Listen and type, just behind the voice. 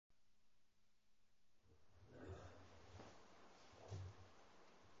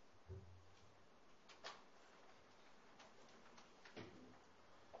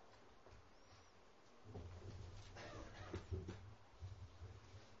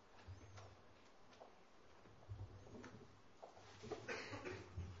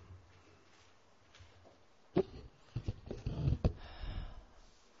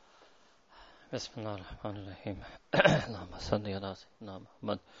Bismillahirrahmanirrahim. Allahumma salli ala Sayyidina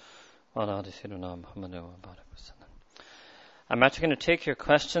Muhammad wa ala ali Sayyidina Muhammad wa barik wa sallam. I'm actually going to take your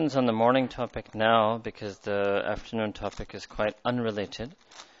questions on the morning topic now because the afternoon topic is quite unrelated.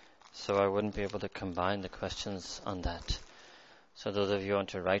 So I wouldn't be able to combine the questions on that. So those of you who want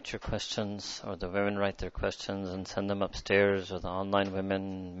to write your questions, or the women write their questions and send them upstairs, or the online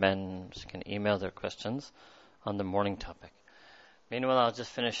women, men, so you can email their questions on the morning topic. Meanwhile, I'll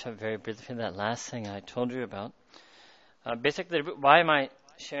just finish up very briefly that last thing I told you about. Basically, why am I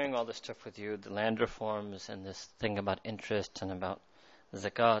sharing all this stuff with you, the land reforms and this thing about interest and about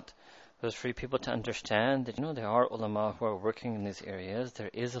zakat? It was for people to understand that, there are ulama who are working in these areas.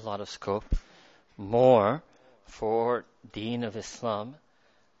 There is a lot of scope more for Deen of Islam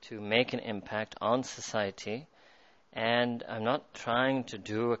to make an impact on society. And I'm not trying to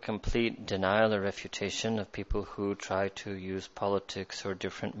do a complete denial or refutation of people who try to use politics or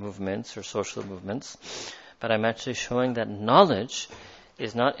different movements or social movements, but I'm actually showing that knowledge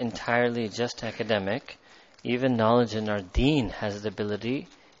is not entirely just academic. Even knowledge in our deen has the ability,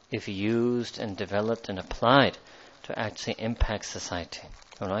 if used and developed and applied, to actually impact society.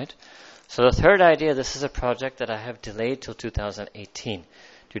 Alright? So the third idea, this is a project that I have delayed till 2018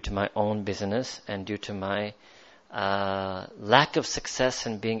 due to my own business and due to my lack of success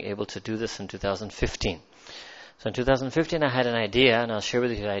in being able to do this in 2015. So in 2015 I had an idea, and I'll share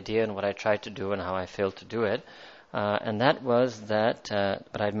with you the idea and what I tried to do and how I failed to do it. And that was that,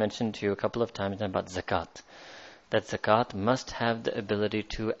 what I'd mentioned to you a couple of times about zakat. That zakat must have the ability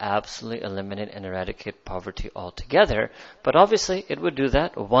to absolutely eliminate and eradicate poverty altogether. But obviously it would do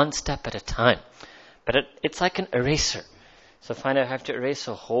that one step at a time. But it's like an eraser. So if I have to erase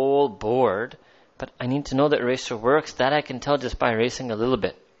a whole board, but I need to know that eraser works. That I can tell just by erasing a little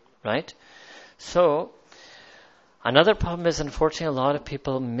bit, right? So, another problem is, unfortunately, a lot of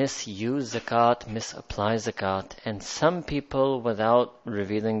people misuse zakat, misapply zakat, and some people, without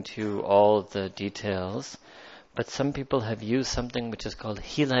revealing to you all the details, but some people have used something which is called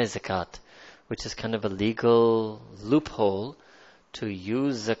hilai zakat, which is kind of a legal loophole to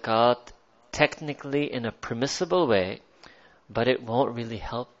use zakat technically in a permissible way, but it won't really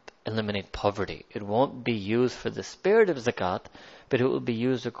help eliminate poverty. It won't be used for the spirit of zakat, but it will be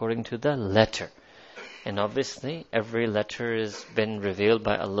used according to the letter. And obviously, every letter has been revealed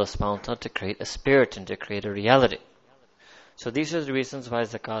by Allah subhanahu wa ta'ala to create a spirit and to create a reality. So these are the reasons why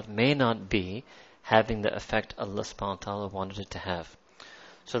zakat may not be having the effect Allah subhanahu wa ta'ala wanted it to have.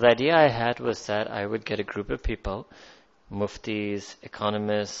 So the idea I had was that I would get a group of people, muftis,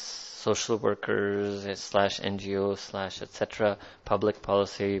 economists, social workers, slash NGOs, slash etc., public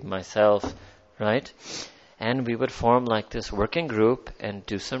policy, myself, right? And we would form like this working group and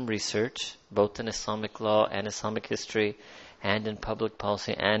do some research, both in Islamic law and Islamic history, and in public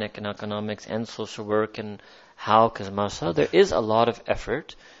policy and economics and social work, and how, because mashallah, there is a lot of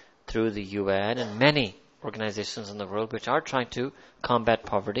effort through the UN and many organizations in the world which are trying to combat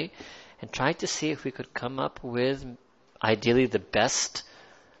poverty, and try to see if we could come up with ideally the best,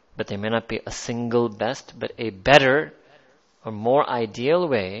 but there may not be a single best, but a better or more ideal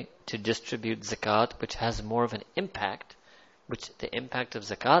way to distribute zakat, which has more of an impact, which the impact of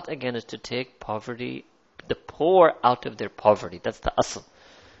zakat, again, is to take poverty, the poor out of their poverty. That's the asl.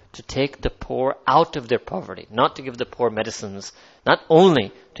 To take the poor out of their poverty, not to give the poor medicines, not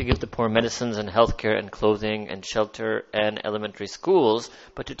only to give the poor medicines and healthcare and clothing and shelter and elementary schools,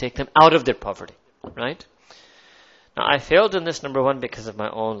 but to take them out of their poverty, right? Now, I failed in this, number one, because of my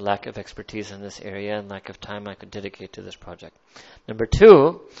own lack of expertise in this area and lack of time I could dedicate to this project. Number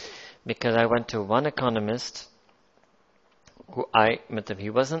two, because I went to one economist who I met him. He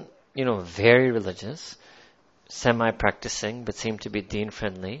wasn't, very religious, semi-practicing, but seemed to be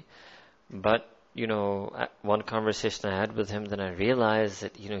deen-friendly. But, one conversation I had with him, then I realized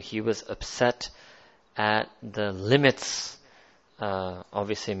that, he was upset at the limits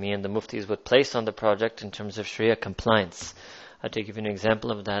obviously me and the muftis would place on the project in terms of Sharia compliance. To give you an example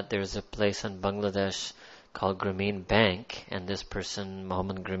of that, there's a place in Bangladesh called Grameen Bank, and this person,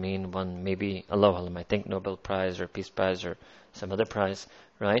 Mohammed Grameen, won maybe, Allahu Alam, I think Nobel Prize or Peace Prize or some other prize,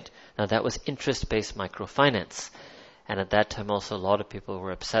 right? Now that was interest-based microfinance. And at that time also a lot of people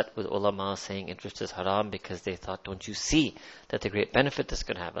were upset with ulama saying interest is haram because they thought, don't you see that the great benefit this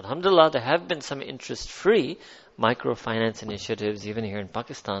could have? Alhamdulillah, there have been some interest-free microfinance initiatives even here in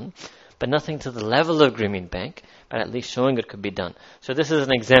Pakistan, but nothing to the level of Grameen Bank, but at least showing it could be done. So this is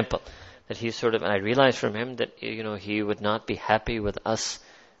an example that he and I realized from him that, he would not be happy with us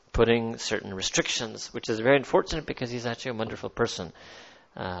putting certain restrictions, which is very unfortunate because he's actually a wonderful person.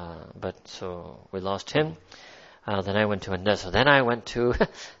 But so we lost him. Then I went to India. So then I went to,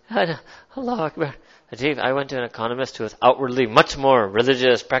 Allahu Akbar. Ajib, I went to an economist who was outwardly much more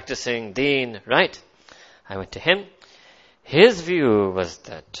religious, practicing deen, right? I went to him. His view was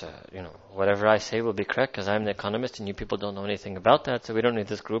that, whatever I say will be correct because I'm the economist and you people don't know anything about that, so we don't need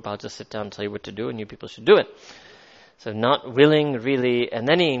this group. I'll just sit down and tell you what to do and you people should do it. So not willing really, and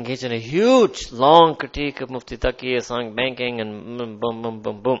then he engaged in a huge, long critique of Mufti Taqi, Islamic banking, and boom, boom,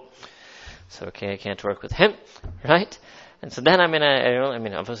 boom, boom. So okay, I can't work with him, right? And so then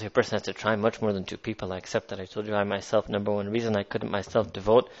obviously a person has to try much more than two people. I accept that. I told you I myself, number one reason I couldn't myself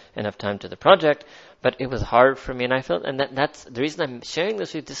devote enough time to the project, but it was hard for me, and I felt, and that's the reason I'm sharing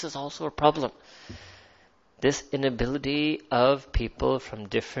this with you. This is also a problem. This inability of people from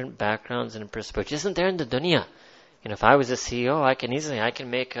different backgrounds and perspectives isn't there in the dunya. If I was a CEO, I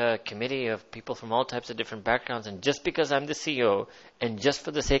can make a committee of people from all types of different backgrounds, and just because I'm the CEO, and just for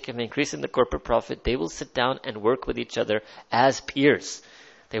the sake of increasing the corporate profit, they will sit down and work with each other as peers.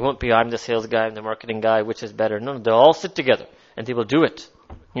 They won't be, I'm the sales guy, I'm the marketing guy, which is better. No, they'll all sit together, and they will do it,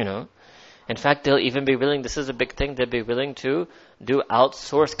 In fact, they'll even be willing, this is a big thing, they'll be willing to do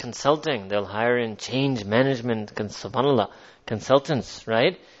outsource consulting. They'll hire in change management, subhanAllah, consultants,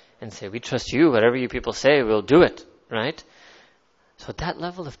 right? And say, we trust you, whatever you people say, we'll do it. Right? So that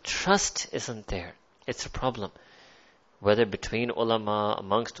level of trust isn't there. It's a problem. Whether between ulama,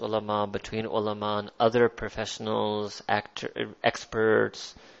 amongst ulama, between ulama and other professionals,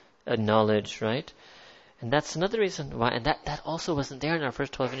 experts, knowledge, right? And that's another reason why, and that also wasn't there in our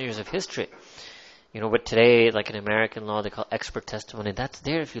first 12 years of history. What today, like in American law, they call expert testimony, that's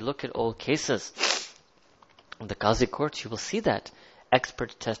there if you look at old cases. In the Qazi courts, you will see that.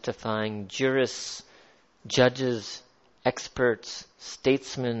 Experts testifying, jurists, judges, experts,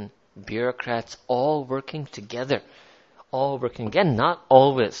 statesmen, bureaucrats, all working together. All working, again, not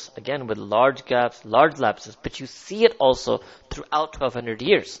always, again, with large gaps, large lapses, but you see it also throughout 1200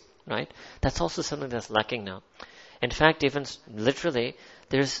 years, right? That's also something that's lacking now. In fact, even literally,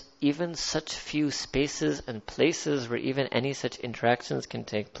 there's even such few spaces and places where even any such interactions can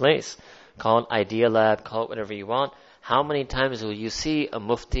take place. Call it Idea Lab, call it whatever you want. How many times will you see a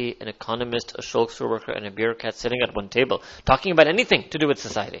mufti, an economist, a shulk store worker, and a bureaucrat sitting at one table talking about anything to do with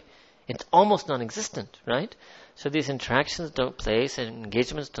society? It's almost non-existent, right? So these interactions don't place and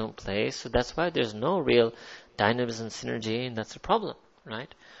engagements don't place. So that's why there's no real dynamism and synergy, and that's the problem,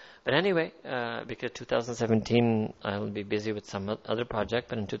 right? But anyway, because 2017 I will be busy with some other project,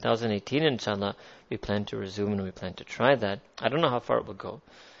 but in 2018, inshallah, we plan to resume and we plan to try that. I don't know how far it will go.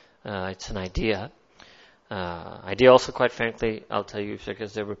 It's an idea. Idea also, quite frankly, I'll tell you,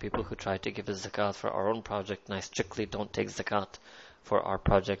 because there were people who tried to give us zakat for our own project, and I strictly don't take zakat for our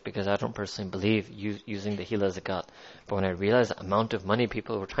project because I don't personally believe using the hila zakat. But when I realized the amount of money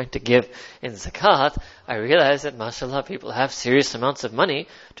people were trying to give in zakat, I realized that, mashallah, people have serious amounts of money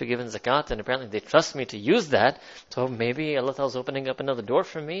to give in zakat, and apparently they trust me to use that. So maybe Allah Ta'ala is opening up another door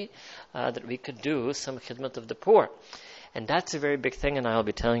for me that we could do some khidmat of the poor. And that's a very big thing, and I'll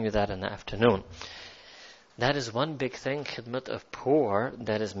be telling you that in the afternoon. That is one big thing, khidmat of poor,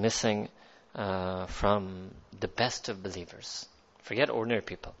 that is missing from the best of believers. Forget ordinary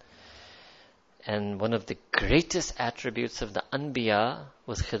people. And one of the greatest attributes of the Anbiya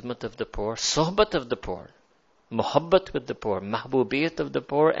was khidmat of the poor, sohbat of the poor, muhabbat with the poor, mahbubiyat of the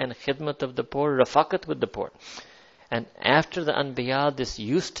poor, and khidmat of the poor, rafaqat with the poor. And after the Anbiya, this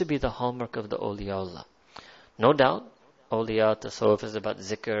used to be the hallmark of the awliyaullah. No doubt, awliya, tasawwuf is about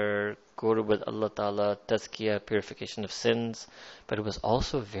zikr, qurb with Allah Ta'ala, tazkiyah, purification of sins, but it was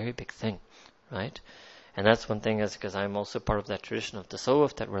also a very big thing, right? And that's one thing, is because I'm also part of that tradition of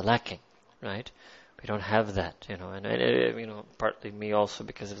tasawwuf that we're lacking, right? We don't have that, and partly me also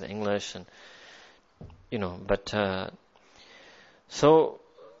because of the English, and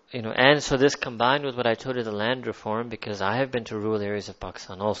so this combined with what I told you, the land reform, because I have been to rural areas of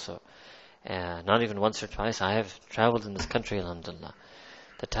Pakistan also. Not even once or twice. I have traveled in this country, alhamdulillah.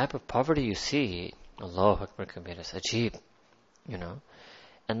 The type of poverty you see, Allahu Akbar Kabir, is ajib,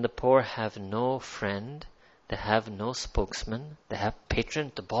 And the poor have no friend, they have no spokesman, they have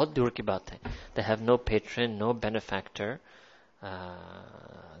patron, to bahut dur ki baat hai. They have no patron, no benefactor.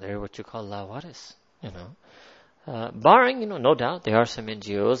 They're what you call lawaris, barring, no doubt, there are some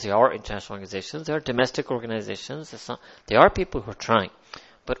NGOs, there are international organizations, there are domestic organizations, there are people who are trying.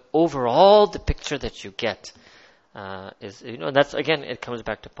 But overall, the picture that you get is, that's, again, it comes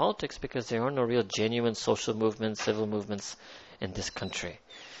back to politics, because there are no real genuine social movements, civil movements in this country.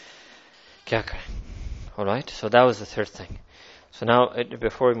 Kya kare? All right, so that was the third thing. So now,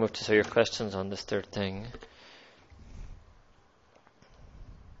 before we move to your questions on this third thing,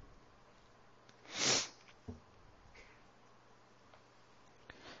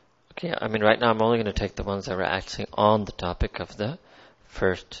 Okay, I mean, right now I'm only going to take the ones that were actually on the topic of the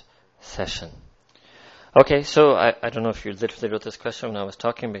first session. Okay, so I don't know if you literally wrote this question when I was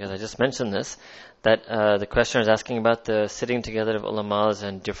talking, because I just mentioned this, that the questioner is asking about the sitting together of ulamas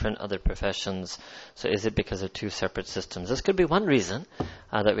and different other professions. So is it because of two separate systems? This could be one reason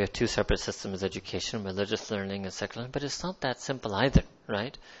that we have two separate systems of education, religious learning and secular, but it's not that simple either,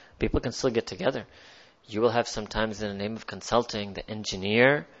 right? People can still get together. You will have sometimes, in the name of consulting, the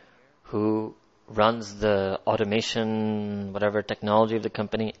engineer who runs the automation, whatever technology of the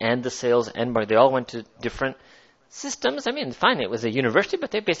company, and the sales and marketing. They all went to different systems. I mean, fine, it was a university,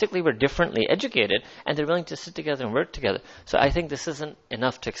 but they basically were differently educated, and they're willing to sit together and work together. So I think this isn't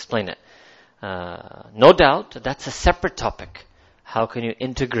enough to explain it. No doubt, that's a separate topic. How can you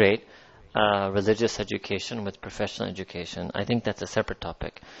integrate religious education with professional education? I think that's a separate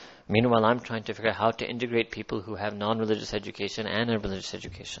topic. Meanwhile, I'm trying to figure out how to integrate people who have non-religious education and a religious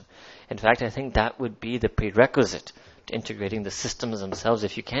education. In fact, I think that would be the prerequisite to integrating the systems themselves.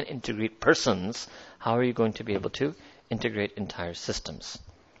 If you can't integrate persons, how are you going to be able to integrate entire systems?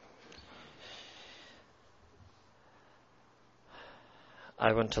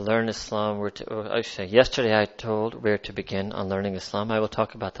 I want to learn Islam. Yesterday I told where to begin on learning Islam. I will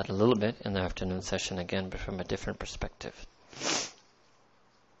talk about that a little bit in the afternoon session again, but from a different perspective.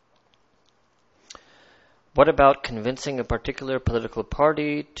 What about convincing a particular political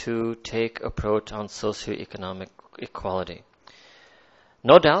party to take approach on socioeconomic equality?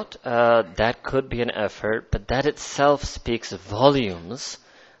 No doubt that could be an effort, but that itself speaks volumes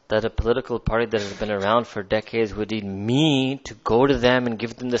that a political party that has been around for decades would need me to go to them and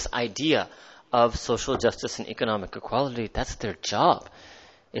give them this idea of social justice and economic equality. That's their job.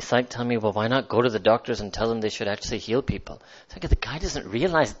 It's like telling me, well, why not go to the doctors and tell them they should actually heal people? It's like the guy doesn't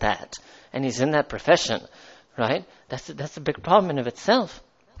realize that, and he's in that profession, right? That's a big problem in of itself,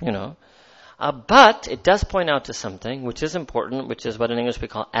 you know. But it does point out to something which is important, which is what in English we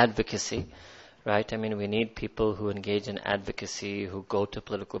call advocacy, right? I mean, we need people who engage in advocacy, who go to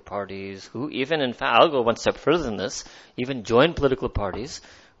political parties, who even, in fact, I'll go one step further than this, even join political parties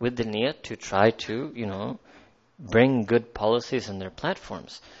with the niyat to try to, you know, bring good policies in their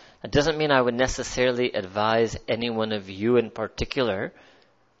platforms. It doesn't mean I would necessarily advise any one of you in particular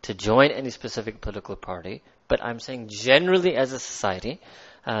to join any specific political party, but I'm saying generally as a society,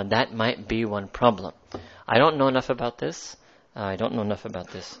 that might be one problem. I don't know enough about this. I don't know enough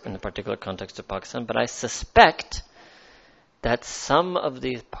about this in the particular context of Pakistan, but I suspect that some of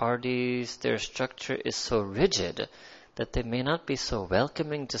these parties, their structure is so rigid that they may not be so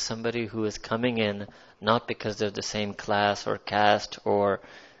welcoming to somebody who is coming in not because they're the same class or caste, or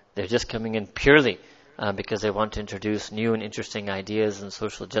they're just coming in purely because they want to introduce new and interesting ideas and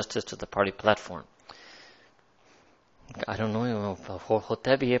social justice to the party platform. I don't know.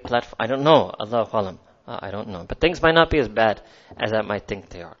 I don't know. Allahu Alam. I don't know. But things might not be as bad as I might think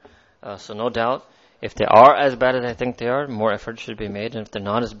they are. So no doubt, if they are as bad as I think they are, more effort should be made. And if they're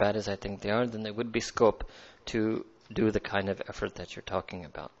not as bad as I think they are, then there would be scope to do the kind of effort that you're talking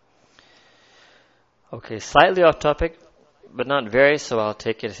about. Okay, slightly off topic, but not very, so I'll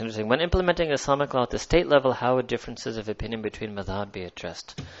take it. It's interesting. When implementing Islamic law at the state level, how would differences of opinion between madhab be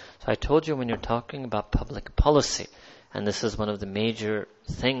addressed? So I told you when you're talking about public policy, and this is one of the major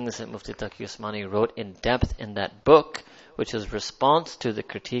things that Mufti Taqi Usmani wrote in depth in that book, which is response to the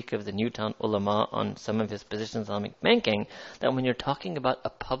critique of the Newtown ulama on some of his positions on Islamic banking, that when you're talking about a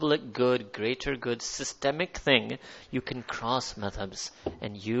public good, greater good, systemic thing, you can cross madhabs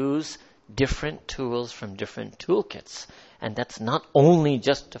and use different tools from different toolkits. And that's not only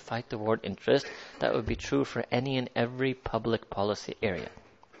just to fight the ward interest, that would be true for any and every public policy area.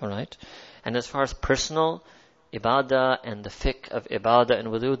 Alright? And as far as personal ibadah and the fiqh of ibadah and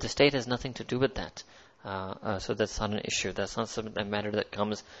wudu, the state has nothing to do with that. So that's not an issue. That's not a matter that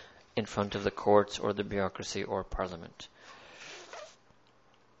comes in front of the courts or the bureaucracy or parliament.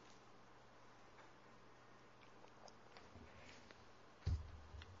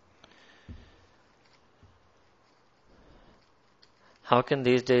 How can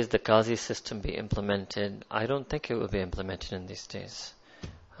these days the Qazi system be implemented? I don't think it will be implemented in these days.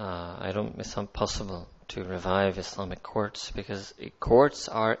 It's impossible to revive Islamic courts because courts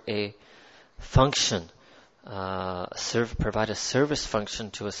are a function, provide a service function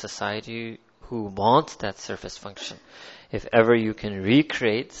to a society who wants that service function. If ever you can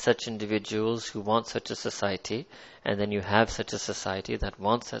recreate such individuals who want such a society, and then you have such a society that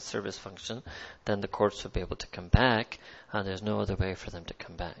wants that service function, then the courts will be able to come back. There's no other way for them to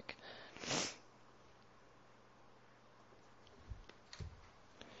come back.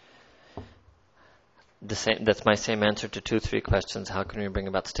 That's my same answer to 2-3 questions. How can we bring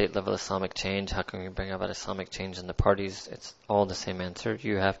about state-level Islamic change? How can we bring about Islamic change in the parties? It's all the same answer.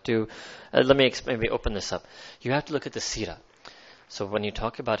 You have to, let me maybe open this up. You have to look at the seerah. So when you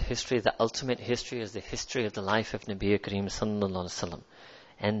talk about history, the ultimate history is the history of the life of Nabi Kareem sallallahu alaihi wasallam.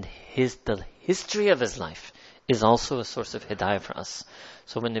 And the history of his life is also a source of hidayah for us.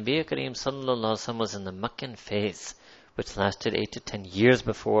 So when Nabi Kareem sallallahu alaihi wasallam was in the Meccan phase, which lasted 8 to 10 years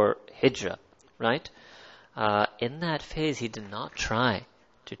before Hijrah, right? In that phase, he did not try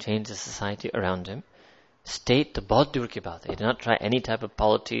to change the society around him. State, the bahut dur ki baat hai. He did not try any type of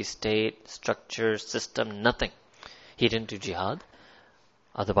polity, state, structure, system, nothing. He didn't do jihad.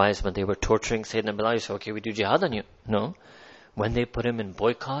 Otherwise, when they were torturing Sayyidina Bilal, he said, okay, we do jihad on you. No. When they put him in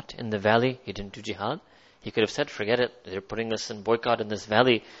boycott in the valley, he didn't do jihad. He could have said, forget it, they're putting us in boycott in this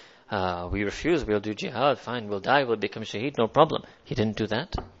valley. We refuse, we'll do jihad, fine, we'll die, we'll become shaheed, no problem. He didn't do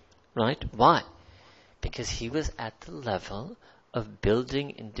that. Right? Why? Because he was at the level of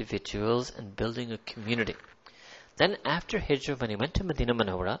building individuals and building a community. Then after Hijrah, when he went to Medina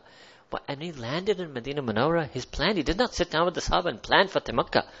Munawwara, and he landed in Medina Munawwara, his plan, he did not sit down with the Sahaba and plan Fateh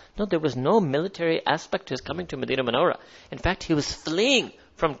Makkah. No, there was no military aspect to his coming to Medina Munawwara. In fact, he was fleeing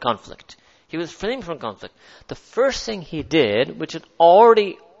from conflict. The first thing he did, which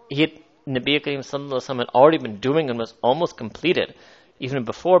Nabi Kareem sallallahu alaihi wasallam had already been doing and was almost completed, even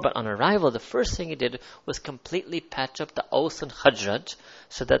before, but on arrival, the first thing he did was completely patch up the Aus and Khajraj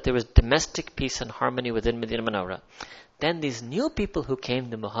so that there was domestic peace and harmony within Medina Munawwara. Then these new people who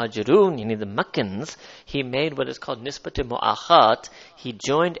came, the Muhajirun, the Meccans, he made what is called Nisbat Mu'akhat. He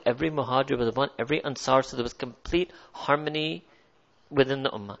joined every Muhajir with every Ansar, so there was complete harmony within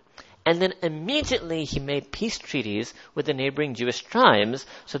the Ummah. And then immediately he made peace treaties with the neighboring Jewish tribes,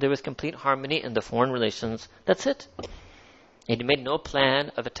 so there was complete harmony in the foreign relations. That's it. He made no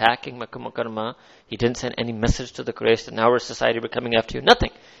plan of attacking Makkah Mukarramah. He didn't send any message to the Quraysh that now our society we're coming after you. Nothing.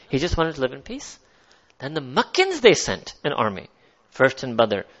 He just wanted to live in peace. Then the Meccans, they sent an army. First in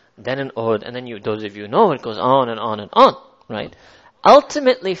Badr, then in Uhud, and then those of you know it goes on and on and on, right?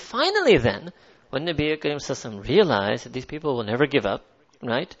 Ultimately, finally then, when Nabi Karim Sassam realized that these people will never give up,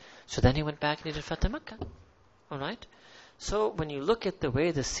 right? So then he went back and he did Fateh Makkah, alright? So when you look at the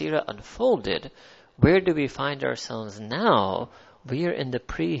way the seerah unfolded, where do we find ourselves now? We are in the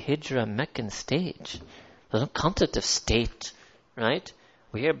pre-Hijrah Meccan stage. There's no concept of state, right?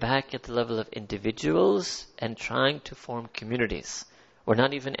 We are back at the level of individuals and trying to form communities. We're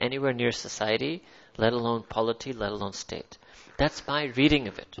not even anywhere near society, let alone polity, let alone state. That's my reading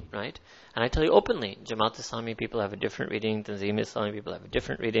of it, right? And I tell you openly, Jamaat Islami people have a different reading, Tanzim Islami people have a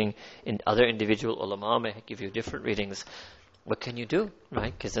different reading, and other individual ulama may give you different readings. What can you do,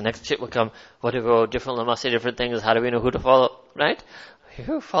 right? Because the next shit will come, what if different ulama say different things, how do we know who to follow, right?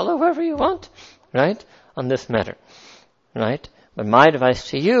 You follow whoever you want, right? On this matter, right? But my advice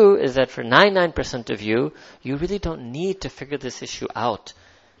to you is that for 99% of you, you really don't need to figure this issue out.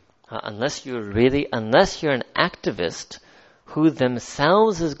 Unless you're an activist who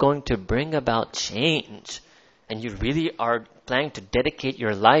themselves is going to bring about change, and you really are planning to dedicate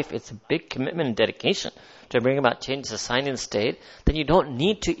your life, it's a big commitment and dedication to bring about change in society and state, then you don't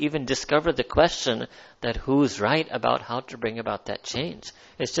need to even discover the question that who's right about how to bring about that change.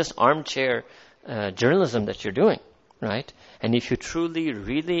 It's just armchair journalism that you're doing. Right? And if you truly,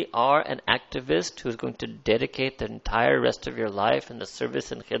 really are an activist who's going to dedicate the entire rest of your life in the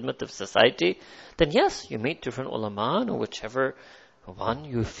service and khidmat of society, then yes, you meet different ulama, or whichever one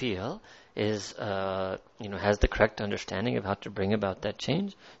you feel is, has the correct understanding of how to bring about that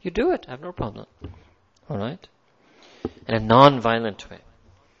change. You do it. I have no problem. All right? In a non-violent way.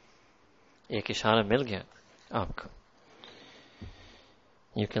 Ek ishara mil gaya aapko.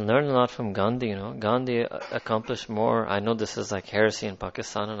 You can learn a lot from Gandhi, Gandhi accomplished more. I know this is like heresy in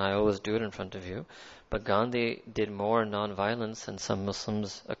Pakistan and I always do it in front of you. But Gandhi did more non-violence than some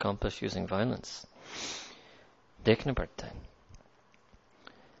Muslims accomplished using violence. Dekhna padta hai.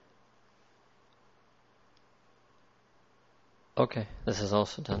 Okay, this is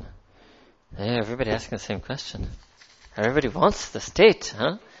also done. Hey, everybody asking the same question. Everybody wants the state,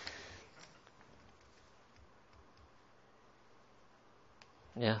 huh?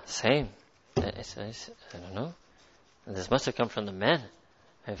 Yeah, same. I don't know. This must have come from the men.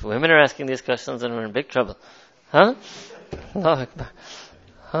 If women are asking these questions, then we're in big trouble. Huh? Allahu Akbar.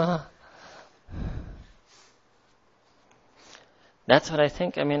 Huh? That's what I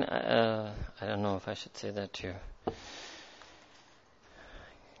think. I mean, I don't know if I should say that to you.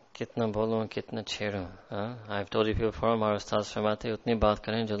 Kitna bolo, kitna chero. I've told you people before, हमारे उस्ताद फरमाते हैं उतनी बात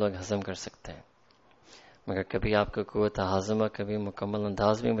करें जो लोग हजम कर सकते हैं. मगर कभी आपको कुव्वत हाज़िमा कभी मुकम्मल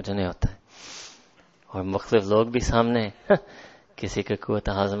अंदाज भी मुझे नहीं होता है और मुख्तलिफ लोग भी सामने किसी का कुव्वत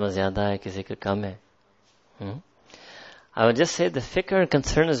हाज़मा ज़्यादा है किसी का कम है. I would just say the fikr and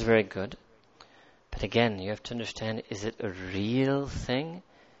concern is very good. But again, you have to understand, is it a real thing?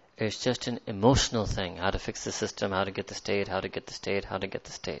 Or it's just an emotional thing? How to fix the system, how to get the state, how to get the state, how to get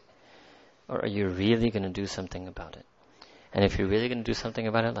the state. Or are you really going to do something about it? And if you're really going to do something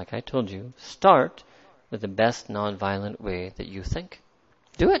about it, like I told you, start with the best non-violent way that you think.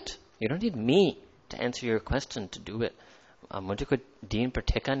 Do it. You don't need me to answer your question to do it. Mujhe koi deen par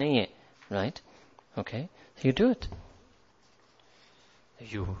theka nahi hai, right? Okay? So you do it.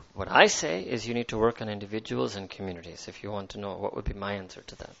 What I say is you need to work on individuals and communities. If you want to know what would be my answer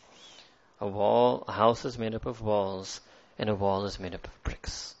to that. A house is made up of walls, and a wall is made up of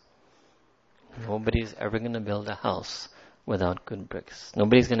bricks. Nobody's ever going to build a house without good bricks.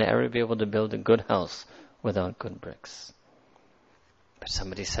 Nobody's going to ever be able to build a good house without good bricks. But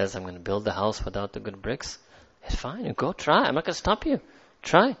somebody says, I'm going to build the house without the good bricks. It's fine. You go try. I'm not going to stop you.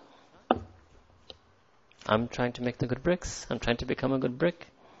 Try. I'm trying to make the good bricks. I'm trying to become a good brick.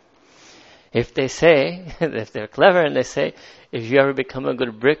 If they say, if they're clever and they say, if you ever become a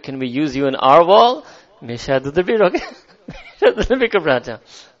good brick, can we use you in our wall?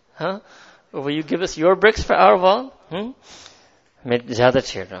 Huh? Will you give us your bricks for our wall? These are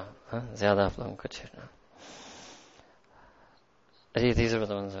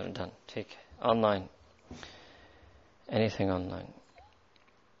the ones that are done. Take online. Anything online.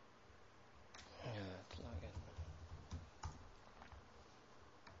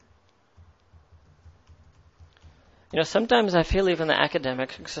 Sometimes I feel even the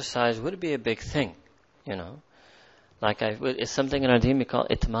academic exercise would be a big thing, Like it's something in our deen we call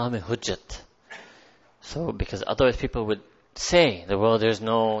itmam-e-hujjat. So, because otherwise people would say, there's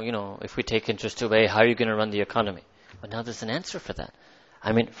no, if we take interest away, how are you going to run the economy? But now there's an answer for that.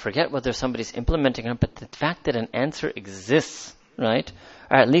 I mean, forget whether somebody's implementing it, but the fact that an answer exists, right?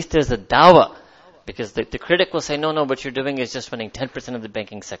 Or at least there's a dawah. Because the critic will say, no, what you're doing is just running 10% of the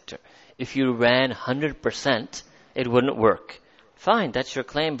banking sector. If you ran 100%, it wouldn't work. Fine, that's your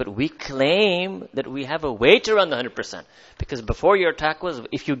claim, but we claim that we have a way to run the 100%. Because before your attack was,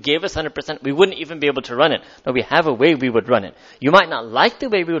 if you gave us 100%, we wouldn't even be able to run it. But we have a way we would run it. You might not like the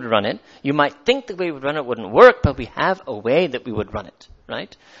way we would run it. You might think the way we would run it wouldn't work, but we have a way that we would run it.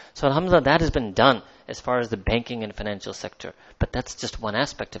 Right? So alhamdulillah, that has been done as far as the banking and financial sector. But that's just one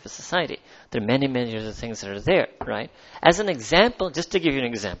aspect of a society. There are many, many other things that are there, right? As an example, just to give you an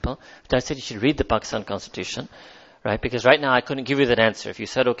example, I said you should read the Pakistan Constitution, right? Because right now I couldn't give you that answer. If you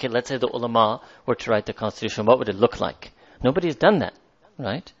said, okay, let's say the ulama were to write the Constitution, what would it look like? Nobody's done that,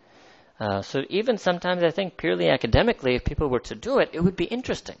 right? So even sometimes I think purely academically, if people were to do it, it would be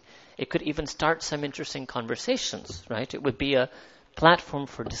interesting. It could even start some interesting conversations, right? It would be a platform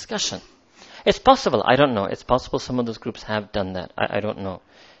for discussion. It's possible. I don't know. It's possible some of those groups have done that. I don't know.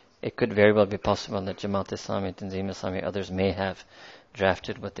 It could very well be possible that Jamaat Islami, Tanzim Islami, others may have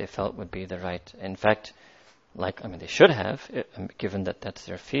drafted what they felt would be the right. In fact, they should have, given that that's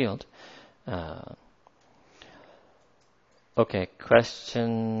their field. Okay,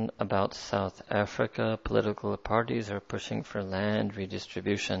 question about South Africa. Political parties are pushing for land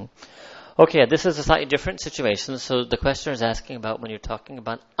redistribution. Okay, this is a slightly different situation. So the questioner is asking about when you're talking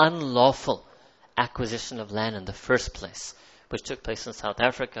about unlawful acquisition of land in the first place, which took place in South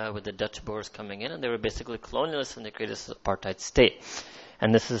Africa with the Dutch Boers coming in, and they were basically colonialists and they created an apartheid state.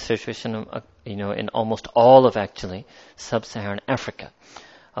 And this is a situation, in almost all of actually sub-Saharan Africa.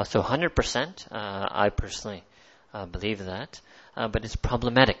 So 100%, I personally believe that, but it's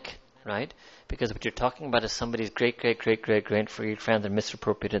problematic, right? Because what you're talking about is somebody's great-great-great-great-grandfather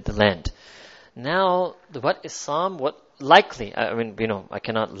misappropriated the land. Now, what likely, I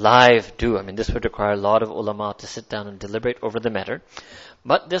cannot live do. This would require a lot of ulama to sit down and deliberate over the matter.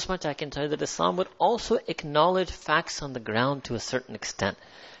 But this much I can tell you that Islam would also acknowledge facts on the ground to a certain extent.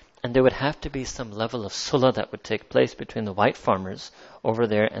 And there would have to be some level of sulah that would take place between the white farmers over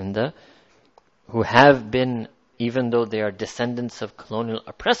there and who have been, even though they are descendants of colonial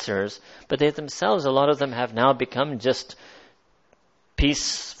oppressors, but they themselves, a lot of them have now become just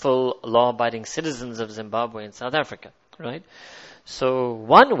peaceful, law-abiding citizens of Zimbabwe and South Africa, right? So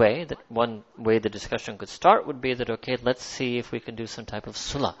one way the discussion could start would be that, okay, let's see if we can do some type of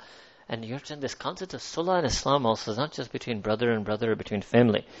sulah. And you understand this concept of sulah in Islam also is not just between brother and brother or between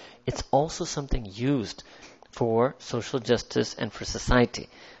family. It's also something used for social justice and for society,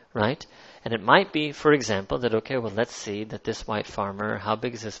 right? And it might be, for example, that, okay, well, let's see that this white farmer, how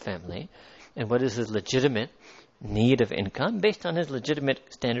big is his family, and what is his legitimate need of income based on his legitimate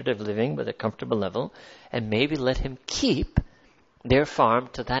standard of living with a comfortable level, and maybe let him keep their farm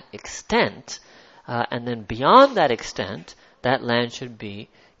to that extent And then beyond that extent, that land should be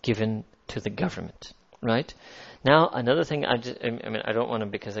given to the government, right? Now, another thing, I don't want to,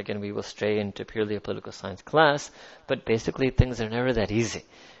 because again, we will stray into purely a political science class, but basically things are never that easy.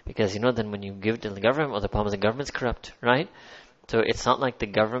 Because, then when you give it to the government, well, the problem is the government's corrupt, right? So it's not like the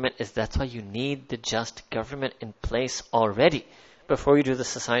government that's why you need the just government in place already before you do the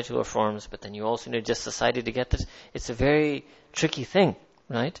societal reforms, but then you also need just society to get this. It's a very tricky thing,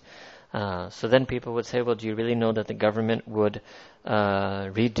 right? So then people would say, well, do you really know that the government would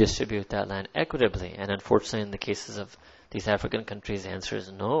redistribute that land equitably? And unfortunately, in the cases of these African countries, the answer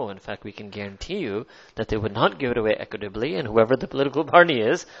is no. In fact, we can guarantee you that they would not give it away equitably, and whoever the political party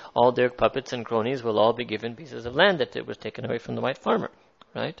is, all their puppets and cronies will all be given pieces of land that it was taken away from the white farmer,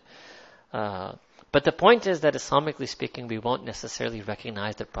 right? But the point is that Islamically speaking, we won't necessarily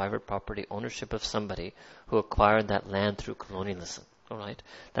recognize the private property ownership of somebody who acquired that land through colonialism. All right,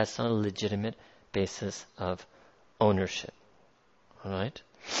 that's not a legitimate basis of ownership. All right.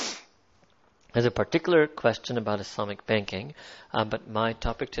 There's a particular question about Islamic banking, but my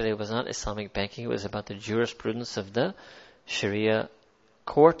topic today was not Islamic banking. It was about the jurisprudence of the Sharia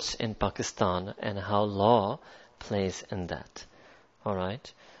courts in Pakistan and how law plays in that. All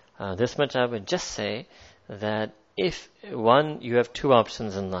right. This much I would just say that if you have two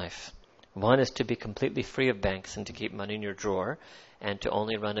options in life. One is to be completely free of banks and to keep money in your drawer and to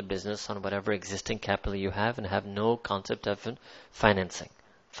only run a business on whatever existing capital you have and have no concept of financing.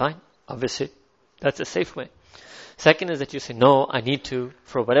 Fine. Obviously, that's a safe way. Second is that you say, no, I need to,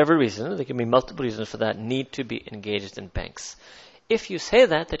 for whatever reason, there can be multiple reasons for that, need to be engaged in banks. If you say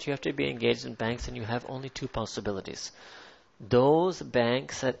that you have to be engaged in banks, then you have only two possibilities. Those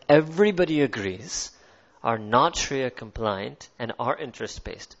banks that everybody agrees are not Sharia compliant and are interest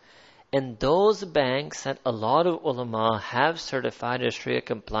based. And those banks that a lot of ulama have certified as Sharia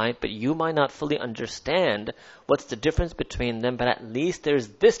compliant, but you might not fully understand what's the difference between them, but at least there's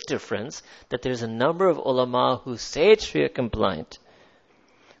this difference, that there's a number of ulama who say it's Sharia compliant.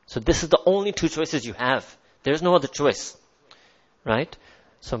 So this is the only two choices you have. There's no other choice. Right?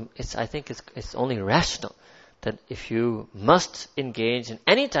 So I think it's only rational that if you must engage in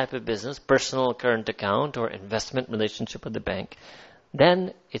any type of business, personal current account or investment relationship with the bank,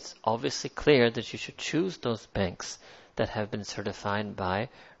 then it's obviously clear that you should choose those banks that have been certified by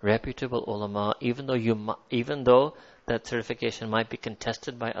reputable ulama, even though that certification might be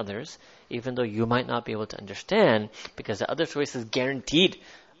contested by others, even though you might not be able to understand, because the other choice is guaranteed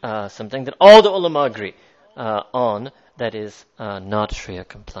something that all the ulama agree on, that is not Sharia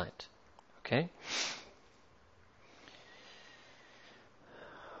compliant. Okay?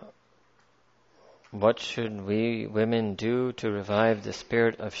 What should we women do to revive the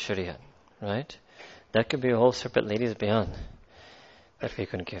spirit of Sharia? Right? That could be a whole separate ladies beyond that we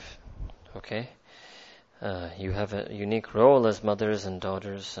can give. Okay? You have a unique role as mothers and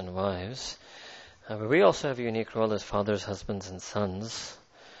daughters and wives. But we also have a unique role as fathers, husbands, and sons.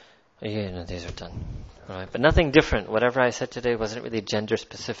 These are done. All right? But nothing different. Whatever I said today wasn't really gender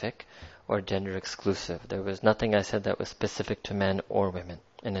specific or gender exclusive. There was nothing I said that was specific to men or women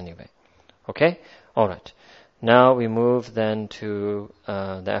in any way. Okay? All right. Now we move then to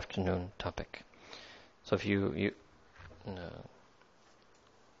the afternoon topic. So if you no.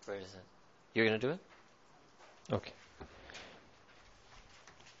 Where is it? You're going to do it? Okay.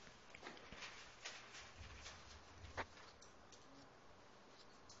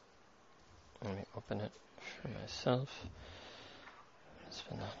 Let me open it for myself.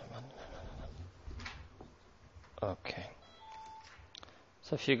 Okay.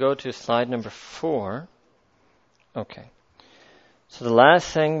 So if you go to slide number 4, okay. So the last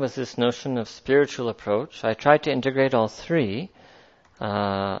thing was this notion of spiritual approach. I tried to integrate all three,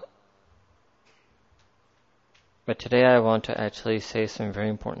 but today I want to actually say some very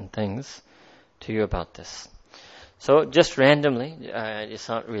important things to you about this. So just randomly, it's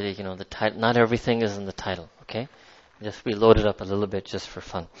not really, the title, not everything is in the title, okay? Just we load it up a little bit just for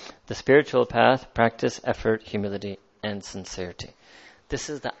fun. The spiritual path, practice, effort, humility, and sincerity. This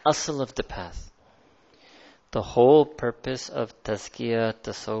is the asl of the path. The whole purpose of tazkiyah,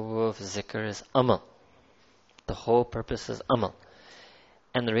 tasawwuf, zikr is amal. The whole purpose is amal.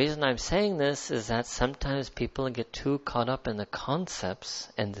 And the reason I'm saying this is that sometimes people get too caught up in the concepts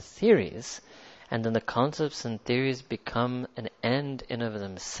and the theories, and then the concepts and theories become an end in of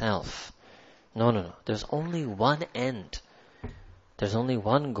themselves. No. There's only one end. There's only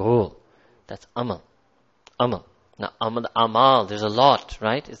one goal. That's amal. Amal. Now, amal, there's a lot,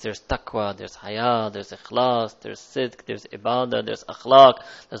 right? There's taqwa, there's haya, there's ikhlas, there's sidq, there's ibadah, there's akhlaq.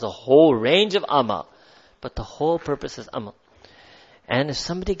 There's a whole range of amal. But the whole purpose is amal. And if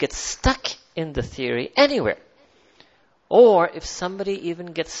somebody gets stuck in the theory anywhere, or if somebody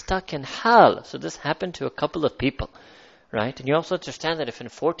even gets stuck in hal, so this happened to a couple of people, right? And you also understand that if in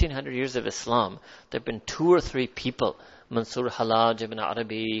 1400 years of Islam, there have been 2 or 3 people, Mansur Halaj, Ibn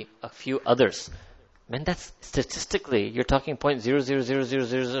Arabi, a few others, man, that's statistically, you're talking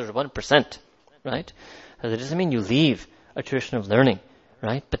 0.0000001%, right? That doesn't mean you leave a tradition of learning,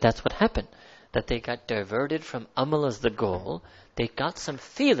 right? But that's what happened. That they got diverted from amal as the goal. They got some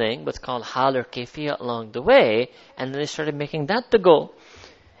feeling, what's called hal or kayfiyah along the way, and then they started making that the goal.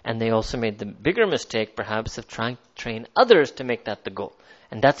 And they also made the bigger mistake, perhaps, of trying to train others to make that the goal.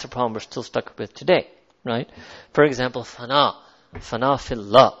 And that's the problem we're still stuck with today, right? For example, fana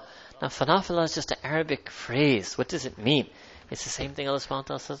fillah. Now, fana fillah is just an Arabic phrase. What does it mean? It's the same thing Allah subhanahu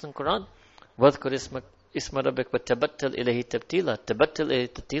wa ta'ala says in Quran. وَذْكُرْ isma rabbik وَتَبَتَّلْ إِلَيْهِ تَبْتِيلًا. Tabattal ilayhi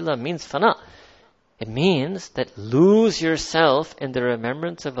tabtila means fana. It means that lose yourself in the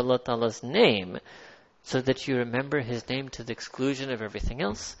remembrance of Allah Ta'ala's name, so that you remember His name to the exclusion of everything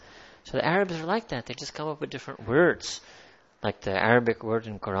else. So the Arabs are like that. They just come up with different words. Like the Arabic word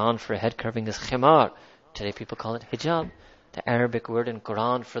in Quran for head covering is khimar. Today people call it hijab. The Arabic word in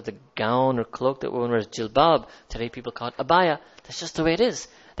Quran for the gown or cloak that women wear is jilbab. Today people call it abaya. That's just the way it is.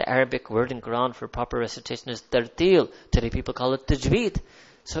 The Arabic word in Quran for proper recitation is tartil. Today people call it tajweed.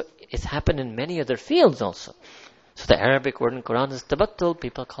 So it's happened in many other fields also. So the Arabic word in Quran is tabattul.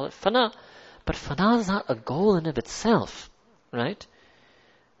 People call it fana. But fana is not a goal in of itself, right?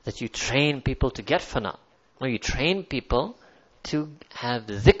 That you train people to get fana. No, you train people to have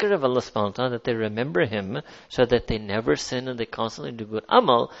the dhikr of Allah subhanahu wa ta'ala, that they remember Him, so that they never sin and they constantly do good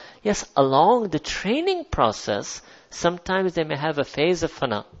amal. Yes, along the training process, sometimes they may have a phase of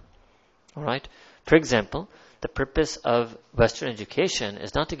fana. Alright? For example, the purpose of Western education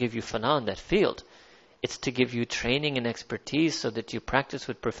is not to give you fana in that field. It's to give you training and expertise so that you practice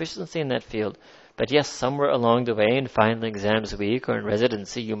with proficiency in that field. But yes, somewhere along the way in final exams week or in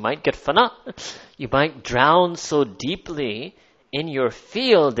residency, you might get fana. You might drown so deeply in your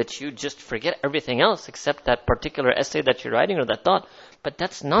field that you just forget everything else except that particular essay that you're writing or that thought. But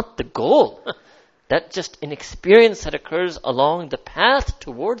that's not the goal. That's just an experience that occurs along the path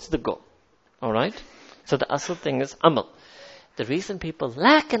towards the goal. Alright? So the asl thing is amal. The reason people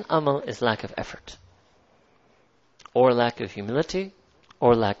lack in amal is lack of effort, or lack of humility,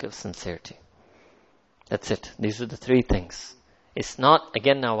 or lack of sincerity. That's it. These are the 3 things. It's not,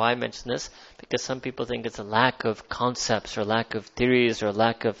 again, now why I mention this? Because some people think it's a lack of concepts, or lack of theories, or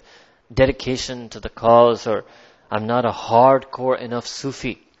lack of dedication to the cause, or I'm not a hardcore enough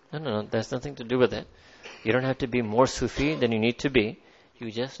Sufi. No, there's nothing to do with it. You don't have to be more Sufi than you need to be.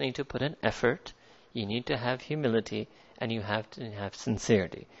 You just need to put in effort. You need to have humility, and you have to have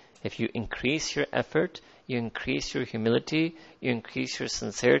sincerity. If you increase your effort, you increase your humility, you increase your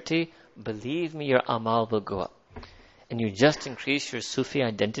sincerity, believe me, your amal will go up. And you just increase your Sufi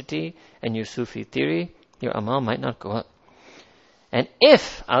identity and your Sufi theory, your amal might not go up. And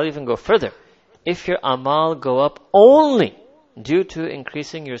if, I'll even go further, if your amal go up only due to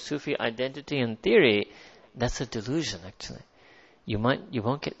increasing your Sufi identity and theory, that's a delusion actually. You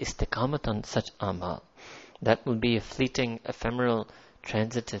won't get istiqamat on such amal. That will be a fleeting, ephemeral,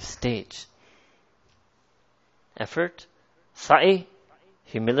 transitive stage. Effort, sa'i,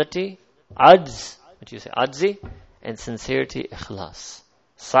 humility, ajz, what you say, ajzi, and sincerity, ikhlas.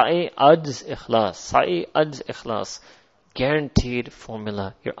 Sa'i, ajz, ikhlas. Sa'i, ajz, ikhlas. Guaranteed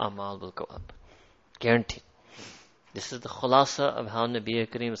formula, your amal will go up. Guaranteed. This is the khulasa of how Nabi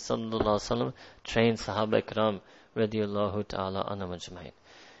Kareem sallallahu alaihi wasallam trained Sahaba Ikram radiyallahu ta'ala anhum ajma'in.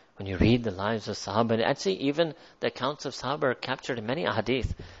 When you read the lives of Sahaba, and actually even the accounts of Sahaba are captured in many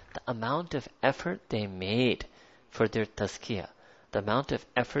hadith, the amount of effort they made for their tazkiyah, the amount of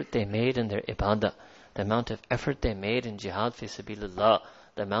effort they made in their ibadah, the amount of effort they made in jihad fi sabilillah,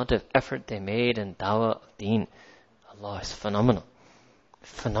 the amount of effort they made in dawah of deen. Allah is phenomenal.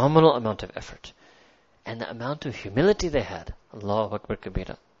 Phenomenal amount of effort. And the amount of humility they had. Allahu Akbar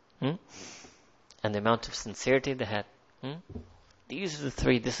Kabira. And the amount of sincerity they had. These are the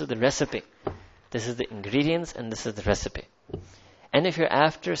 3. This is the recipe. This is the ingredients and this is the recipe. And if you're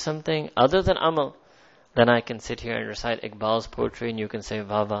after something other than amal, then I can sit here and recite Iqbal's poetry and you can say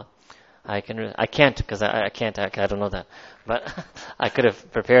Vava. I can't because I don't know that. But I could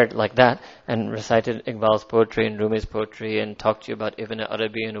have prepared like that and recited Iqbal's poetry and Rumi's poetry and talked to you about Ibn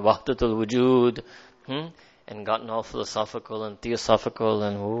Arabi and Wahdatul Wujud, and gotten all philosophical and theosophical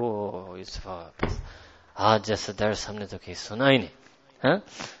and जैसे दर्स हमने तो कहीं सुना ही नहीं,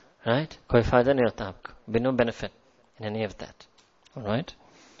 right? कोई फायदा नहीं होता आपको, no benefit in any of that. All right?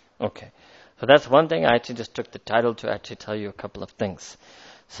 Okay. So that's one thing. I actually just took the title to actually tell you a couple of things.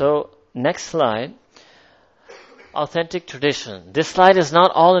 So next slide. Authentic tradition. This slide is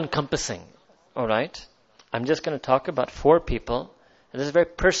not all encompassing. All right. I'm just going to talk about 4 people. And this is very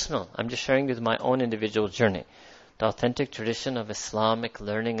personal. I'm just sharing with my own individual journey. The authentic tradition of Islamic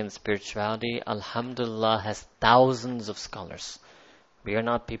learning and spirituality, alhamdulillah, has thousands of scholars. We are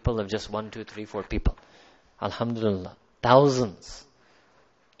not people of just 1, 2, 3, 4 people. Alhamdulillah. Thousands.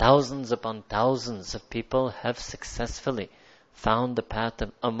 Thousands upon thousands of people have successfully found the path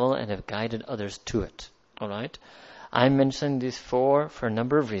of Amal and have guided others to it. Alright? I mentioned these 4 for a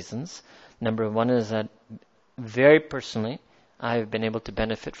number of reasons. Number 1 is that very personally, I've been able to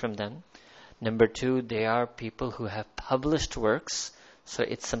benefit from them. Number 2, they are people who have published works. So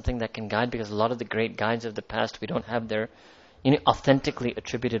it's something that can guide, because a lot of the great guides of the past, we don't have their authentically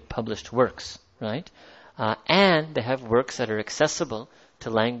attributed published works. Right? And they have works that are accessible to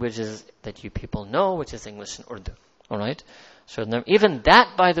languages that you people know, which is English and Urdu. Alright? So even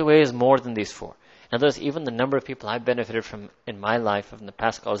that, by the way, is more than these 4. In other words, even the number of people I've benefited from in my life in the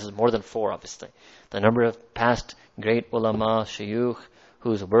past scholars is more than 4, obviously. The number of past great ulama, shayukh,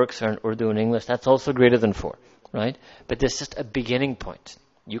 whose works are in Urdu and English, that's also greater than 4. Right? But there's just a beginning point.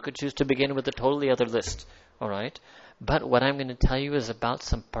 You could choose to begin with a totally other list. Alright? But what I'm going to tell you is about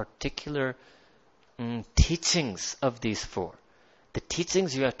some particular teachings of these 4. The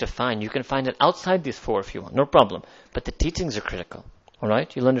teachings you have to find. You can find it outside these 4 if you want. No problem. But the teachings are critical.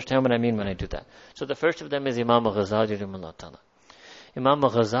 Alright? You'll understand what I mean when I do that. So the first of them is Imam al-Ghazali rahimahullah ta'ala. Imam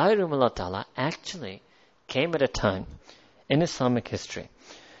al-Ghazali rahimahullah ta'ala actually came at a time in Islamic history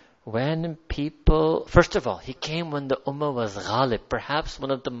when people, first of all, he came when the Ummah was ghalib, perhaps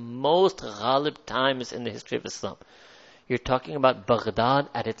one of the most ghalib times in the history of Islam. You're talking about Baghdad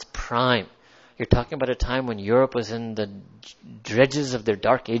at its prime. You're talking about a time when Europe was in the dredges of their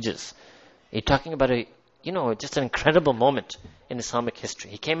dark ages. You're talking about just an incredible moment in Islamic history.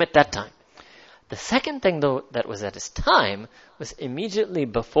 He came at that time. The second thing, though, that was at his time was immediately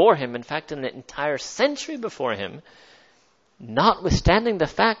before him, in fact, in the entire century before him, notwithstanding the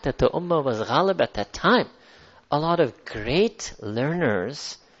fact that the Ummah was ghalib at that time, a lot of great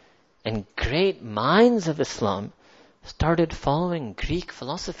learners and great minds of Islam started following Greek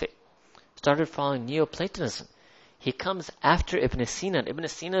philosophy, started following Neoplatonism. He comes after Ibn Sina. Ibn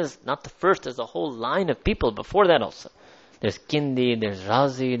Sina is not the first. There's a whole line of people before that also. There's Kindi, there's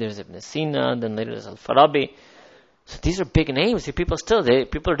Razi, there's Ibn Sina, then later there's Al-Farabi. So these are big names. People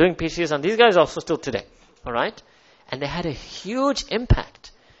are doing PhDs on these guys also still today. Alright? And they had a huge impact.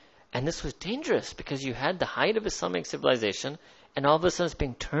 And this was dangerous because you had the height of Islamic civilization and all of a sudden it's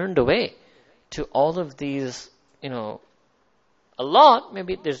being turned away to all of these, a lot,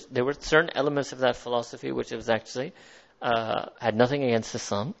 maybe there were certain elements of that philosophy which was actually had nothing against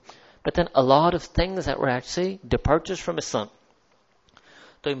Islam, but then a lot of things that were actually departures from Islam.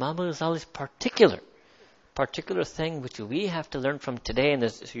 So Imam al-Ghazali's particular thing which we have to learn from today,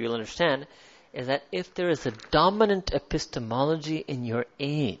 and so you'll understand, is that if there is a dominant epistemology in your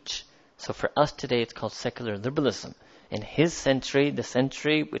age, so for us today it's called secular liberalism. In his century, the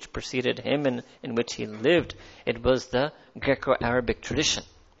century which preceded him and in which he lived, it was the Greco-Arabic tradition.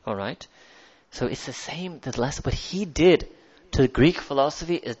 Alright? So it's the same, what he did to Greek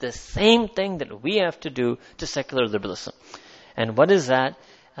philosophy is the same thing that we have to do to secular liberalism. And what is that?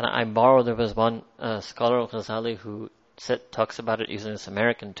 And there was one scholar of Ghazali who talks about it using this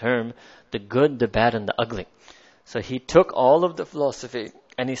American term, the good, the bad, and the ugly. So he took all of the philosophy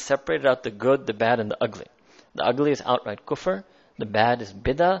and he separated out the good, the bad, and the ugly. The ugly is outright kufr, the bad is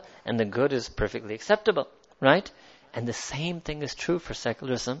bid'ah, and the good is perfectly acceptable, right? And the same thing is true for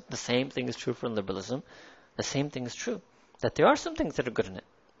secularism, the same thing is true for liberalism, the same thing is true. That there are some things that are good in it,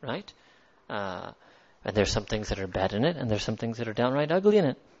 right? And there's some things that are bad in it, and there's some things that are downright ugly in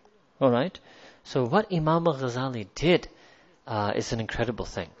it, alright? So what Imam al-Ghazali did is an incredible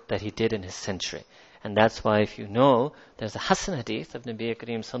thing that he did in his century. And that's why, if you know, there's a Hasan hadith of Nabi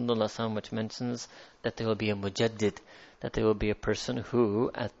Kareem sallallahu alaihi wasallam which mentions that there will be a mujaddid, that there will be a person who,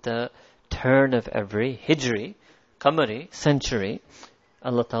 at the turn of every Hijri, Qamari century,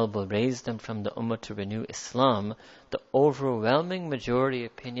 Allah Ta'ala will raise them from the Ummah to renew Islam. The overwhelming majority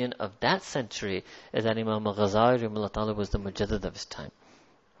opinion of that century is that Imam al-Ghazali was the mujaddid of his time.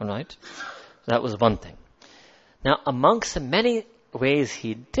 Alright? That was one thing. Now, amongst the many ways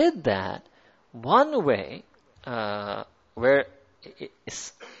he did that, one way, where,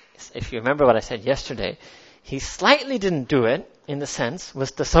 if you remember what I said yesterday, he slightly didn't do it, in the sense,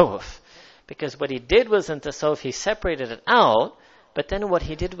 was tasawwuf. Because what he did was in tasawwuf, he separated it out, but then what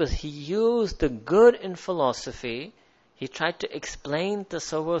he did was he used the good in philosophy, He tried to explain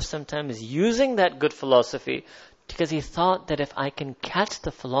tasawwuf sometimes using that good philosophy, because he thought that if I can catch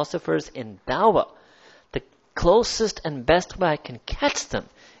the philosophers in dawah, the closest and best way I can catch them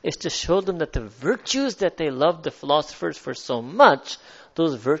is to show them that the virtues that they love the philosophers for so much,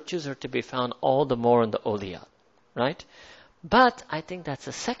 those virtues are to be found all the more in the awliya. Right? But I think that's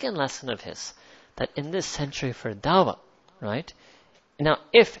the second lesson of his, that in this century for dawah, right? Now,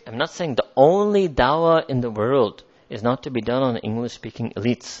 I'm not saying the only dawah in the world is not to be done on English-speaking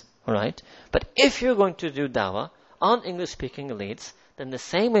elites, alright? But if you're going to do dawah on English-speaking elites, then the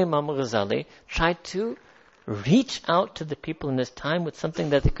same way Imam Ghazali tried to reach out to the people in this time with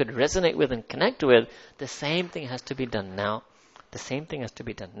something that they could resonate with and connect with, the same thing has to be done now. The same thing has to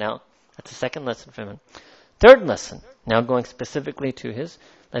be done now. That's the second lesson from him. Third lesson, now going specifically to his,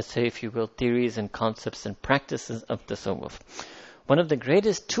 let's say, if you will, theories and concepts and practices of tasawwuf. One of the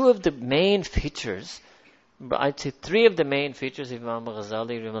greatest, two of the main features, but I'd say three of the main features of Imam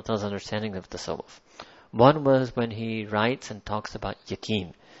Ghazali's understanding of tasawwuf. One was when he writes and talks about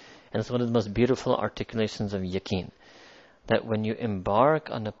yaqeen. And it's one of the most beautiful articulations of yaqeen. That when you embark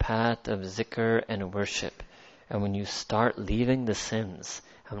on a path of zikr and worship, and when you start leaving the sins,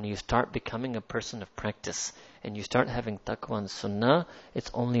 and when you start becoming a person of practice, and you start having taqwa and sunnah,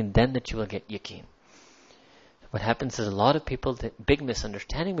 it's only then that you will get yaqeen. What happens is a lot of people, the big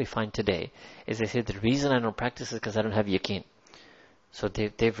misunderstanding we find today, is they say the reason I don't practice is because I don't have yaqeen. So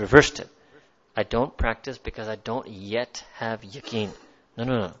they've reversed it. I don't practice because I don't yet have yaqeen.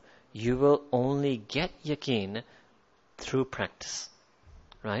 No. You will only get yaqeen through practice.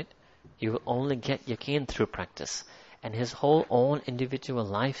 Right? You will only get yaqeen through practice. And his whole own individual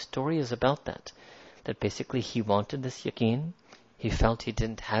life story is about that. That basically he wanted this yaqeen, he felt he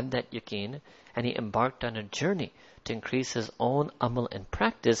didn't have that yaqeen, and he embarked on a journey to increase his own amal and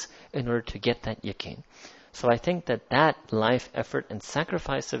practice in order to get that yaqeen. So I think that life effort and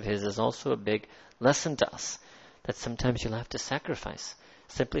sacrifice of his is also a big lesson to us. That sometimes you'll have to sacrifice.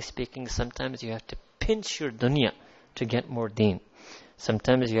 Simply speaking, sometimes you have to pinch your dunya to get more deen.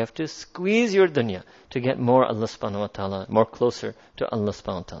 Sometimes you have to squeeze your dunya to get more Allah subhanahu wa ta'ala, more closer to Allah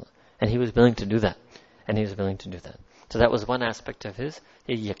subhanahu wa ta'ala. And he was willing to do that. So that was one aspect of his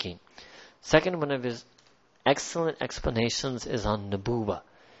yaqeen. Second one of his excellent explanations is on nubuwah.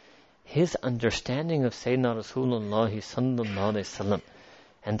 His understanding of Sayyidina Rasulullah sallallahu alaihi wasallam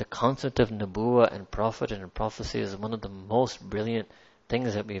and the concept of nubuwah and prophet and prophecy is one of the most brilliant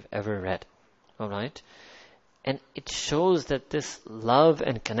things that we've ever read. Alright? And it shows that this love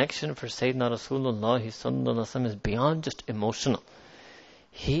and connection for Sayyidina Rasulullah sallallahu alaihi wasallam is beyond just emotional.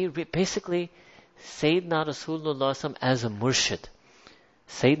 He basically, Sayyidina Rasulullah as a murshid,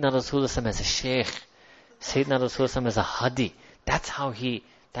 Sayyidina Rasulullah as a sheikh, Sayyidina Rasulullah as a hadi. That's how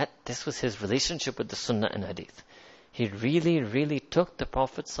this was his relationship with the sunnah and hadith. He really, really took the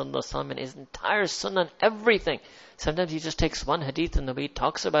Prophet ﷺ and his entire sunnah and everything. Sometimes he just takes one hadith and the way he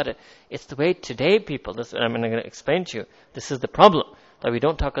talks about it. It's the way today people, I'm going to explain to you, this is the problem, that we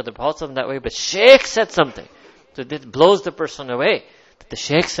don't talk about the Prophet that way, but Shaykh said something. So it blows the person away. That the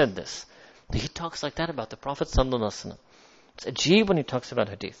Shaykh said this. He talks like that about the Prophet ﷺ. It's ajib when he talks about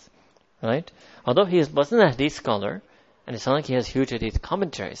hadith. Right? Although he wasn't a hadith scholar, and it's not like he has huge hadith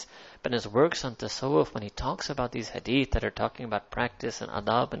commentaries, but in his works on tasawwuf, when he talks about these hadith that are talking about practice and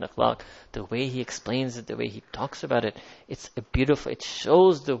adab and akhlaq, the way he explains it, the way he talks about it, it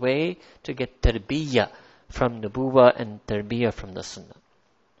shows the way to get tarbiyah from nubuwah and tarbiyah from the sunnah.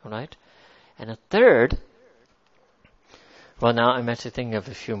 Alright? And a third, well now I'm actually thinking of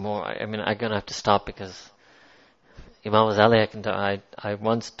a few more. I'm going to have to stop because Imam Ghazali, I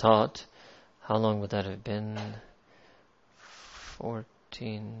once taught, how long would that have been?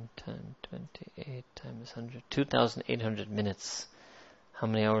 14 times 28 times 100, 2,800 minutes. How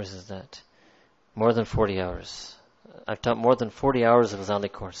many hours is that? More than 40 hours. I've taught more than 40 hours of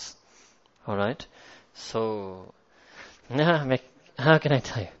Ghazali course. Alright? So, how can I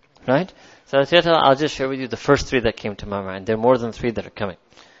tell you? Right? So I'll just share with you the first three that came to my mind. There are more than three that are coming.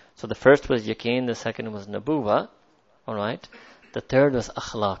 So the first was yaqeen, the second was nubuwah. Alright? The third was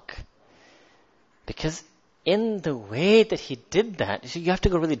akhlaq. Because in the way that he did that, you have to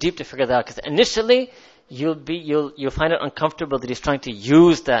go really deep to figure that out. Because initially, you'll find it uncomfortable that he's trying to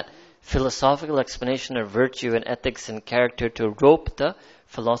use that philosophical explanation of virtue and ethics and character to rope the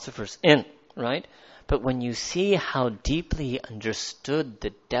philosophers in, right? But when you see how deeply he understood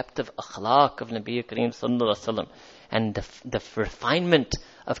the depth of akhlaq of Nabi Kareem sallallahu alaihi wasallam and the refinement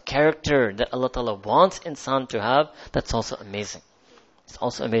of character that Allah Ta'ala wants insan to have, that's also amazing. It's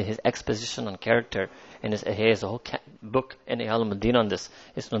also amazing. His exposition on character, and he has a whole book in Ihya al-Madin on this.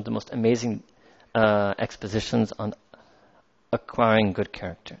 It's one of the most amazing expositions on acquiring good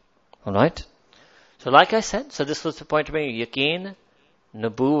character. Alright? So like I said, so this was the point to me, yaqeen,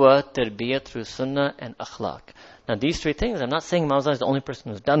 nubuwwah, tarbiyah through sunnah, and akhlaq. Now these three things, I'm not saying Imam Ghazali is the only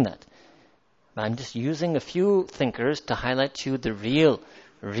person who's done that. But I'm just using a few thinkers to highlight to you the real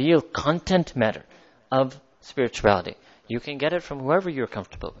content matter of spirituality. You can get it from whoever you're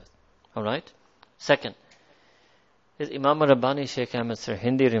comfortable with. Alright? Second, is Imam Rabbani Shaykh Ahmad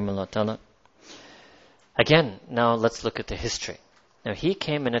Sirhindi Rahimahullah Ta'ala. Again, now let's look at the history. Now he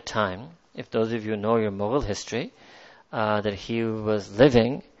came in a time, if those of you know your Mughal history, that he was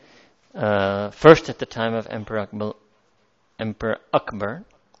living first at the time of Emperor Akbar,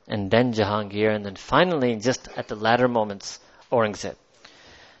 and then Jahangir, and then finally, just at the latter moments, Aurangzeb.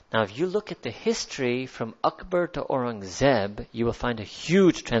 Now, if you look at the history from Akbar to Aurangzeb, you will find a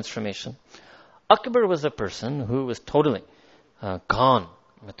huge transformation. Akbar was a person who was totally gone,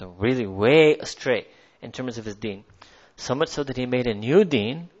 really way astray in terms of his deen. So much so that he made a new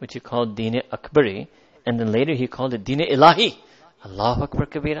deen, which he called Deen Akbari, and then later he called it Deen Ilahi. Allahu Akbar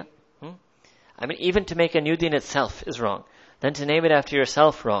Kabira. I mean, even to make a new deen itself is wrong. Then to name it after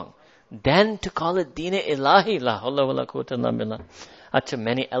yourself, wrong. Then to call it Deen Ilahi, la hawla wa la quwwata illa billah.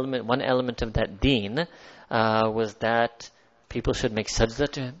 One element of that deen was that people should make sajda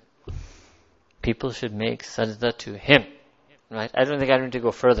to him. People should make sajda to him. Right? I don't think I need to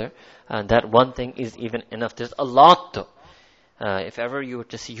go further. That one thing is even enough. There's a lot though. If ever you were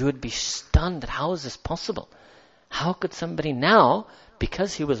to see, you would be stunned that how is this possible? How could somebody now,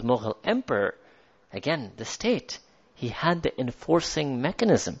 because he was Mughal emperor, again, the state, he had the enforcing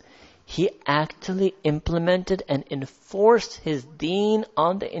mechanism. He actually implemented and enforced his deen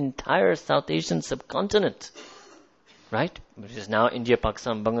on the entire South Asian subcontinent. Right? Which is now India,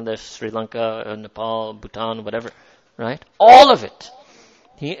 Pakistan, Bangladesh, Sri Lanka, Nepal, Bhutan, whatever. Right? All of it.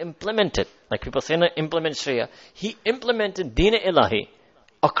 He implemented, like people say, implement Sharia. He implemented Deen Ilahi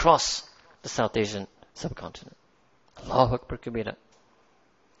across the South Asian subcontinent. Allahu Akbar Kabira.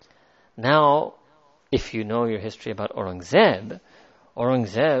 Now, if you know your history about Aurangzeb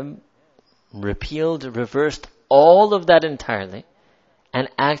reversed all of that entirely and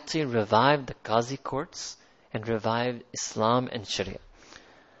actually revived the Qazi courts and revived Islam and Sharia.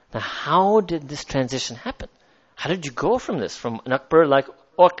 Now, how did this transition happen? How did you go from this, from an Akbar like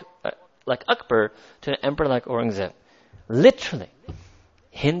Akbar to an emperor like Aurangzeb? Literally.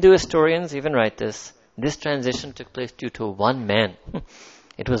 Hindu historians even write this. This transition took place due to one man.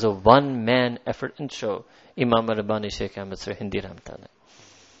 It was a one-man effort and show. Imam Rabbani Shaykh Ahmad Sirhindi Rahmatullah.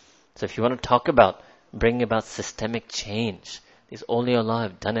 So if you want to talk about bringing about systemic change, these awliya-ullah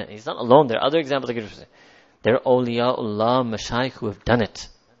have done it. He's not alone. There are other examples I could say. There are awliya-ullah, mashaykh who have done it.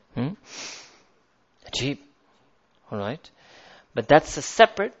 Ajib. Alright? But that's a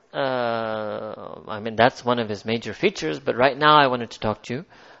separate, that's one of his major features. But right now I wanted to talk to you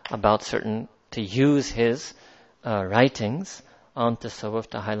about to use his writings on tasawwuf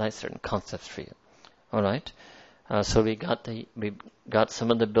to highlight certain concepts for you. Alright? So we got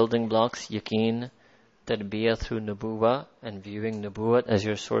some of the building blocks, yaqeen, tarbiyah through nubuwwah, and viewing nubuwwah as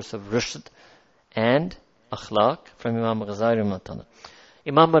your source of rushd, and akhlaq from Imam Ghazali Rahmatullah.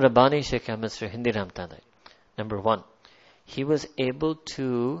 Imam Rabbani Shaykh Ahmad Sirhindi Rahmatullah. Number one, he was able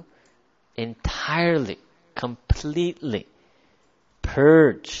to entirely, completely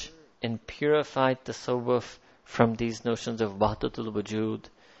purge and purify tasawwuf from these notions of wahdatul wujud,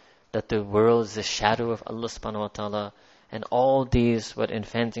 that the world is a shadow of Allah subhanahu wa ta'ala, and all these, what in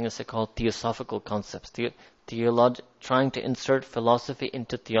fancy is called theosophical concepts, trying to insert philosophy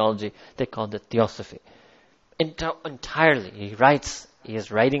into theology, they call it theosophy. Entirely, he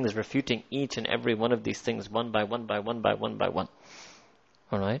is writing, is refuting each and every one of these things one by one.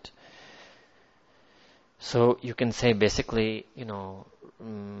 Alright? So you can say basically,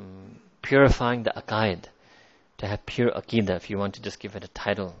 purifying the aqaid, to have pure aqidah, if you want to just give it a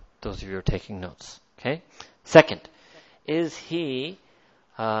title, those of you who are taking notes. Okay? Second, is he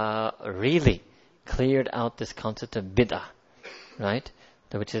really cleared out this concept of bid'ah, right?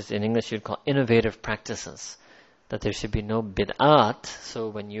 Which is in English you'd call innovative practices. That there should be no bid'at, so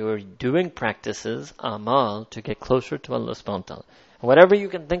when you're doing practices, amal, to get closer to Allah subhanahu wa ta'ala. Whatever you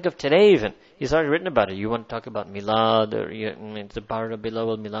can think of today even, he's already written about it. You want to talk about milad, or it's the Bar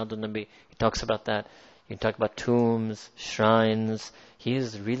Bilawal Miladun Nabi, he talks about that. You talk about tombs, shrines. He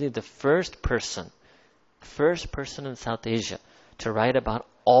is really the first person in South Asia to write about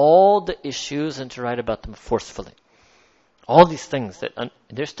all the issues and to write about them forcefully. All these things that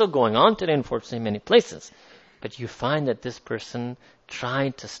they're still going on today, unfortunately, in many places. But you find that this person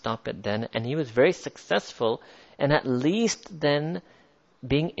tried to stop it then, and he was very successful, and at least then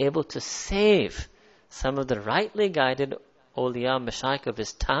being able to save some of the rightly guided awliya, mashayikh of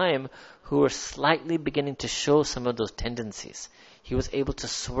his time who were slightly beginning to show some of those tendencies. He was able to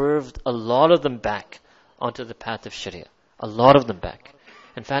swerve a lot of them back onto the path of Sharia. A lot of them back.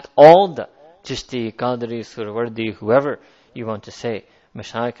 In fact, all the Chishti, Qadri, Suhrawardi, whoever you want to say,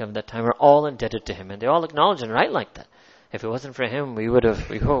 mashayikh of that time are all indebted to him. And they all acknowledge and write like that. If it wasn't for him, we were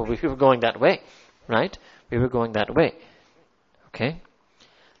going that way. Right? We were going that way. Okay?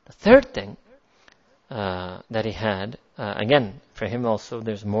 The third thing that he had, again, for him also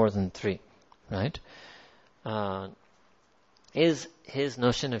there's more than three. Right? Is his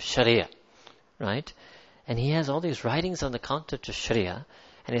notion of Sharia. Right? And he has all these writings on the concept of Sharia.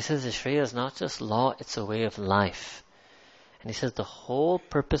 And he says that Sharia is not just law, it's a way of life. And he says the whole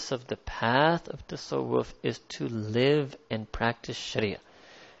purpose of the path of Tasawwuf is to live and practice Sharia.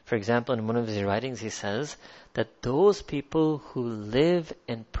 For example, in one of his writings he says that those people who live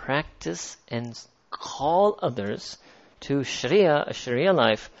and practice and call others to Sharia, a Sharia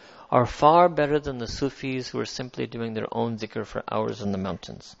life, are far better than the Sufis who are simply doing their own zikr for hours in the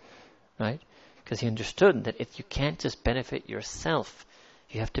mountains. Right? Because he understood that if you can't just benefit yourself,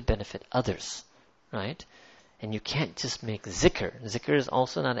 you have to benefit others. Right? And you can't just make zikr. Zikr is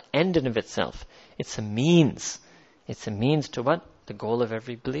also not an end in of itself. It's a means. It's a means to what? The goal of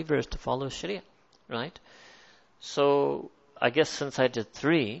every believer is to follow Sharia. Right? So, I guess since I did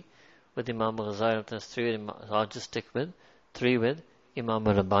three with Imam Ghazali, that's three, I'll just stick with three with Imam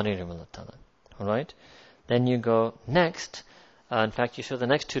Rabbani. Alright? Then you go next. In fact, you show the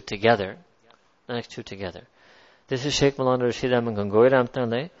next two together. The next two together. This is Sheikh Maulana Rashid Ahmad Gangohi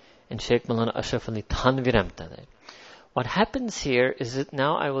Rahmatullah and Sheikh Maulana Ashraf Ali Thanvi Rahmatullah. What happens here is that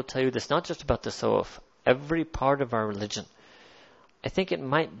now I will tell you this, not just about the Tasawwuf, every part of our religion. I think it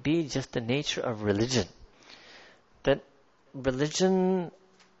might be just the nature of religion. That religion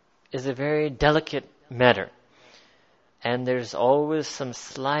is a very delicate matter. And there's always some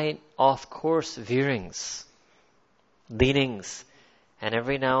slight off-course veerings, leanings. And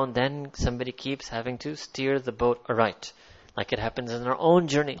every now and then somebody keeps having to steer the boat aright. Like it happens in our own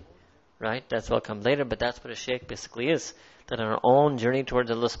journey. Right? That's will come later, but that's what a sheikh basically is. That on our own journey towards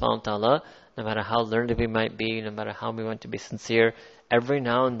Allah subhanahu wa ta'ala, no matter how learned we might be, no matter how we want to be sincere, every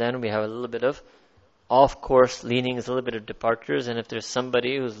now and then we have a little bit of off-course leanings, a little bit of departures, and if there's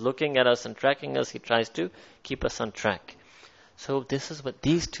somebody who's looking at us and tracking us, he tries to keep us on track. So this is what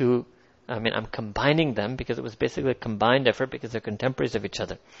these two, I'm combining them because it was basically a combined effort because they're contemporaries of each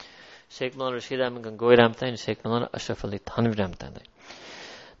other. Sheikh Maulana Rashid Ahmad Gangohi Rahmatullah and Sheikh Maulana Ashraf Ali Thanvi Rahmatullah.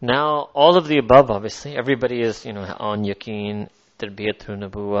 Now, all of the above, obviously, everybody is, on yaqeen, tarbiyat through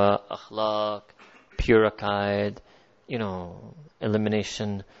nabuwa, akhlaq, pure aqaid,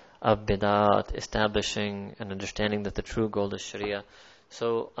 elimination of bid'at, establishing and understanding that the true goal is Sharia.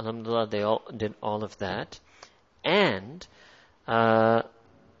 So, alhamdulillah, they all did all of that. And, a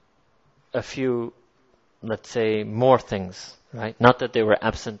few, let's say, more things, right? Not that they were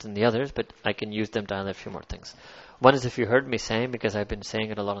absent in the others, but I can use them to highlight a few more things. One is, if you heard me saying, because I've been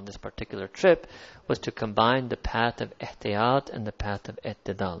saying it a lot on this particular trip, was to combine the path of ihtiyat and the path of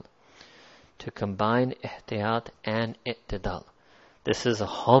i'tidal. To combine ihtiyat and i'tidal. This is a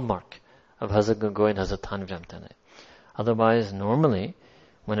hallmark of Hazrat Gangohi and Hazrat Thanvi Rahmatullah. Otherwise, normally,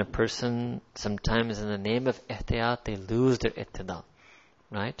 when a person, sometimes in the name of ihtiyat, they lose their i'tidal.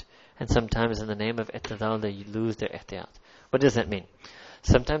 Right? And sometimes in the name of i'tidal, they lose their ihtiyat. What does that mean?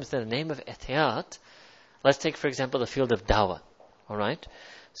 Sometimes in the name of ihtiyat, let's take, for example, the field of dawah. Alright?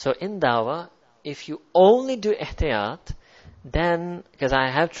 So in dawah, if you only do ihtiyat, then, because I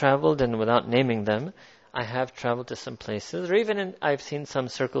have traveled, and without naming them, I have traveled to some places, or even I've seen some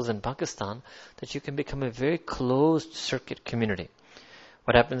circles in Pakistan, that you can become a very closed circuit community.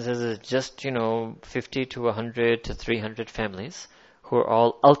 What happens is it's just, 50 to 100 to 300 families who are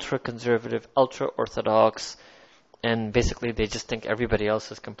all ultra-conservative, ultra-orthodox, and basically they just think everybody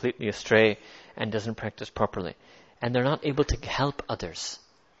else is completely astray and doesn't practice properly. And they're not able to help others.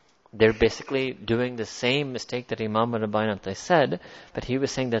 They're basically doing the same mistake that Imam Rabbani said, but he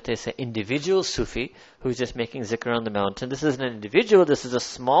was saying that there's an individual Sufi who's just making zikr on the mountain. This is an individual, this is a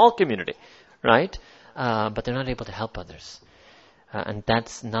small community, right? But they're not able to help others. And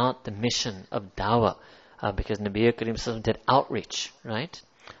that's not the mission of dawah, because Nabi Karim Sallallahu Alaihi Wasallam did outreach, right?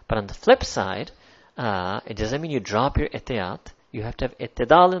 But on the flip side, it doesn't mean you drop your ihtiyat. You have to have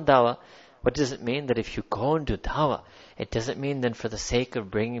ittidal in dawah. What does it mean? That if you go and do dawah, it doesn't mean then for the sake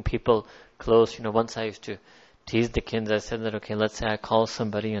of bringing people close. Once I used to tease the kids. I said that, okay, let's say I call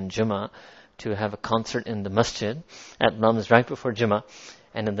somebody on Jummah to have a concert in the masjid at Lums right before Jummah.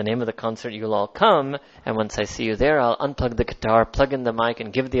 And in the name of the concert, you'll all come. And once I see you there, I'll unplug the guitar, plug in the mic,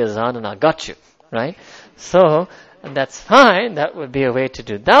 and give the azan, and I got you. Right? So, And that's fine. That would be a way to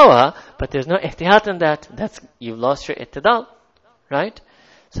do dawah, but there's no ihtiyat in that. You've lost your ittidal, right?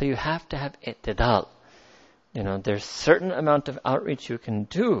 So you have to have ittidal. There's certain amount of outreach you can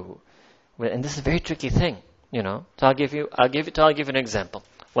do, and this is a very tricky thing, So I'll give you an example.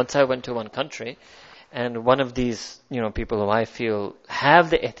 Once I went to one country, and one of these, people who I feel have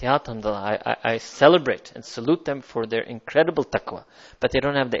the ihtiyat, alhamdulillah, I celebrate and salute them for their incredible taqwa, but they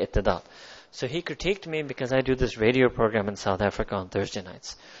don't have the ittidal. So he critiqued me because I do this radio program in South Africa on Thursday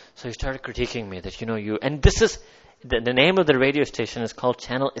nights. So he started critiquing me that, and this is, the name of the radio station is called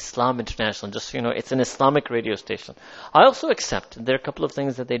Channel Islam International. Just so you know, it's an Islamic radio station. I also accept there are a couple of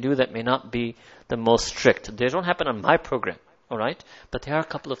things that they do that may not be the most strict. They don't happen on my program, all right? But there are a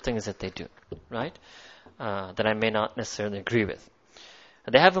couple of things that they do, right? That I may not necessarily agree with.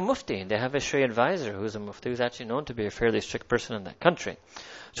 They have a mufti. They have a Sharia advisor who's a mufti who's actually known to be a fairly strict person in that country.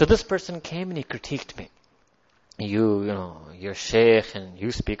 So this person came and he critiqued me. You're sheikh and you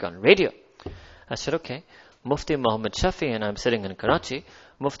speak on radio. I said, okay. Mufti Muhammad Shafi, and I'm sitting in Karachi,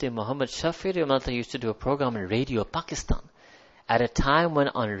 Mufti Muhammad Shafi used to do a program on Radio Pakistan. At a time when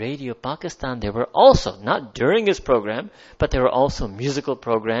on Radio Pakistan there were also, not during his program, but there were also musical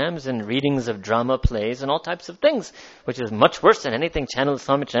programs and readings of drama plays and all types of things, which is much worse than anything. Channel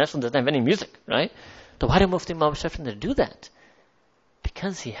Islam International doesn't have any music, right? So why did Mufti Muhammad Shafi do that?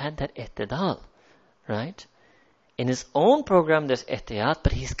 Because he had that ihtidal, right? In his own program, there's ihtiyat,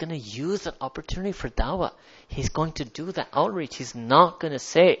 but he's going to use that opportunity for dawah. He's going to do the outreach. He's not going to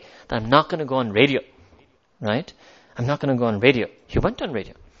say that I'm not going to go on radio, right? I'm not going to go on radio. He went on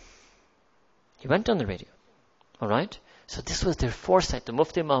radio. He went on the radio, all right? So this was their foresight. The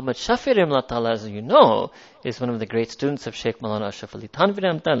Mufti Muhammad Shafi, as you know, is one of the great students of Sheikh Maulana Ashraf Ali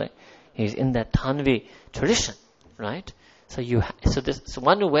Thanvi. He's in that Thanvi tradition, right? So this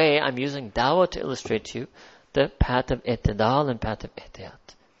one way I'm using dawah to illustrate to you the path of ittidal and path of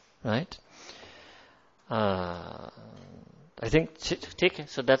ihtiyat, right? I think,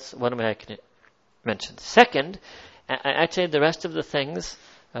 so that's one way I can mention. Second, actually the rest of the things,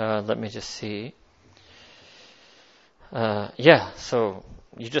 let me just see. So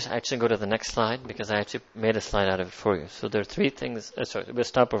you just actually go to the next slide because I actually made a slide out of it for you. So there are three things, we'll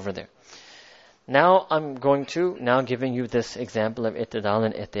stop over there. Now I'm going to, giving you this example of ittidal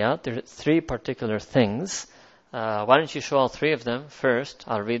and ihtiyat, there are three particular things. Why don't you show all three of them first?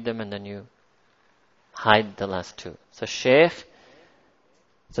 I'll read them and then you hide the last two. So Sheikh,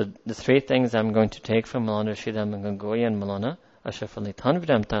 so the three things I'm going to take from Maulana Rashid Ahmad Gangohi and Maulana Ashraf Ali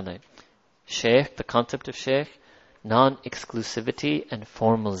Thanvi. Sheikh, the concept of Sheikh, non-exclusivity and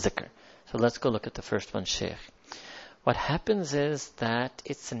formal zikr. So let's go look at the first one, Sheikh. What happens is that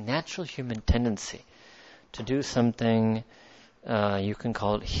it's a natural human tendency to do something. You can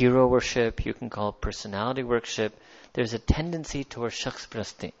call it hero worship, you can call it personality worship. There's a tendency towards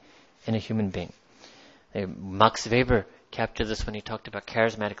shakhs-prasti in a human being. Max Weber captured this when he talked about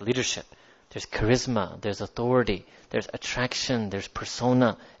charismatic leadership. There's charisma, there's authority, there's attraction, there's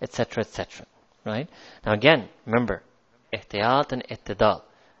persona, etc., etc. Right? Now again, remember, ihtiyat and ittidal.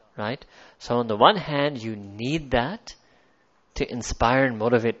 Right? So on the one hand, you need that to inspire and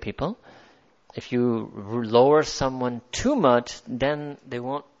motivate people. If you lower someone too much, then they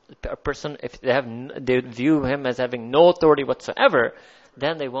won't, if they view him as having no authority whatsoever,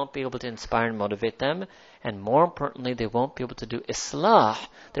 then they won't be able to inspire and motivate them. And more importantly, they won't be able to do islah.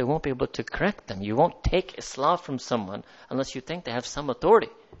 They won't be able to correct them. You won't take islah from someone unless you think they have some authority,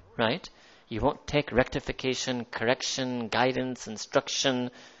 right? You won't take rectification, correction, guidance,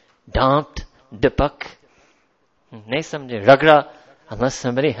 instruction, dant, dipak, ragra, unless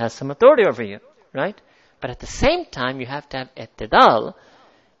somebody has some authority over you, right? But at the same time, you have to have ittidal.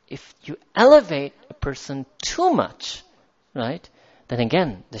 If you elevate a person too much, right, then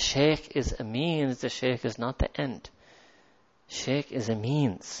again, the sheikh is a means, the sheikh is not the end. Sheikh is a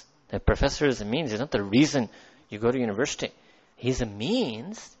means. The professor is a means. He's not the reason you go to university. He's a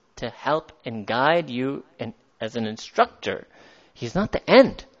means to help and guide you as an instructor. He's not the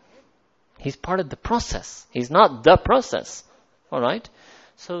end. He's part of the process. He's not the process. All right?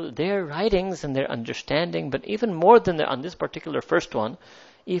 So their writings and their understanding, but even more than on this particular first one,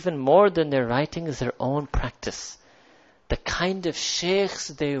 even more than their writing is their own practice. The kind of sheikhs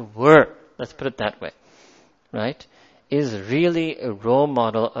they were, let's put it that way, right, is really a role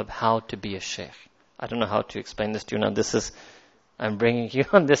model of how to be a sheikh. I don't know how to explain this to you now. I'm bringing you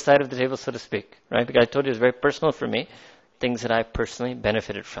on this side of the table, so to speak, right? Because I told you it's very personal for me, things that I personally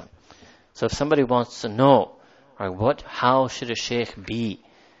benefited from. So if somebody wants to know, right, how should a sheikh be,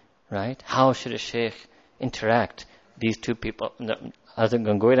 right? How should a sheikh interact? These two people, Hazrat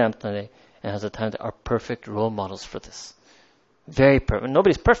Gangohi Rahmatullah and Hazrat Tanvi are perfect role models for this. Very perfect.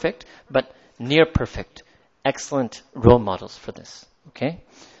 Nobody's perfect, but near perfect. Excellent role models for this. Okay?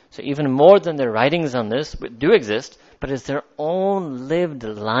 So even more than their writings on this do exist, but it's their own lived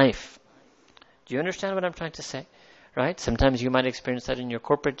life. Do you understand what I'm trying to say? Right? Sometimes you might experience that in your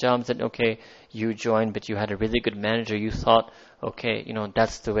corporate jobs that, okay, you joined, but you had a really good manager. You thought, okay,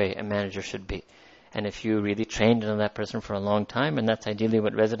 that's the way a manager should be. And if you really trained on that person for a long time, and that's ideally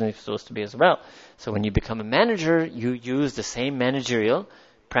what residents are supposed to be as well. So when you become a manager, you use the same managerial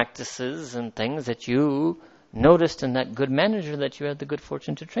practices and things that you noticed in that good manager that you had the good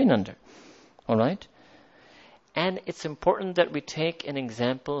fortune to train under. All right? And it's important that we take an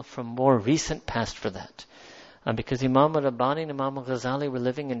example from more recent past for that. Because Imam al-Rabbani and Imam al-Ghazali were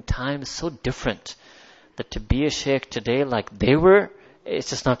living in times so different that to be a sheikh today like they were, it's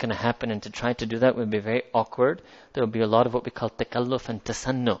just not going to happen. And to try to do that would be very awkward. There would be a lot of what we call takalluf and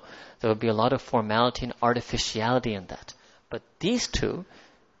tasannu. There would be a lot of formality and artificiality in that. But these two,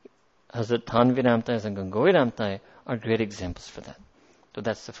 Hazrat Thanvi Ramtai and Gangohi Ramtai, are great examples for that. So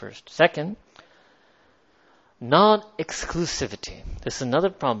that's the first. Second, non-exclusivity. This is another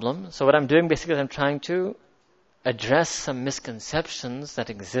problem. So what I'm doing basically is I'm trying to address some misconceptions that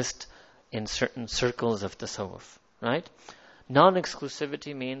exist in certain circles of tasawwuf, right?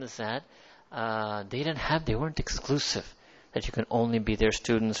 Non-exclusivity means that they weren't exclusive, that you can only be their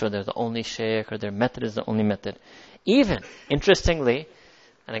students or they're the only sheikh or their method is the only method. Even, interestingly,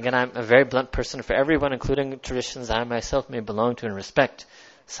 and again I'm a very blunt person for everyone, including traditions I myself may belong to and respect,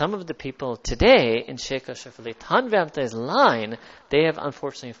 some of the people today in Sheikh Ashraf Ali Thanvi Ramtai's line, they have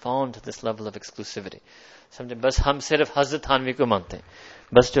unfortunately fallen to this level of exclusivity. Sometimes बस हम सिर्फ हज़रत थानवी को मानते हैं,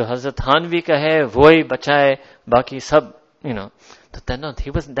 बस जो हज़रत थानवी का है वो ही बचाए, बाकी सब,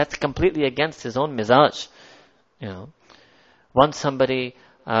 तो that's completely against his own mizaj. Once somebody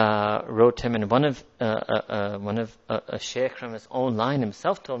wrote him, and one of a sheikh from his own line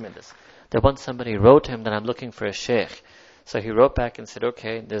himself told me this, that once somebody wrote him that I'm looking for a sheikh. So he wrote back and said,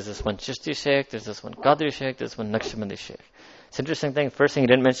 okay, there's this one Chishti sheikh, there's this one Qadri sheikh, there's one Naqshbandi sheikh. It's an interesting thing. First thing, he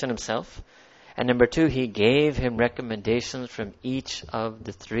didn't mention himself. And number two, he gave him recommendations from each of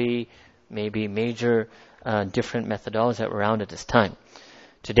the three maybe major different methodologies that were around at this time.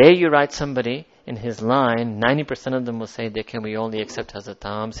 Today you write somebody in his line, 90% of them will say, can we only accept Hazrat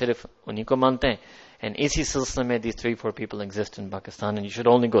Tam, sirf unhi ko mante hain. And isi silsila mein these 3-4 people exist in Pakistan and you should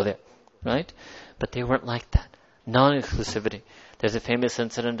only go there. Right? But they weren't like that. Non-exclusivity. There's a famous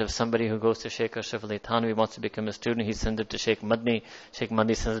incident of somebody who goes to Sheikh Ashraf Ali Thanvi, wants to become a student. He sends it to Sheikh Madni. Sheikh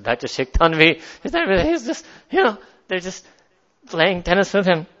Madni sends it back to Sheikh Thanvi. He's just, they're just playing tennis with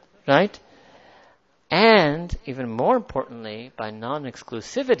him, right? And even more importantly, by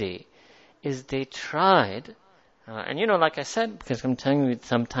non-exclusivity, is they tried, and like I said, because I'm telling you,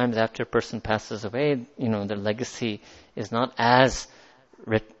 sometimes after a person passes away, their legacy is not as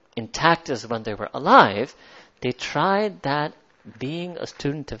intact as when they were alive. They tried that being a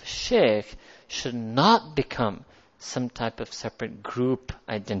student of a sheikh should not become some type of separate group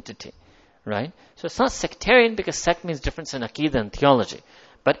identity, right? So it's not sectarian because sect means difference in aqidah and theology,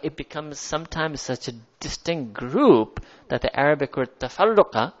 but it becomes sometimes such a distinct group that the Arabic word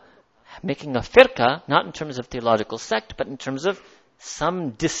tafarruqa, making a firqa, not in terms of theological sect, but in terms of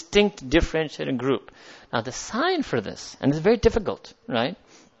some distinct differentiated group. Now the sign for this, and it's very difficult, right?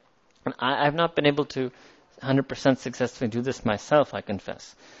 And I've not been able to 100% successfully do this myself, I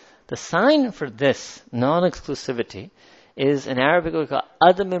confess. The sign for this non-exclusivity is in Arabic we call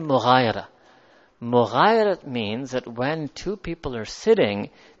adam mughayara. Mughayara means that when two people are sitting,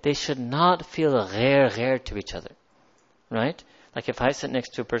 they should not feel ghair to each other. Right? Like if I sit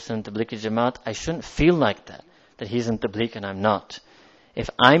next to a person in Tablighi Jamaat, I shouldn't feel like that he's in Tabligh and I'm not. If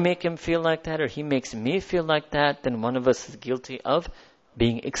I make him feel like that or he makes me feel like that, then one of us is guilty of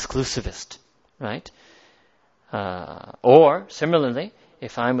being exclusivist. Right? Or similarly,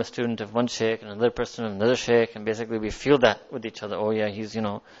 if I'm a student of one sheikh and another person of another sheikh, and basically we feel that with each other, oh yeah, he's,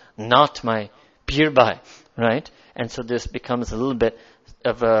 not my peer by, right? And so this becomes a little bit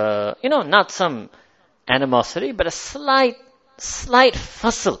of a, not some animosity, but a slight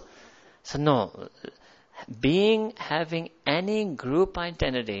fussle. So no, having any group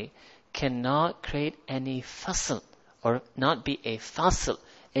identity cannot create any fussle or not be a fussle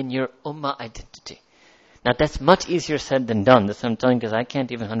in your ummah identity. Now that's much easier said than done. That's what I'm telling you because I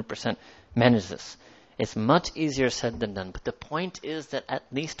can't even 100% manage this. It's much easier said than done. But the point is that at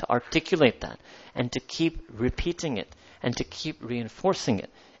least to articulate that and to keep repeating it and to keep reinforcing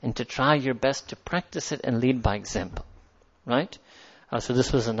it and to try your best to practice it and lead by example. Right? So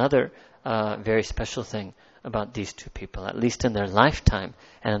this was another very special thing about these two people, at least in their lifetime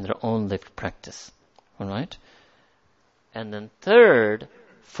and in their own lived practice. Alright? And then third,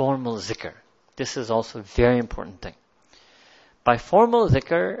 formal zikr. This is also a very important thing. By formal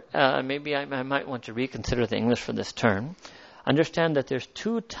zikr, maybe I might want to reconsider the English for this term. Understand that there's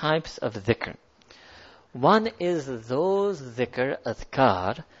two types of zikr. One is those zikr,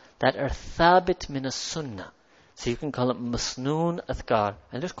 adhkar, that are thabit min as-sunnah. So you can call it masnoon adhkar.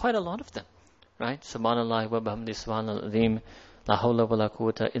 And there's quite a lot of them. Right? Subhanallah wa bihamdi subhanal azim. La hawla wa la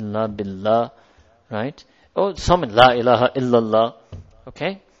quwwata illa billah. Right? Oh, some la ilaha illallah.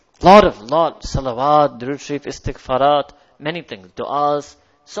 Okay? Lot, salawat, durood sharif, istighfarat, many things, du'as,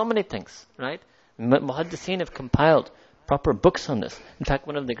 so many things, right? Muhaddithin have compiled proper books on this. In fact,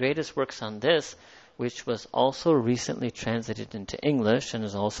 one of the greatest works on this, which was also recently translated into English and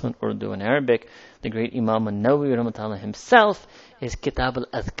is also in Urdu and Arabic, the great Imam an-Nawawi rahmatullah himself, is Kitab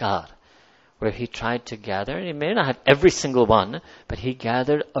al-Adhkar, where he tried to gather, he may not have every single one, but he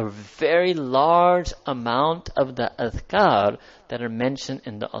gathered a very large amount of the adhkar that are mentioned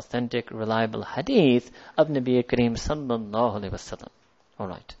in the authentic, reliable hadith of Nabi Kareem sallallahu alaihi wasallam.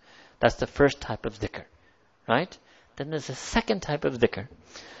 Alright. That's the first type of dhikr. Right? Then there's a second type of dhikr.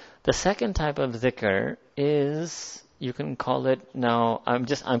 The second type of dhikr is, you can call it, now, I'm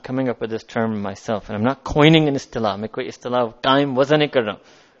coming up with this term myself, and I'm not coining an istilah. मैं कोई istilah time वज़ा नहीं कर रहा हूं.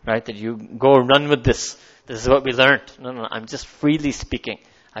 Right? That you go run with this. This is what we learned. No. I'm just freely speaking.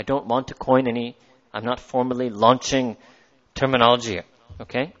 I don't want to coin any. I'm not formally launching terminology here.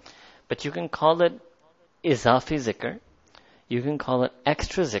 Okay? But you can call it izafi zikr. You can call it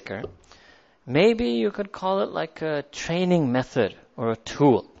extra zikr. Maybe you could call it like a training method or a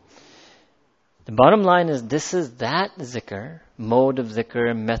tool. The bottom line is this is that zikr, mode of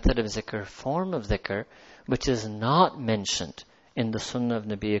zikr, method of zikr, form of zikr, which is not mentioned in the Sunnah of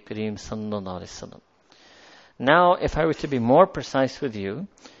Nabi Kareem sallallahu alaihi wasallam. Now, if I were to be more precise with you,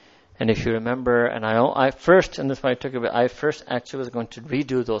 and if you remember, and I first, and this is why I took a bit, I first actually was going to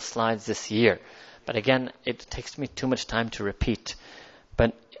redo those slides this year. But again, it takes me too much time to repeat.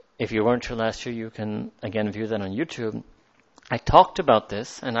 But if you weren't here last year, you can again view that on YouTube. I talked about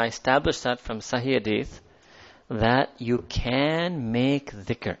this, and I established that from Sahih Hadith, that you can make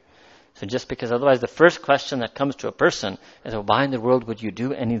dhikr. So just because otherwise the first question that comes to a person is, why in the world would you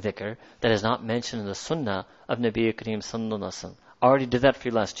do any dhikr that is not mentioned in the sunnah of Nabi Kareem sallallahu alaihi wasallam? I already did that for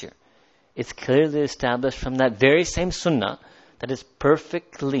you last year. It's clearly established from that very same sunnah that is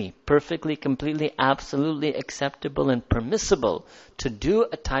perfectly, completely, absolutely acceptable and permissible to do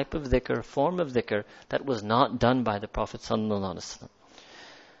a type of dhikr, form of dhikr that was not done by the Prophet sallallahu alaihi wasallam.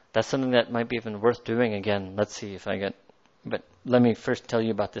 That's something that might be even worth doing again. Let's see if I get... But let me first tell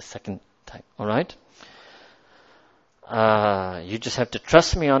you about this second type, alright? You just have to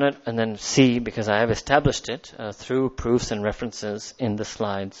trust me on it and then see, because I have established it through proofs and references in the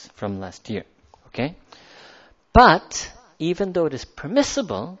slides from last year, okay? But, even though it is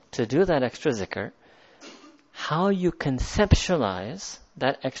permissible to do that extra zikr, how you conceptualize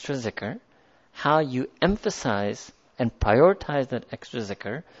that extra zikr, how you emphasize and prioritize that extra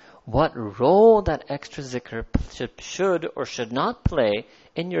zikr, what role that extra zikr should or should not play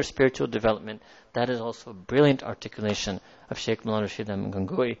in your spiritual development, that is also a brilliant articulation of Sheikh Maulana Rashid Ahmad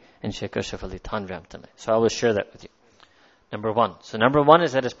Gangohi and Sheikh Ashraf Ali Thanvi. So I will share that with you. Number one. So number one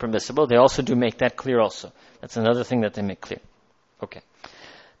is that it's permissible. They also do make that clear also. That's another thing that they make clear. Okay.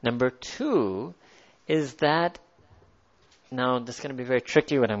 Number two is that, now this is going to be very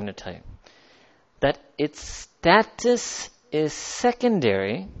tricky what I'm going to tell you, that its status is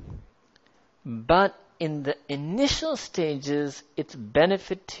secondary, but in the initial stages, its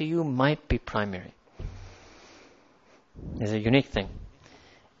benefit to you might be primary. It's a unique thing.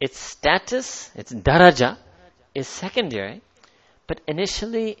 Its status, its daraja, is secondary, but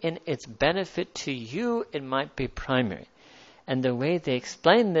initially in its benefit to you, it might be primary. And the way they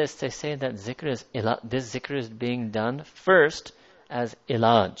explain this, they say that this zikr is being done first as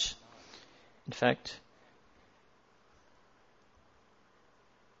ilaj. In fact,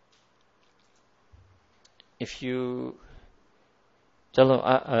 if you...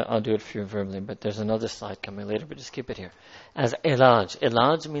 I'll do it for you verbally, but there's another slide coming later, but just keep it here. As ilaj.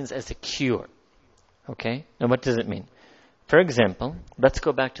 Ilaj means as a cure. Okay? Now what does it mean? For example, let's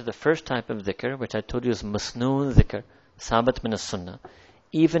go back to the first type of dhikr, which I told you is masnoon dhikr, sabat min as-sunnah.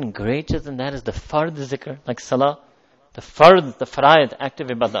 Even greater than that is the fard dhikr, like salah, the fard, the fara'id, active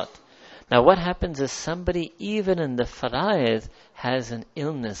ibadat. Now what happens is somebody even in the fara'id has an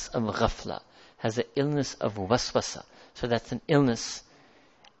illness of ghafla, has an illness of waswasa. So that's an illness.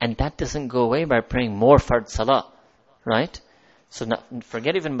 And that doesn't go away by praying more fard salah. Right? So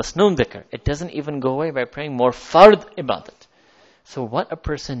forget even masnoon dhikr. It doesn't even go away by praying more fard ibadat. So what a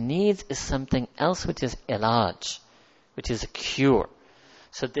person needs is something else which is ilaj, which is a cure.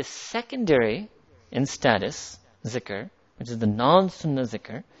 So this secondary in status zikr, which is the non-sunnah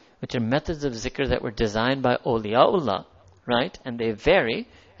zikr, which are methods of zikr that were designed by awliyaullah, right? And they vary,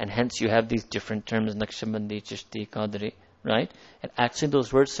 and hence you have these different terms, Naqshbandi, Chishti, Qadri, right? And actually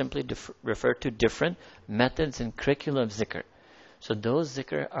those words simply refer to different methods and curricula of zikr. So those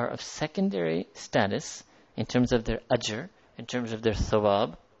zikr are of secondary status in terms of their ajr, in terms of their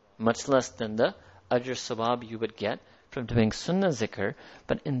thawab, much less than the ajr thawab you would get from doing sunnah zikr.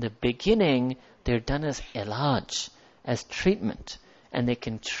 But in the beginning, they're done as ilaj, as treatment. And they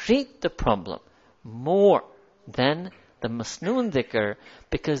can treat the problem more than the masnoon dhikr,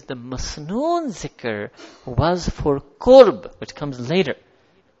 because the masnoon dhikr was for qurb, which comes later.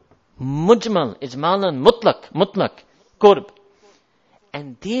 Mujmal, ijmalan, mutlaq, qurb.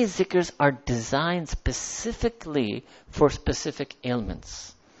 And these dhikrs are designed specifically for specific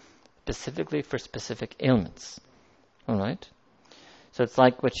ailments. Specifically for specific ailments. Alright? So it's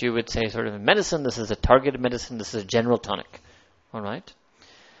like what you would say sort of in medicine, this is a targeted medicine, this is a general tonic. Alright?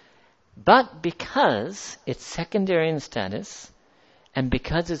 But because it's secondary in status, and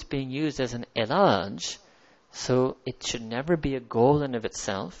because it's being used as an ilaj, so it should never be a goal in of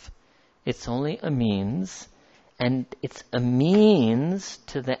itself. It's only a means, and it's a means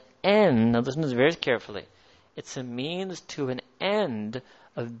to the end. Now listen to this very carefully. It's a means to an end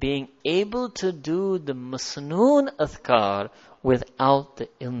of being able to do the masnoon adhkar without the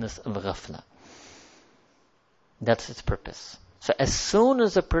illness of ghafla. That's its purpose. So as soon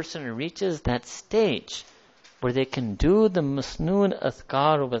as a person reaches that stage where they can do the masnoon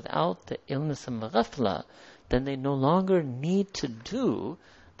adhkar without the illness of ghafla, then they no longer need to do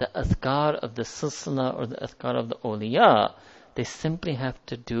the adhkar of the silsila or the adhkar of the awliya. They simply have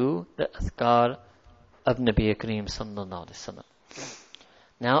to do the adhkar of Nabi Kareem sallallahu alaihi wasallam.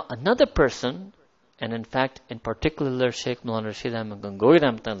 Now another person, and in fact in particular Shaykh Maulana Rashid Ahmad Gangohi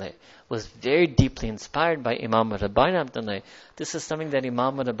Rahmatullah was very deeply inspired by Imam Rabbani Rahmatullah. This is something that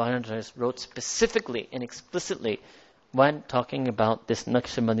Imam Rabbani wrote specifically and explicitly when talking about this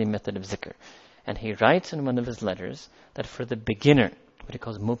Naqshbandi method of zikr. And he writes in one of his letters that for the beginner, what he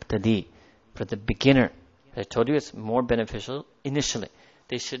calls mubtadi, for the beginner, I told you it's more beneficial initially.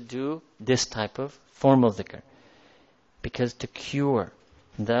 They should do this type of formal zikr. Because to cure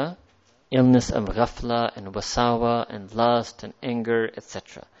the illness of ghafla and wasawa and lust and anger,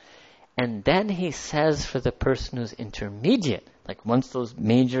 etc. And then he says for the person who's intermediate, like once those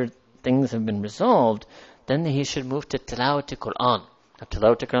major things have been resolved, then he should move to tilawat Quran. Now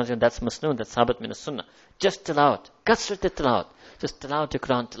tilawat Quran, that's masnoon, that's sabat min as-sunnah. Just tilawat, kasrat tilawat. Just tilawat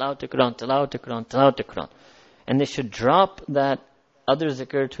Quran, tilawat Quran, tilawat Quran, tilawat Quran. And they should drop that other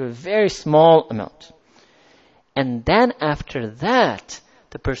zikr to a very small amount. And then after that,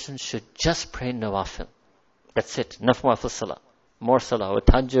 the person should just pray nawafil. That's it. Nawafil salah. More salah.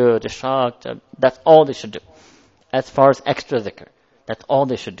 Tahajjud, ishraq. That's all they should do. As far as extra dhikr. That's all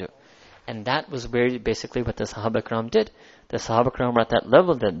they should do. And that was where basically what the Sahaba Ikram did. The Sahaba Ikram were at that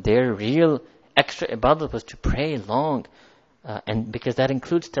level that their real extra ibadah was to pray long. And because that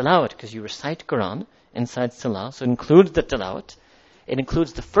includes tilawat. Because you recite Quran inside salah. So it includes the tilawat. It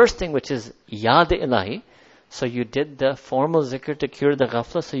includes the first thing, which is Yad Ilahi. So you did the formal zikr to cure the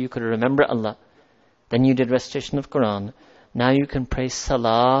ghafla so you could remember Allah. Then you did recitation of Quran. Now you can pray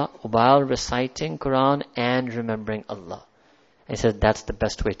salah while reciting Quran and remembering Allah. And he said that's the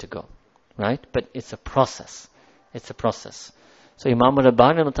best way to go. Right? But it's a process. It's a process. So Imam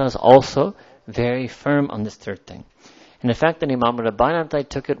Rabbani is also very firm on this third thing. And the fact that Imam Rabbani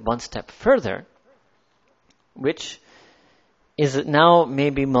took it one step further, which is it now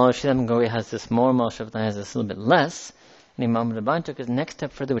maybe Maulana Rashid Ahmad Gangohi has this more, Maulana Rashid has this a little bit less, and Imam Rabbani took his next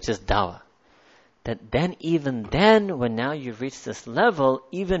step further, which is dawah. That then, even then, when now you've reached this level,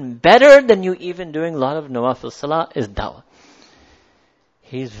 even better than you even doing a lot of nawafil salah is dawah.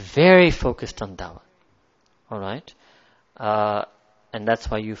 He's very focused on dawah. Alright? And that's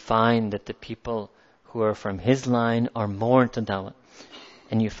why you find that the people who are from his line are more into dawah.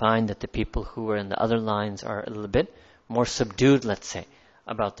 And you find that the people who are in the other lines are a little bit more subdued, let's say,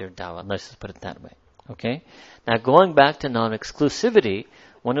 about their dawah. Let's just put it that way. Okay? Now going back to non-exclusivity,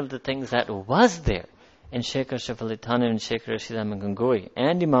 one of the things that was there in Shaykh Ashraf Ali Thanvi and Shaykh Rashid Ahmad Gangohi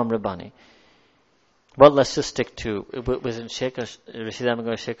and Imam Rabbani, well, let's just stick to, it was in Shaykh Rashid Ahmad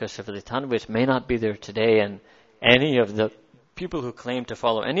Gangohi, Shaykh Ashraf Ali Thanvi, which may not be there today, and any of the people who claim to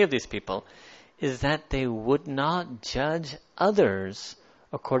follow any of these people, is that they would not judge others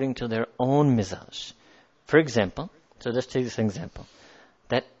according to their own mizaj. For example, So let's take this example.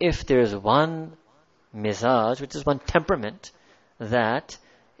 That if there's one mizaj, which is one temperament, that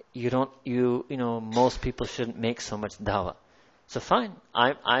most people shouldn't make so much dawah. So fine,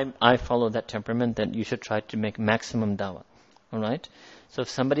 I follow that temperament that you should try to make maximum dawah. Alright? So if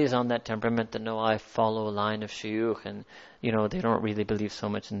somebody is on that temperament that, no, I follow a line of shuyukh and, they don't really believe so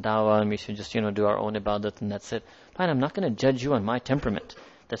much in dawah and we should just, do our own ibadat and that's it. Fine, I'm not going to judge you on my temperament.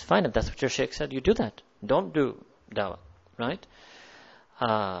 That's fine. If that's what your sheikh said, you do that. Don't do dawah. Right?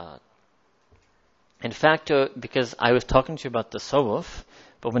 In fact, because I was talking to you about the tasawwuf,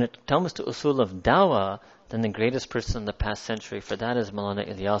 but when it comes to usul of dawah, then the greatest person in the past century for that is Maulana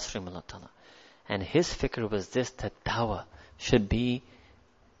Ilyas Rahimahullah Ta'ala. And his fikr was this, that dawah should be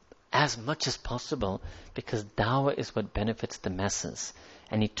as much as possible because dawah is what benefits the masses.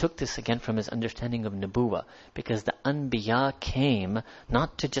 And he took this again from his understanding of nubuwah, because the anbiya came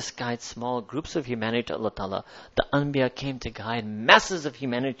not to just guide small groups of humanity to Allah Ta'ala. The anbiya came to guide masses of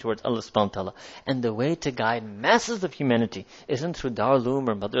humanity towards Allah Subhanahu wa Ta'ala. And the way to guide masses of humanity isn't through Darul Uloom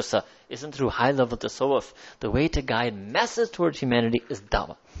or madrasa, isn't through high level tasawwuf. The way to guide masses towards humanity is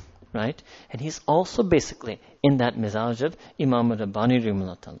dawah. Right? And he's also basically in that mizaj of Imam Rabbani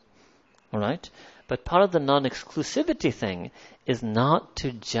Rahimahullah Ta'ala. Alright? But part of the non-exclusivity thing is not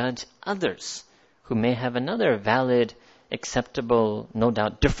to judge others who may have another valid, acceptable, no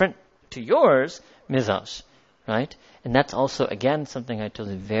doubt different to yours, mizaj. Right? And that's also, again, something I told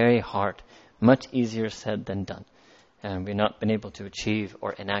you, very hard. Much easier said than done. And we've not been able to achieve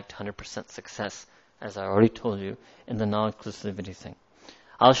or enact 100% success, as I already told you, in the non-exclusivity thing.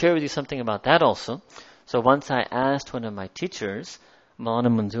 I'll share with you something about that also. So once I asked one of my teachers, Maulana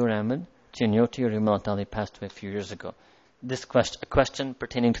Manzoor Ahmed Chinyoti Rahimahullah Ta'ala, passed away a few years ago, a question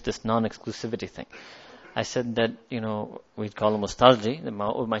pertaining to this non-exclusivity thing. I said that, we'd call him Ustadji,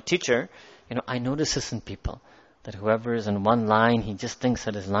 my teacher, I notice this in people, that whoever is in one line, he just thinks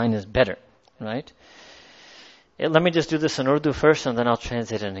that his line is better, right? Let me just do this in Urdu first and then I'll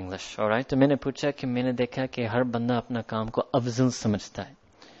translate it in English, alright? तो मैंने पूछा कि मैंने देखा कि हर बंदा अपना काम को अफजल समझता है.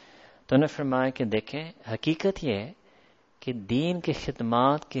 तो उन्होंने फरमाया कि देखें, हकीकत ये है कि दीन के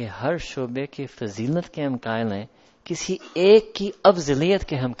खिदमात के हर शोबे की फजीलत के हम कायल हैं, किसी एक की अफजलियत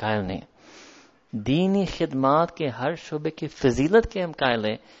के हम कायल नहीं. दीनी खिदमात के हर शोबे की फजीलत के हम कायल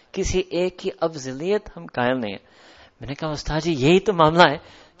हैं, किसी एक की अफजलियत हम कायल नहीं. मैंने कहा उस्ताद जी यही तो मामला है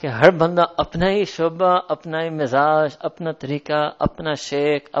कि हर बंदा अपना ही शोबा, अपना ही मिजाज, अपना तरीका, अपना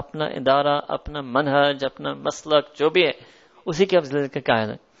शेख, अपना इदारा, अपना मनहज, अपना मसलक जो भी है उसी की अफजलियत के कायल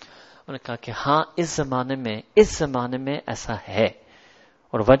है. उन्होंने कहा कि हाँ, इस जमाने में ऐसा है.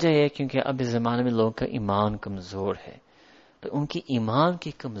 और वजह यह क्योंकि अब इस जमाने में लोगों का ईमान कमजोर है, तो उनकी ईमान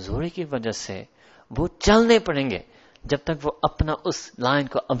की कमजोरी की वजह से वो चलने पड़ेंगे. जब तक वो अपना उस लाइन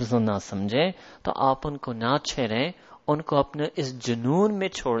को अफजल ना समझे तो आप उनको ना छेड़ें, उनको अपने इस जुनून में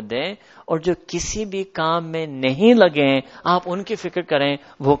छोड़ दें, और जो किसी भी काम में नहीं लगे आप उनकी फिक्र करें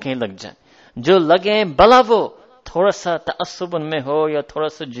वो कहीं लग जाए. जो लगे भला वो थोड़ा सा तअस्सुब उनमें हो या थोड़ा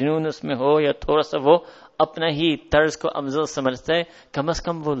सा जुनून उसमें हो या थोड़ा सा वो अपना ही तर्ज को अफजल समझते हैं, कम से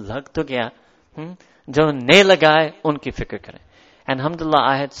कम वो लग तो गया. जो नहीं लगाए उनकी फिक्र करें. And alhamdulillah,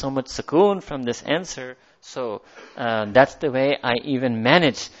 I had so much sukoon from this answer. So that's the way I even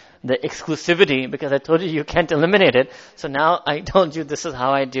manage the exclusivity, because I told you can't eliminate it. So now I told you this is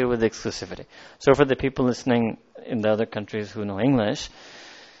how I deal with exclusivity. So for the people listening in the other countries who know English,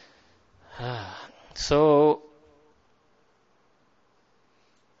 so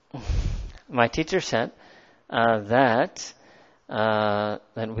my teacher said that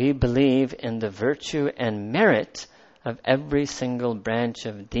we believe in the virtue and merit of every single branch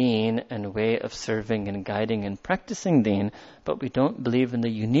of deen and way of serving and guiding and practicing deen, but we don't believe in the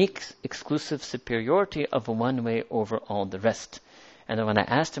unique, exclusive superiority of one way over all the rest. And then when I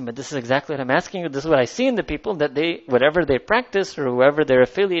asked him, but this is exactly what I'm asking you, this is what I see in the people, that they, whatever they practice or whoever they're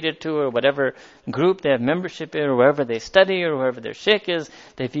affiliated to or whatever group they have membership in or wherever they study or wherever their sheikh is,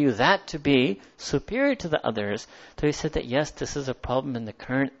 they view that to be superior to the others. So he said that yes, this is a problem in the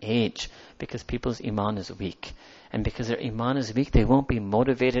current age because people's iman is weak. And because their iman is weak, they won't be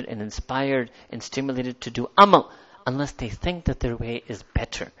motivated and inspired and stimulated to do amal unless they think that their way is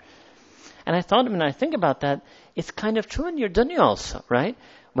better. And I thought, when I think about that, it's kind of true in your dunya also, right?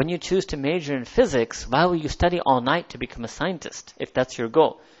 When you choose to major in physics, why will you study all night to become a scientist, if that's your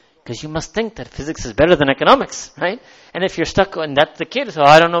goal? Because you must think that physics is better than economics, right? And if you're stuck, and that's the kid, so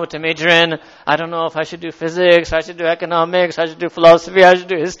I don't know what to major in, I don't know if I should do physics, I should do economics, I should do philosophy, I should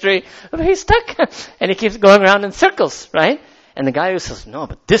do history. But he's stuck, and he keeps going around in circles, right? And the guy who says, no,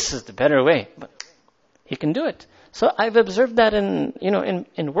 but this is the better way, but he can do it. So I've observed that in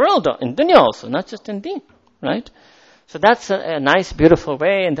world, in dunya also, not just in deen, right? So that's a nice, beautiful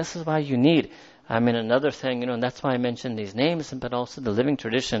way, and this is why you need. Another thing, and that's why I mentioned these names, but also the living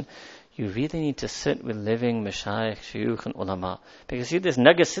tradition. You really need to sit with living mashayikh, shuyukh, and ulama. Because see, this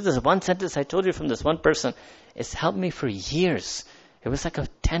nuggets, see, this one sentence I told you from this one person, it's helped me for years. It was like a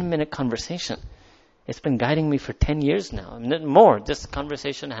 10-minute conversation. It's been guiding me for 10 years now. More. This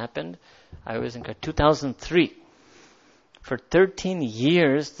conversation happened, I was in 2003. For 13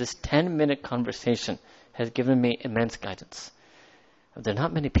 years, this 10-minute conversation has given me immense guidance. There are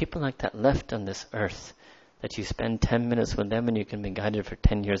not many people like that left on this earth, that you spend 10 minutes with them and you can be guided for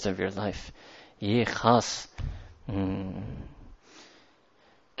 10 years of your life. Ye khas.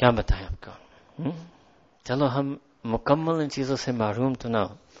 क्या बताएं आपको? चलो हम मुकम्मल इन चीज़ों से मारूम तो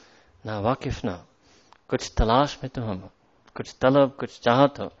ना वाकिफ ना, कुछ तलाश में तो हम, कुछ तलब, कुछ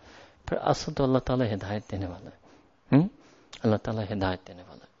चाहत हो, फिर असल तो अल्लाह ताला हिदायत देने वाला है. अल्लाह ताला हिदायत देने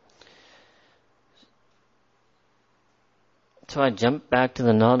वाला है. So I jump back to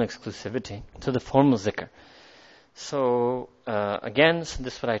the non-exclusivity, to the formal zikr. So again, so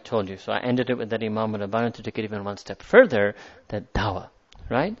this is what I told you. So I ended it with that Imam Rabbani to take it even one step further, that dawah,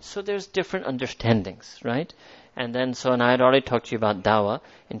 right? So there's different understandings, right? And I had already talked to you about dawah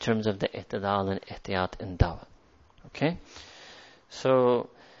in terms of the ihtidal and ihtiyat in dawah. Okay? So,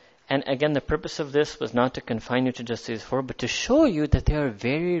 and again, the purpose of this was not to confine you to just these four, but to show you that there are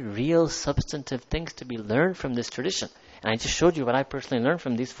very real, substantive things to be learned from this tradition. And I just showed you what I personally learned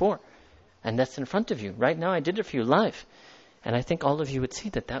from these four. And that's in front of you. Right now, I did it for you live. And I think all of you would see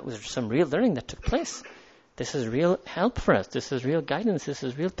that was some real learning that took place. This is real help for us. This is real guidance. This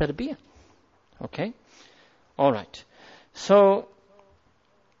is real tarbiyah. Okay? All right. So,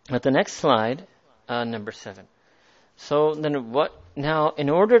 at the next slide, number 7. So, then what? Now, in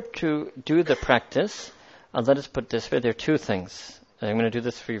order to do the practice, let us put this way. There are two things. I'm going to do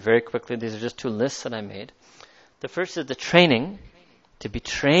this for you very quickly. These are just two lists that I made. The first is the training, to be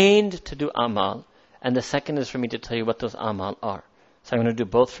trained to do amal. And the second is for me to tell you what those amal are. So I'm going to do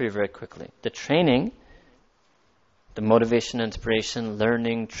both for you very quickly. The training, the motivation, inspiration,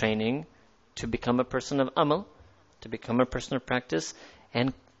 learning, training, to become a person of amal, to become a person of practice,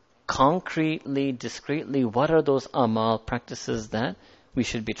 and concretely, discreetly, what are those amal practices that we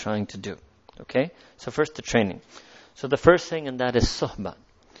should be trying to do? Okay? So first the training. So the first thing, and that is suhbah.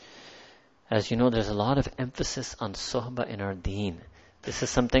 As you know, there's a lot of emphasis on suhbah in our deen. This is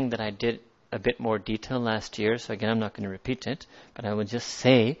something that I did a bit more detail last year, so again, I'm not going to repeat it, but I will just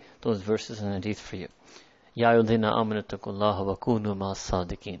say those verses in hadith for you. Ya ayyuhalladhina amanu taqullaha wa kunu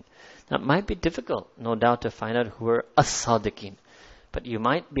ma'as-sadiqin. Now, it might be difficult, no doubt, to find out who are as-sadiqin, but you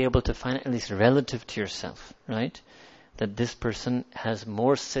might be able to find it at least relative to yourself, right? That this person has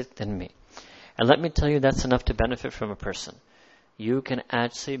more sidq than me. And let me tell you, that's enough to benefit from a person. You can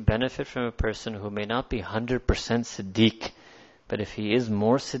actually benefit from a person who may not be 100% siddiq, but if he is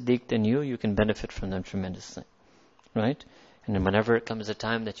more siddiq than you can benefit from them tremendously, right? And then whenever it comes a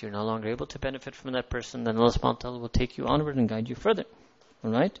time that you're no longer able to benefit from that person, then Allah subhanahu wa ta'ala will take you onward and guide you further,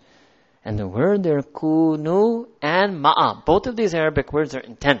 alright? And the word there, kunu and ma'a, both of these Arabic words are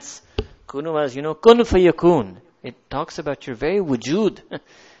intense. Kunu, as you know, kun fayakun. It talks about your very wujud.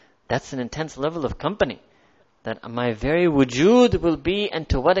 That's an intense level of company. That my very wujud will be, and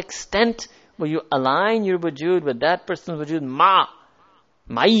to what extent will you align your wujud with that person's wujud?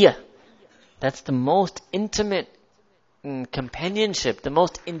 Ma'iyya. That's the most intimate companionship, the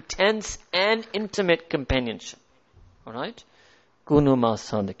most intense and intimate companionship. Alright? Kunu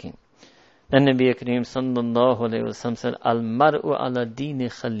ma'as-sadiqin. Then Nabi Kareem sallallahu alayhi wa sallam said, Al-mar'u ala dini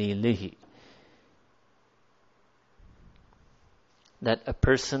khalilihi. That a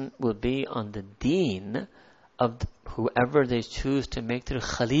person will be on the deen of whoever they choose to make their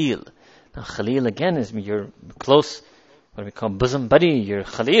khalil. Now khalil again is your close, what we call bosom buddy, your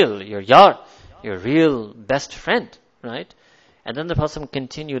khalil, your yar, your real best friend, right? And then the Prophet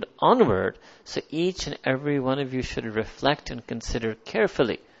continued onward, so each and every one of you should reflect and consider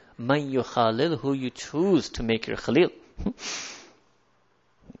carefully, man yukhalil, who you choose to make your khalil.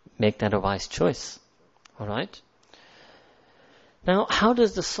 Make that a wise choice. Alright? Now, how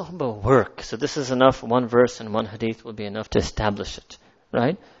does the suhbah work? So this is enough, one verse and one hadith will be enough to establish it,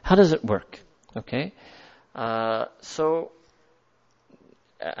 right? How does it work? Okay? So,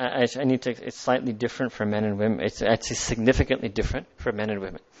 I need to, it's slightly different for men and women. It's actually significantly different for men and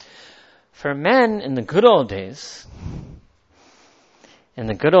women. For men, in the good old days,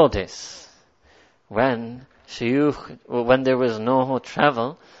 when there was no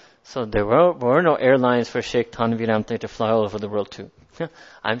travel, so there were no airlines for Sheikh Tanvi Ramte to fly all over the world too.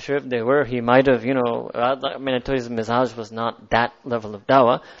 I'm sure if there were, he might have, I told you his mizaj was not that level of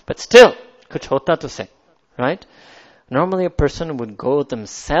dawah, but still, kuch hota to say, right? Normally a person would go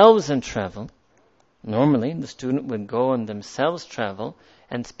themselves and travel. Normally the student would go and themselves travel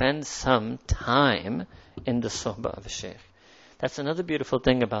and spend some time in the sohbah of a sheikh. That's another beautiful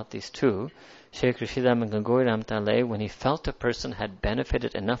thing about these two. Sheikh Rishiddham and Gangoi Ramtalay, when he felt a person had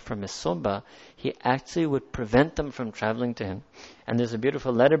benefited enough from his sohbah, he actually would prevent them from traveling to him. And there's a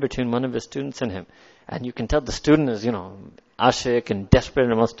beautiful letter between one of his students and him. And you can tell the student is, ashik and desperate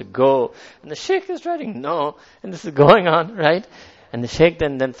and wants to go. And the sheikh is writing no. And this is going on, right? And the sheikh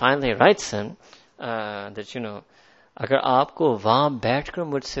then finally writes him that, अगर आपको वहां बैठकर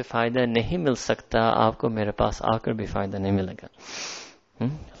मुझसे फायदा नहीं मिल सकता, आपको मेरे पास आकर भी फायदा नहीं मिलेगा.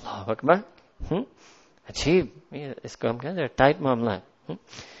 अल्लाह अकबर. अजीब. इसको हम कहते हैं टाइट मामला है.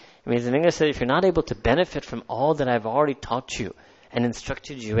 It means in English that if you're not able to benefit from all that I've already taught you and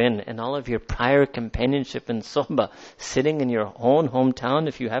instructed you in, and all of your prior companionship and sohbah, sitting in your own hometown,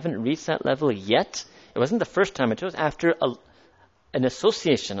 if you haven't reached that level yet, it wasn't the first time, it was after an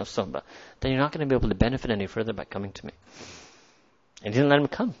association of sohbah, then you're not going to be able to benefit any further by coming to me. And he didn't let him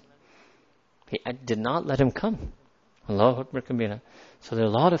come. He did not let him come. Allahu Akbar Kabira. So there are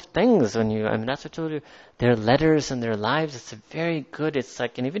a lot of things when that's what I told you. Their letters and their lives, it's a very good,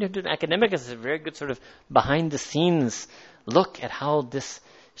 and even if you do an academic, it's a very good sort of behind the scenes look at how this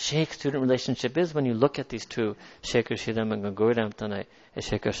sheikh-student relationship is when you look at these two, Sheikh Rishiddham and Gangoi Ramtanay, and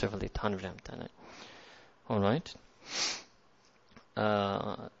Sheikh Ashraf Ali Thanvi Ramtanay. Alright?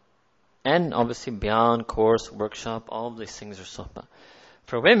 And obviously Bayan, course, workshop, all of these things are sohbah.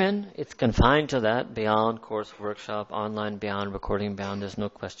 For women, it's confined to that, Bayan, course, workshop, online Bayan, recording Bayan. There's no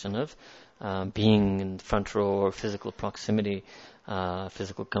question of being in front row or physical proximity,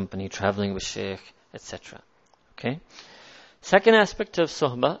 physical company, traveling with sheikh, etc. Okay? Second aspect of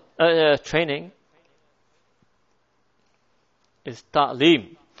sohbah, training, is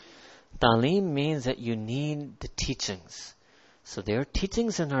ta'lim. Ta'lim means that you need the teachings. So there are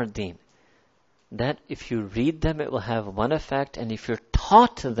teachings in our deen that if you read them, it will have one effect, and if you're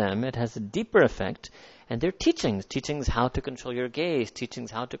taught them, it has a deeper effect. And they're teachings how to control your gaze,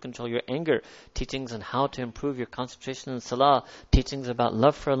 teachings how to control your anger, teachings on how to improve your concentration in salah, teachings about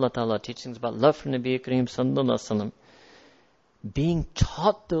love for Allah Ta'ala, teachings about love for Nabi Kareem Sallallahu Alaihi Wasallam. Being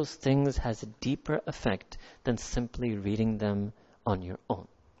taught those things has a deeper effect than simply reading them on your own.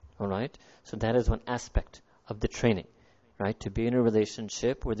 Alright? So that is one aspect of the training. Right? To be in a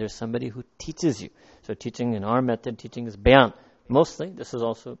relationship where there's somebody who teaches you. So teaching in our method, teaching is bayan. Mostly, this is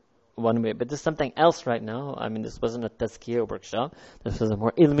also one way. But this is something else right now. This wasn't a tazkiyah workshop. This was a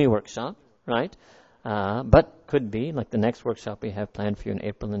more ilmi workshop. Right? But could be, like the next workshop we have planned for you in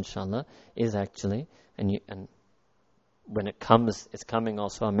April, inshallah, is actually, and when it comes, it's coming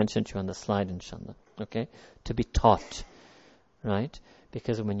also, I'll mention to you on the slide, inshallah. Okay? To be taught. Right?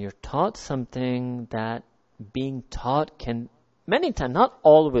 Because when you're taught something, that being taught can, many times, not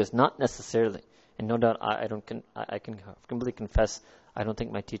always, not necessarily, and no doubt I can completely confess, I don't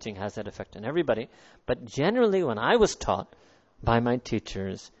think my teaching has that effect on everybody, but generally when I was taught by my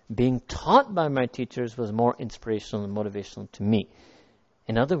teachers, being taught by my teachers was more inspirational and motivational to me.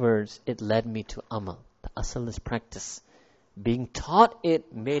 In other words, it led me to amal. The asal is practice. Being taught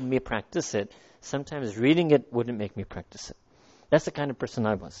it made me practice it. Sometimes reading it wouldn't make me practice it. That's the kind of person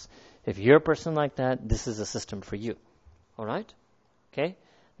I was. If you're a person like that, this is a system for you. Alright? Okay?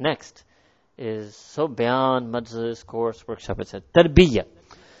 Next is, bayan, majlis, course, workshop, etc. Tarbiyah.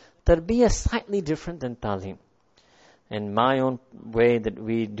 Tarbiyah is slightly different than ta'lim. In my own way that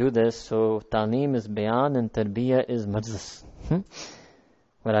we do this, so ta'lim is bayan and tarbiyah is majlis.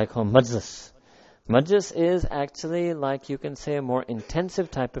 What I call majlis. Majlis is actually, like you can say, a more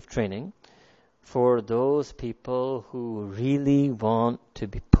intensive type of training for those people who really want to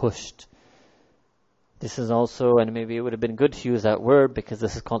be pushed. This is also, and maybe it would have been good to use that word because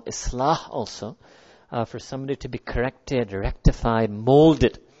this is called islah also, for somebody to be corrected, rectified,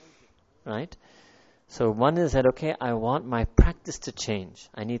 molded. Right? So one is that, okay, I want my practice to change.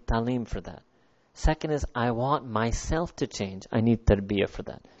 I need ta'lim for that. Second is, I want myself to change. I need tarbiyah for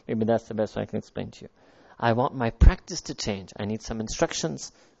that. Maybe that's the best way I can explain to you. I want my practice to change. I need some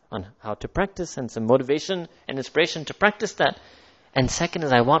instructions on how to practice and some motivation and inspiration to practice that. And second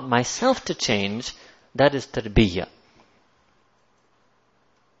is, I want myself to change. That is tarbiyah.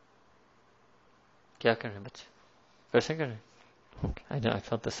 क्या कर रहे हैं बच्चे? कैसे कर रहे हैं? I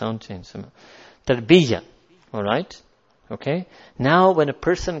felt the sound change somehow. Tarbiyah. Alright? Okay? Now when a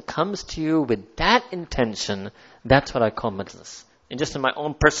person comes to you with that intention, that's what I call majlis. And just in my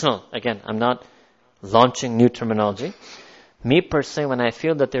own personal, again, I'm not launching new terminology. Me personally, when I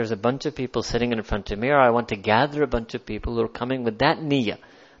feel that there's a bunch of people sitting in front of me, or I want to gather a bunch of people who are coming with that niyyah,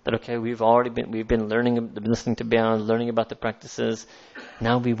 That okay, we've been learning, listening to bayan, learning about the practices.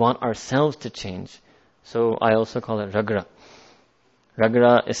 Now we want ourselves to change. So I also call it ragra.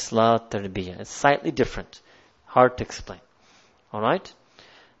 Ragra, Islah, Tarbiyah. It's slightly different. Hard to explain. Alright?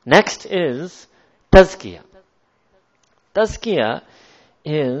 Next is Tazkiyah. Tazkiyah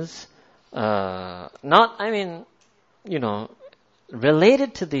is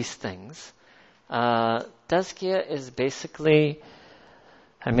related to these things. Tazkiyah is basically,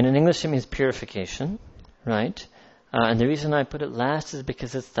 in English it means purification, right? And the reason I put it last is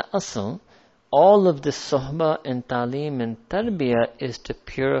because it's the asl. All of this sohbah and talim and tarbiyah is to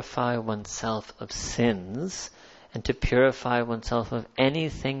purify oneself of sins and to purify oneself of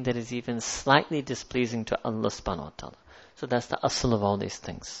anything that is even slightly displeasing to Allah subhanahu wa ta'ala. So that's the asl of all these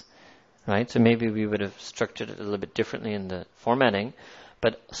things, right? So maybe we would have structured it a little bit differently in the formatting,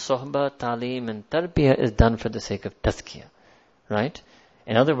 but sohbah, talim and tarbiyah is done for the sake of tazkiyah, right?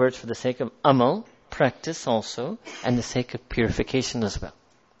 In other words, for the sake of amal, practice also, and the sake of purification as well,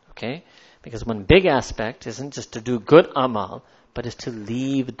 okay? Because one big aspect isn't just to do good amal, but is to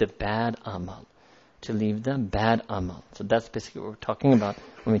leave the bad amal. To leave the bad amal. So that's basically what we're talking about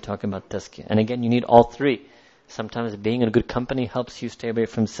when we talk about tazkiyah. And again, you need all three. Sometimes being in a good company helps you stay away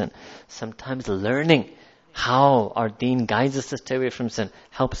from sin. Sometimes learning how our deen guides us to stay away from sin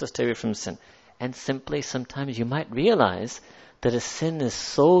helps us stay away from sin. And simply sometimes you might realize that a sin is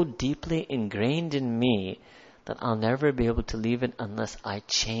so deeply ingrained in me that I'll never be able to leave it unless I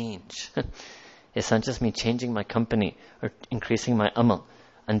change. It's not just me changing my company or increasing my amal.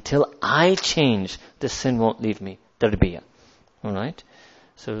 Until I change, the sin won't leave me. Tarbiyah. Alright?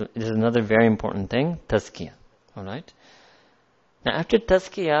 So this is another very important thing, tazkiyah. Alright? Now after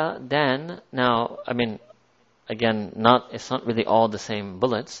tazkiyah, it's not really all the same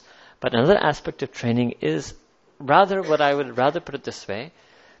bullets, but another aspect of training is what I would rather put it this way,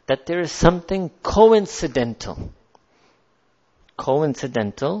 that there is something coincidental.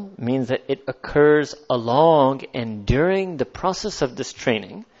 Coincidental means that it occurs along and during the process of this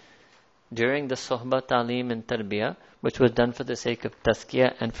training, during the sohbah, talim and tarbiyah, which was done for the sake of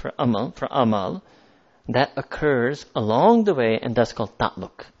tazkiyah and for amal, that occurs along the way, and that's called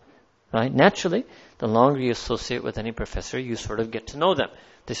ta'alluq. Right? Naturally, the longer you associate with any professor, you sort of get to know them.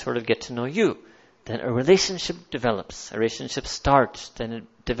 They sort of get to know you. Then a relationship develops. A relationship starts, then it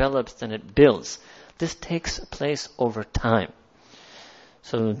develops, then it builds. This takes place over time.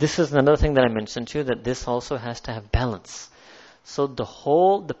 So this is another thing that I mentioned to you, that this also has to have balance. So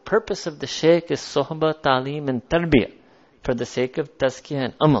the purpose of the shaykh is sohbah, talim and tarbiyah, for the sake of tazkiyah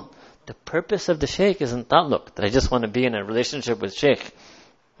and amal. The purpose of the shaykh isn't ta'alluq, that I just want to be in a relationship with shaykh.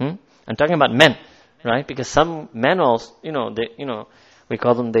 I'm talking about men, right? Because some men also, we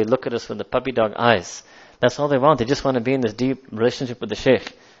call them, they look at us with the puppy dog eyes. That's all they want. They just want to be in this deep relationship with the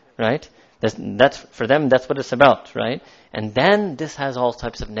shaykh, right? That's for them, that's what it's about, right? And then this has all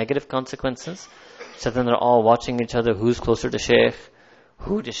types of negative consequences. So then they're all watching each other, who's closer to shaykh,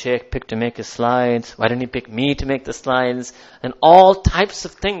 who did shaykh pick to make his slides, why didn't he pick me to make the slides, and all types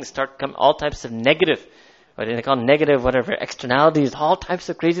of things start coming, all types of negative, what do they call negative, whatever, externalities, all types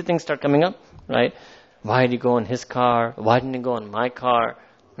of crazy things start coming up, right? Why did he go in his car? Why didn't he go in my car?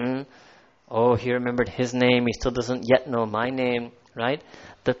 Oh, he remembered his name, he still doesn't yet know my name, right?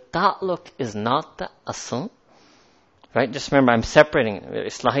 The ta'alluq is not the asl, right? Just remember, I'm separating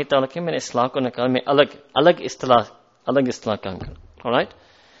islahi ta'alluq and islah ko nakal mein alag istilah ka. Alright?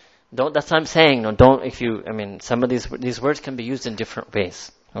 That's what I'm saying. No, some of these words can be used in different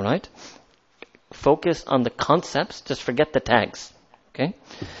ways. Alright? Focus on the concepts, just forget the tags. Okay?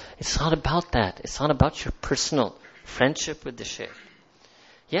 It's not about that. It's not about your personal friendship with the shaykh.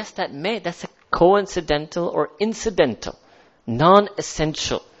 Yes, that's a coincidental or incidental,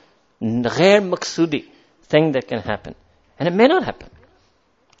 non-essential, ghair maqsudi thing that can happen. And it may not happen.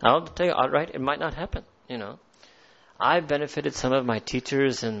 I'll tell you outright, it might not happen, I've benefited some of my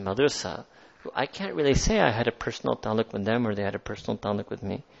teachers in madrasa who I can't really say I had a personal ta'alluq with them or they had a personal ta'alluq with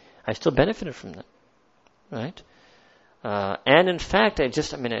me. I still benefited from them. Right? And in fact,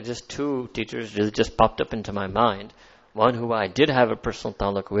 two teachers really just popped up into my mind. One who I did have a personal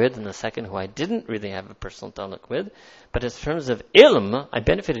ta'alluq with, and the second who I didn't really have a personal ta'alluq with. But in terms of ilm, I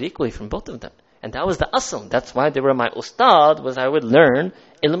benefited equally from both of them. And that was the asl. That's why they were my ustad, was I would learn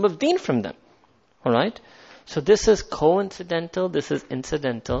ilm of deen from them. Alright? So this is coincidental, this is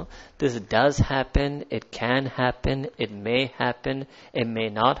incidental, this does happen, it can happen, it may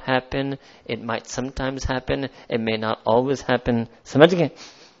not happen, it might sometimes happen, it may not always happen. Samajh gaye?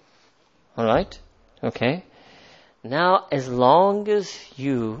 Alright? Okay? Now, as long as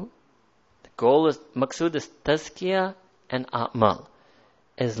the goal is, maqsood is tazkiyah and a'mal.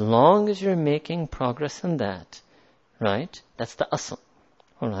 as long as you're making progress in that, right? That's the asl.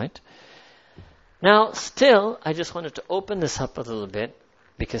 Alright? Now, still, I just wanted to open this up a little bit,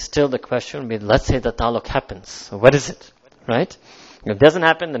 because still the question would be, let's say the taluk happens. So what is it? Right? If it doesn't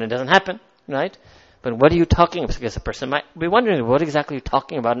happen, then it doesn't happen. Right? But what are you talking about? Because a person might be wondering, what exactly are you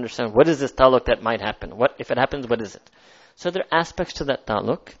talking about? Understand, what is this taluk that might happen? What, if it happens, what is it? So there are aspects to that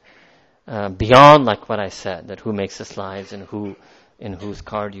taluk, beyond like what I said, that who makes the slides and who, in whose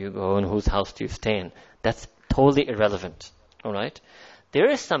car do you go and whose house do you stay in. That's totally irrelevant. Alright? There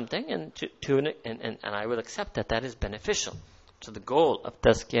is something, and I will accept that that is beneficial to the goal of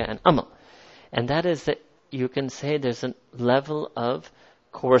tazkiyah and amal. And that is that you can say there's a level of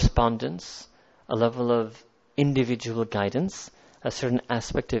correspondence, a level of individual guidance, a certain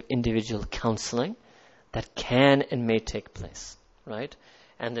aspect of individual counseling that can and may take place, right?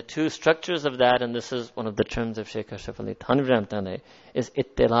 And the two structures of that, and this is one of the terms of Shaykh Ashraf Ali Thanvi, is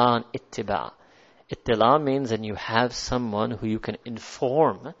ittila and ittiba. Ittila means that you have someone who you can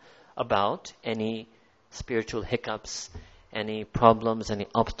inform about any spiritual hiccups, any problems, any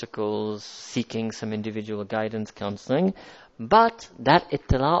obstacles, seeking some individual guidance, counseling. But that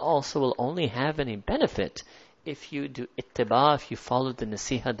ittila also will only have any benefit if you do ittiba, if you follow the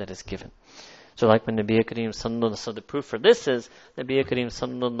nasiha that is given. So like when Nabi Kareem sallallahu alaihi wasallam, the proof for this is, Nabi Kareem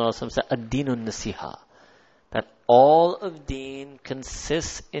sallallahu alaihi wasallam said, ad-deenun nasiha. That all of deen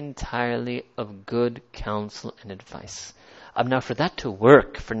consists entirely of good counsel and advice. Now for that to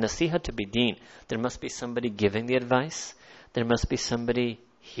work, for nasiha to be deen, there must be somebody giving the advice, there must be somebody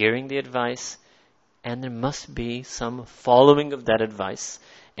hearing the advice, and there must be some following of that advice,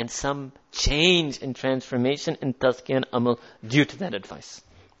 and some change and transformation in tazkiyah and amal due to that advice.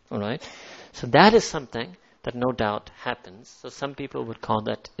 Alright? So that is something that no doubt happens. So some people would call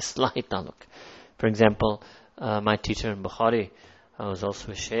that islahi taluk. For example, my teacher in Bukhari was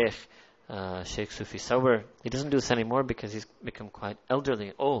also a sheikh, Sheikh Sufi Sawar. He doesn't do this anymore because he's become quite elderly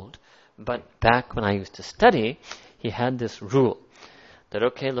and old. But back when I used to study, he had this rule that,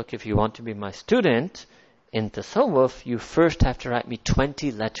 okay, look, if you want to be my student in Tasawwuf, you first have to write me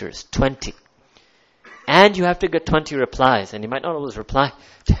 20 letters. 20. And you have to get 20 replies. And you might not always reply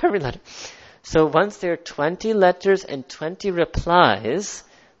to every letter. So once there are 20 letters and 20 replies,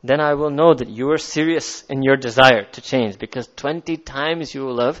 then I will know that you are serious in your desire to change, because 20 times you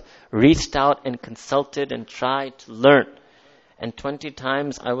will have reached out and consulted and tried to learn. And 20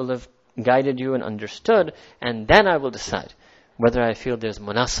 times I will have guided you and understood, and then I will decide whether I feel there's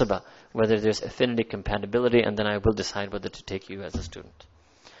munasaba, whether there's affinity, compatibility, and then I will decide whether to take you as a student.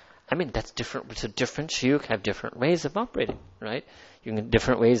 I mean, that's different. So different shuyukh have different ways of operating, right? You can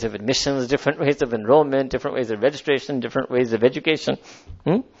different ways of admissions, different ways of enrollment, different ways of registration, different ways of education.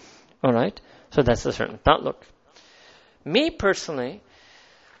 All right? So that's a certain outlook. Me personally,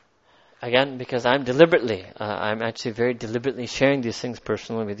 again, because I'm actually very deliberately sharing these things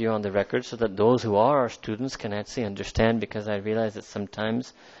personally with you on the record, so that those who are our students can actually understand, because I realize that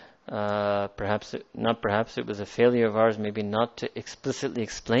sometimes it was a failure of ours maybe not to explicitly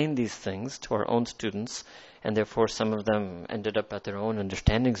explain these things to our own students, and therefore some of them ended up at their own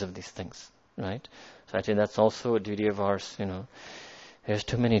understandings of these things, right? So I think that's also a duty of ours, There's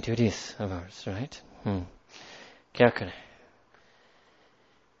too many duties of ours, right? Kya kare?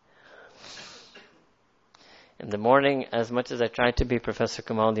 In the morning, as much as I try to be Professor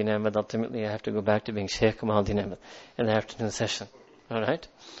Kamaluddin Ahmed, ultimately I have to go back to being Sheikh Kamaluddin Ahmed in the afternoon session. All right?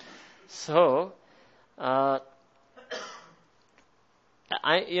 So, I'm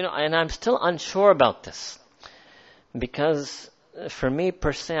still unsure about this, because for me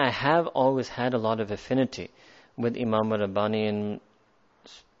per se, I have always had a lot of affinity with Imam Rabbani and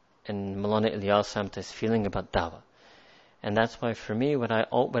Maulana Ilyas Samta's feeling about dawah. And that's why for me, what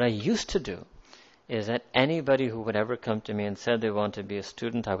I used to do is that anybody who would ever come to me and said they want to be a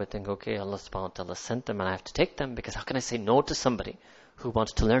student, I would think, okay, Allah subhanahu wa ta'ala sent them and I have to take them, because how can I say no to somebody who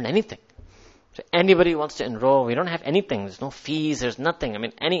wants to learn anything? So anybody who wants to enroll, we don't have anything. There's no fees, there's nothing. I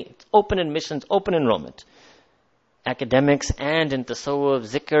mean, it's open admissions, open enrollment. Academics and in tasawwuf,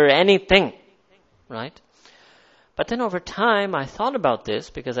 zikr, anything. Right? But then over time, I thought about this,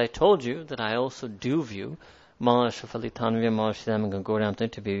 because I told you that I also do view Maulana Ashraf Ali Thanvi and Maulana Shidam Gauri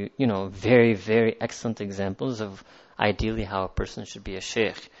to be, very, very excellent examples of ideally how a person should be a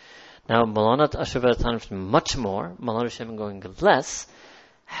sheikh. Now, Maulana Ashraf Ali Thanvi much more, Maulana Shidam Gauri less,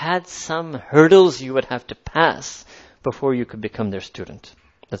 had some hurdles you would have to pass before you could become their student.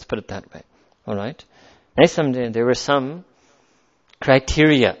 Let's put it that way. Alright? There were some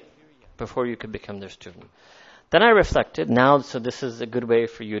criteria before you could become their student. Then I reflected, so this is a good way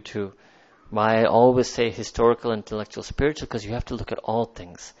for you to Why I always say historical, intellectual, spiritual, because you have to look at all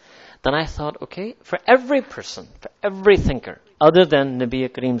things. Then I thought, okay, for every person, for every thinker, other than Nabi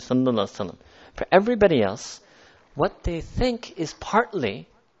Kareem Sallallahu Alaihi Wasallam, for everybody else, what they think is partly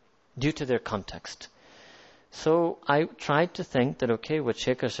due to their context. So I tried to think that, okay, what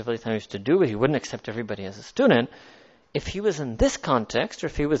Shaykh Ashraf Ali Thanwi used to do, he wouldn't accept everybody as a student. If he was in this context, or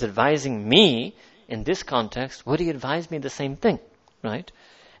if he was advising me in this context, would he advise me the same thing, right?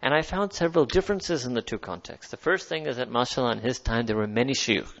 And I found several differences in the two contexts. The first thing is that, mashallah, in his time, there were many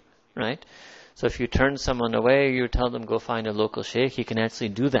shaykh, right? So if you turn someone away, you tell them, go find a local shaykh, he can actually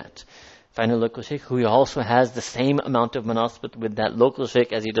do that. Find a local shaykh who also has the same amount of munasabat with that local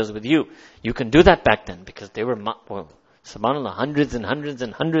shaykh as he does with you. You can do that back then, because they were, subhanAllah, hundreds and hundreds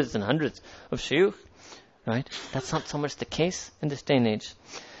and hundreds and hundreds of shaykh, right? That's not so much the case in this day and age.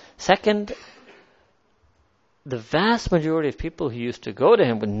 Second, the vast majority of people who used to go to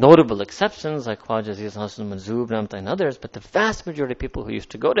him, with notable exceptions like Khwaja Aziz Hasan Manzoob, Ramta and others, but the vast majority of people who used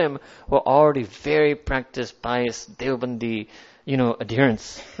to go to him were already very practiced, biased, Deobandi,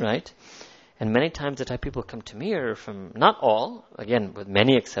 adherents, right? And many times the type of people who come to me are from, not all, again, with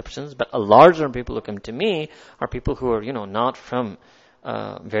many exceptions, but a large number of people who come to me are people who are, not from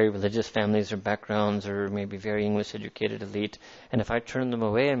very religious families or backgrounds, or maybe very English educated elite. And if I turn them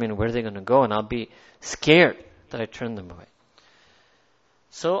away, where are they going to go? And I'll be scared that I turn them away.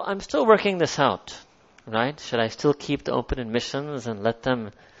 So I'm still working this out, right? Should I still keep the open admissions and let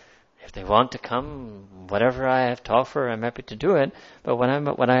them, if they want to come, whatever I have to offer, I'm happy to do it. But what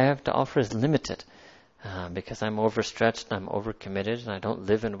I have to offer is limited, because I'm overstretched, and I'm overcommitted, and I don't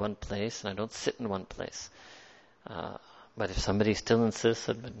live in one place, and I don't sit in one place. But if somebody still insists,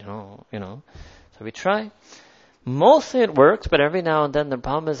 so we try. Mostly it works, but every now and then the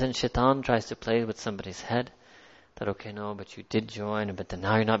problem is, and shaitan tries to play with somebody's head. That, okay, no, but you did join, but then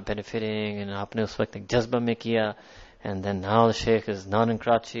now you're not benefiting, and aapne us waqt ek jazba mein kiya, and then now the shaykh is not in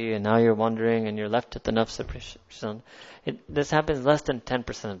Karachi, and now you're wandering, and you're left at the nafs of. This happens less than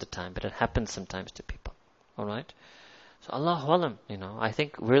 10% of the time, but it happens sometimes to people. Alright? So Allahu Alam, I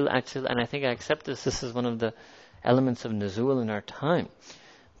think we'll actually, and I think I accept this is one of the elements of nuzul in our time.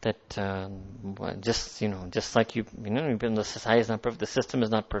 That just like the society is not perfect, the system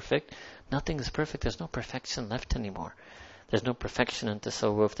is not perfect. Nothing is perfect. There's no perfection left anymore. There's no perfection in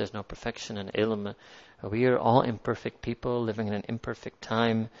tasawwuf. There's no perfection in ilm. We are all imperfect people living in an imperfect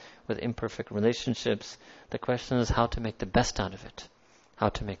time with imperfect relationships. The question is how to make the best out of it. How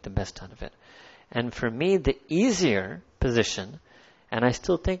to make the best out of it. And for me, the easier position, and I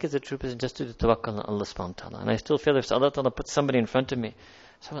still think is the true position, just to tawakkal on Allah subhanahu wa ta'ala. And I still feel if Allah ta'ala puts somebody in front of me,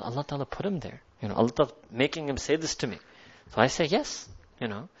 so Allah Ta'ala put him there. Allah Ta'ala making him say this to me. So I say yes,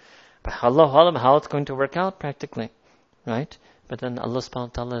 But Allahu Alam, how it's going to work out practically, right? But then Allah subhanahu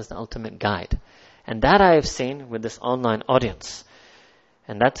wa ta'ala is the ultimate guide. And that I have seen with this online audience.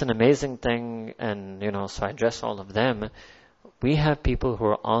 And that's an amazing thing. And, so I address all of them. We have people who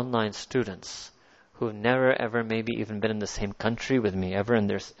are online students who've never ever maybe even been in the same country with me ever in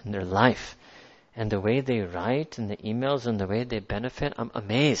their life. And the way they write and the emails and the way they benefit, I'm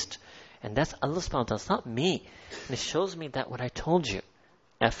amazed. And that's Allah subhanahu wa ta'ala, it's not me. And it shows me that what I told you,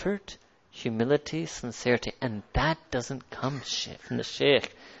 effort, humility, sincerity, and that doesn't come from the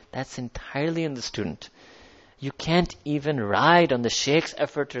shaykh. That's entirely in the student. You can't even ride on the shaykh's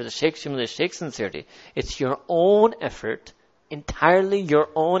effort or the shaykh's humility, the shaykh's sincerity. It's your own effort, entirely your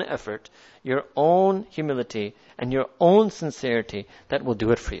own effort, your own humility, and your own sincerity that will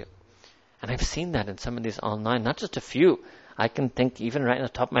do it for you. And I've seen that in some of these online, not just a few. I can think even right on the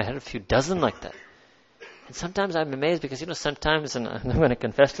top of my head, a few dozen like that. And sometimes I'm amazed because, sometimes, and I'm going to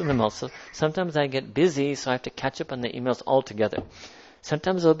confess to them also, sometimes I get busy, so I have to catch up on the emails altogether.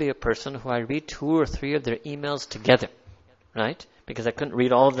 Sometimes there'll be a person who I read 2 or 3 of their emails together, right? Because I couldn't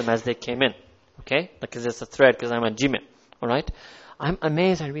read all of them as they came in, okay? Because it's a thread, because I'm on Gmail, alright? I'm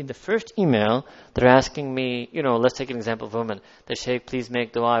amazed. I read the first email. They're asking me, let's take an example of a woman. The Shaykh, please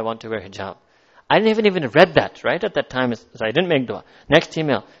make dua. I want to wear hijab. I didn't even read that, right? At that time, so I didn't make dua. Next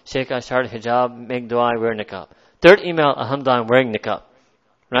email, Shaykh, I started hijab, make dua, I wear niqab. Third email, alhamdulillah, I'm wearing niqab.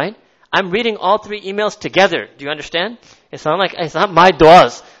 Right? I'm reading all 3 emails together. Do you understand? It's not my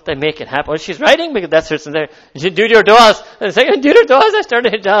duas that make it happen. She's writing because that's her sincere. Do your duas. And second, do your duas, I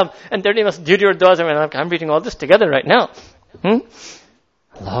started hijab. And third email, do your duas. I'm reading all this together right now.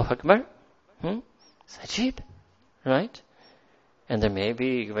 Allahu Akbar. It's ajib, right? And there may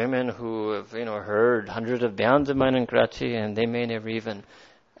be women who have, heard hundreds of bayans of mine in Karachi, and they may never even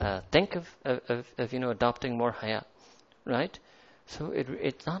think of adopting more haya, right? So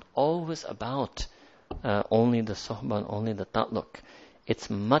it's not always about only the sohbah, only the ta'luq. It's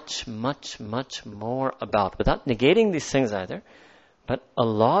much, much, much more about, without negating these things either, but a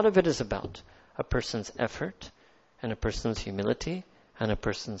lot of it is about a person's effort and a person's humility and a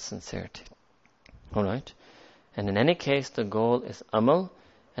person's sincerity. Alright? And in any case, the goal is amal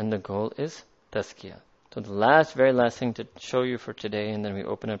and the goal is tazkiyah. So the very last thing to show you for today, and then we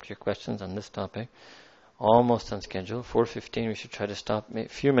open up to your questions on this topic. Almost on schedule. 4:15, we should try to stop a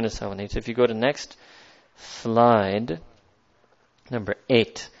few minutes over 8. So if you go to next slide, number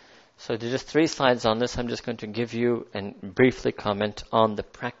 8. So there's just 3 slides on this. I'm just going to give you and briefly comment on the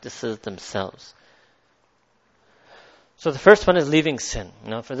practices themselves. So the first one is leaving sin.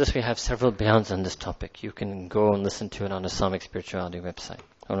 Now for this we have several bayans on this topic. You can go and listen to it on the Islamic Spirituality website.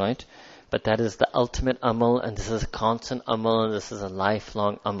 Alright? But that is the ultimate amal, and this is a constant amal, and this is a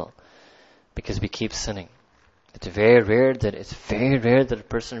lifelong amal. Because we keep sinning. It's very rare that a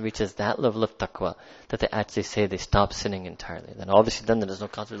person reaches that level of taqwa that they actually say they stop sinning entirely. Then obviously then there's no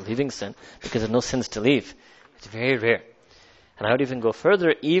concept of leaving sin because there's no sins to leave. It's very rare. And I would even go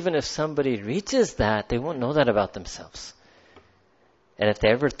further, even if somebody reaches that, they won't know that about themselves. And if they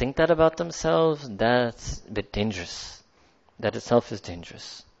ever think that about themselves, that's a bit dangerous. That itself is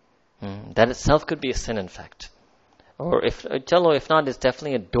dangerous. That itself could be a sin, in fact. Or if not, it's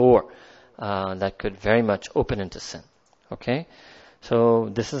definitely a door that could very much open into sin. Okay? So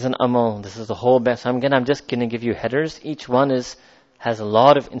this is an amal. This is the whole best. I'm just going to give you headers. Each one has a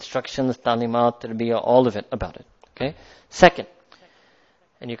lot of instructions, talimat, tarbiyah, all of it about it. Okay? Second,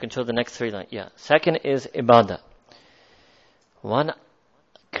 and you can show the next 3 lines. Yeah. Second is ibadah. One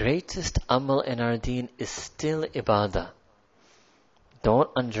greatest amal in our deen is still ibadah. Don't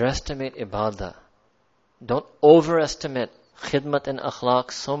underestimate ibadah. Don't overestimate khidmat and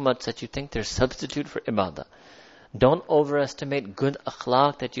akhlaq so much that you think there's substitute for ibadah. Don't overestimate good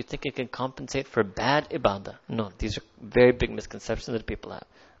akhlaq that you think it can compensate for bad ibadah. No, these are very big misconceptions that people have.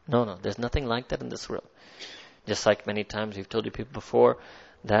 No, there's nothing like that in this world. Just like many times we've told you people before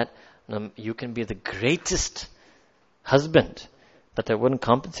that you can be the greatest husband, but that wouldn't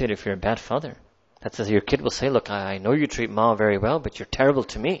compensate if you're a bad father. That says your kid will say, look, I know you treat Ma very well, but you're terrible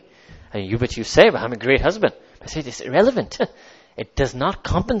to me. But you say, but I'm a great husband. I say, it's irrelevant. It does not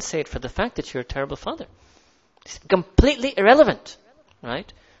compensate for the fact that you're a terrible father. It's completely irrelevant.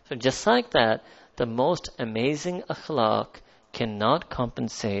 Right? So just like that, the most amazing akhlaq cannot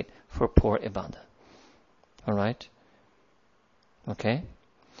compensate for poor ibadah. Alright? Okay?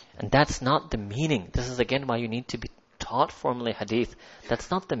 And that's not the meaning. This is again why you need to be taught formally hadith.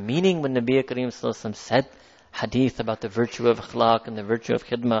 That's not the meaning when Nabi Kareem Sallallahu Alaihi Wasallam said hadith about the virtue of akhlaq and the virtue of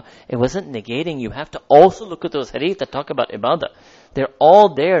khidmah. It wasn't negating. You have to also look at those hadith that talk about ibadah. They're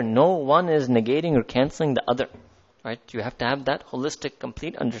all there. No one is negating or cancelling the other. Right? You have to have that holistic,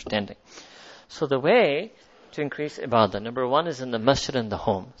 complete understanding. So the way to increase ibadah, number 1 is in the masjid and the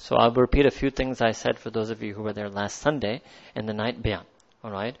home. So I'll repeat a few things I said for those of you who were there last Sunday in the night bayan.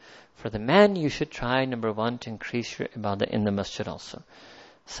 Alright? For the man, you should try, number 1, to increase your ibadah in the masjid also.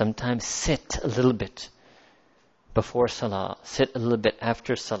 Sometimes sit a little bit before salah. Sit a little bit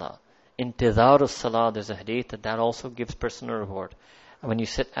after salah. Intidhar salah, there's a hadith that also gives personal reward. And when you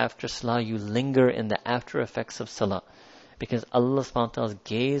sit after salah, you linger in the after effects of salah. Because Allah subhanahu wa ta'ala's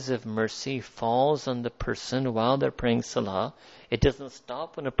gaze of mercy falls on the person while they're praying salah. It doesn't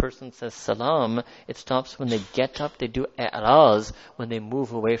stop when a person says salam. It stops when they get up, they do i'raz, when they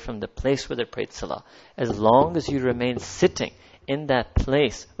move away from the place where they prayed salah. As long as you remain sitting in that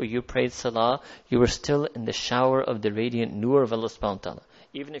place where you prayed salah, you are still in the shower of the radiant nur of Allah subhanahu wa ta'ala.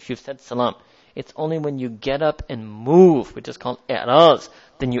 Even if you've said salam. It's only when you get up and move, which is called i'raz,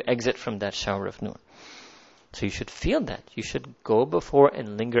 then you exit from that shower of nur. So you should feel that. You should go before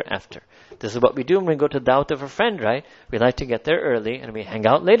and linger after. This is what we do when we go to the dawat of a friend, right? We like to get there early and we hang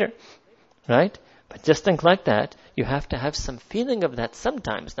out later, right? But just think like that. You have to have some feeling of that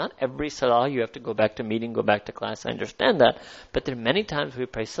sometimes. Not every salah you have to go back to meeting, go back to class. I understand that. But there are many times we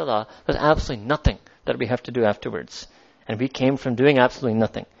pray salah, there's absolutely nothing that we have to do afterwards. And we came from doing absolutely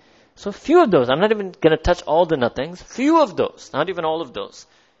nothing. So few of those, I'm not even going to touch all the nothings, few of those, not even all of those.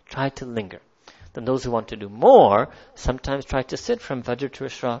 Try to linger. Then those who want to do more, sometimes try to sit from Fajr to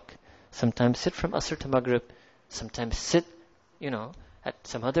Ishraq, sometimes sit from Asr to Maghrib, sometimes sit, at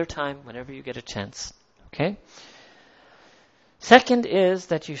some other time whenever you get a chance. Okay? Second is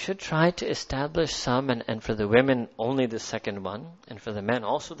that you should try to establish some, and for the women only the second one, and for the men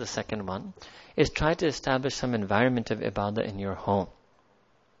also the second one, is try to establish some environment of ibadah in your home.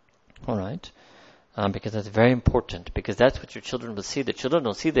 Alright? Because that's very important, because that's what your children will see. The children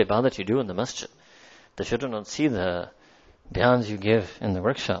don't see the ibadah that you do in the masjid. The children don't see the bayans you give in the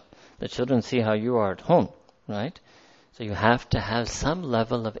workshop. The children see how you are at home, right? So you have to have some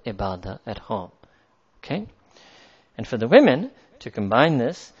level of ibadah at home. Okay? And for the women, to combine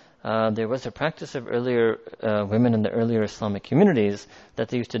this, there was a practice of earlier women in the earlier Islamic communities that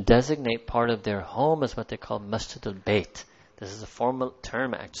they used to designate part of their home as what they call Masjid al-Bayt. This is a formal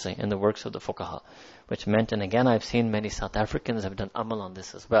term actually in the works of the fuqaha, which meant, and again I've seen many South Africans have done amal on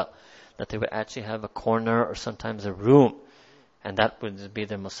this as well, that they would actually have a corner or sometimes a room, and that would be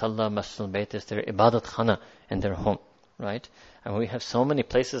their musalla. Masjid al-Bayt is their ibadat khana in their home, right? And we have so many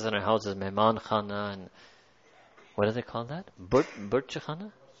places in our houses, mehman khana, and what do they call that? Burchi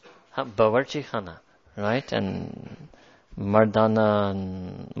khana? Bawarchi khana, right? And mardana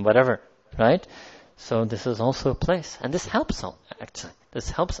and whatever, right? So this is also a place. And this helps actually.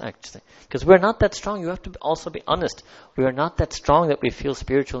 This helps actually. Because we're not that strong. You have to also be honest. We are not that strong that we feel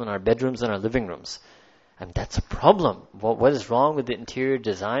spiritual in our bedrooms and our living rooms. And that's a problem. What is wrong with the interior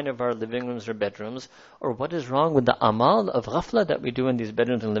design of our living rooms or bedrooms? Or what is wrong with the amal of ghafla that we do in these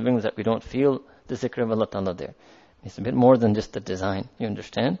bedrooms and living rooms that we don't feel the zikr of Allah Ta'ala there? It's a bit more than just the design, you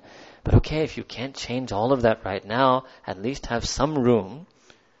understand? But okay, if you can't change all of that right now, at least have some room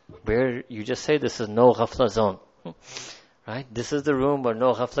where you just say this is no ghafla zone. Right? This is the room where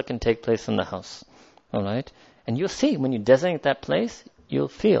no ghafla can take place in the house. Alright? And you'll see, when you designate that place, you'll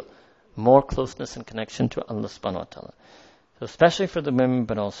feel more closeness and connection to Allah subhanahu wa ta'ala. So especially for the women,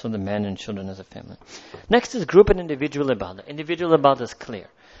 but also the men and children as a family. Next is group and individual ibadah. Individual ibadah is clear.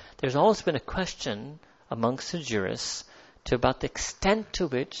 There's always been a question amongst the jurists about the extent to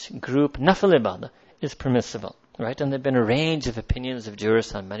which group nafil ibadah is permissible. Right? And there have been a range of opinions of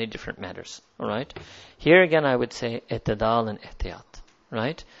jurists on many different matters. Alright? Here again I would say i'tidal and ihtiyat.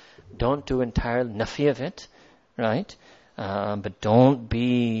 Right? Don't do entire nafi of it. Right? But don't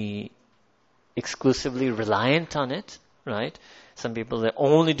be exclusively reliant on it. Right? Some people, they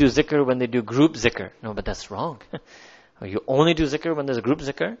only do zikr when they do group zikr. No, but that's wrong. You only do zikr when there's group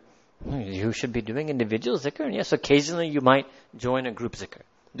zikr. You should be doing individual zikr. And yes, occasionally you might join a group zikr.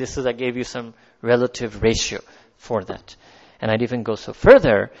 This is, I gave you some relative ratio for that. And I'd even go so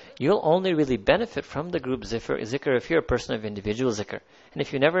further, you'll only really benefit from the group zikr if you're a person of individual zikr. And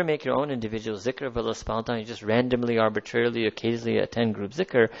if you never make your own individual zikr of Allah subhanahu wa ta'ala, you just randomly, arbitrarily, occasionally attend group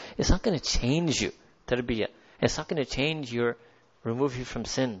zikr, it's not going to change you, tarbiyah. It's not going to remove you from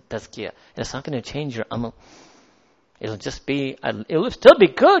sin, tazkiyah. It's not going to change your amal. It'll still be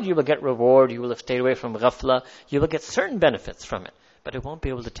good. You will get reward. You will have stayed away from ghafla. You will get certain benefits from it. But it won't be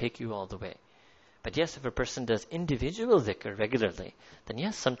able to take you all the way. But yes, if a person does individual zikr regularly, then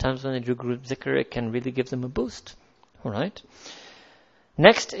yes, sometimes when they do group zikr, it can really give them a boost. Alright?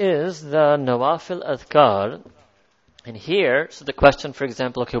 Next is the nawafil adhkar. And here, so the question, for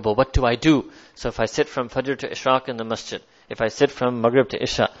example, okay, well, what do I do? So if I sit from Fajr to Ishraq in the masjid, if I sit from Maghrib to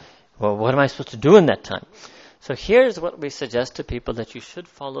Isha, well, what am I supposed to do in that time? So here's what we suggest to people, that you should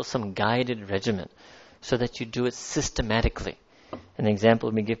follow some guided regimen so that you do it systematically. An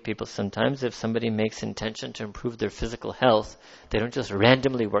example we give people sometimes, if somebody makes intention to improve their physical health, they don't just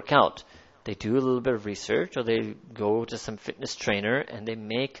randomly work out. They do a little bit of research, or they go to some fitness trainer and they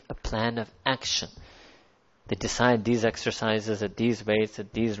make a plan of action. They decide these exercises at these weights,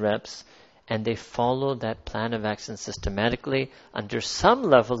 at these reps, and they follow that plan of action systematically under some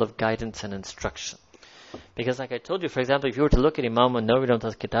level of guidance and instruction. Because like I told you, for example, if you were to look at Imam an-Nawawi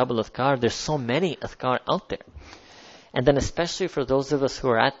Rahimahullah Kitab al-Adhkar, there's so many adhkar out there. And then especially for those of us who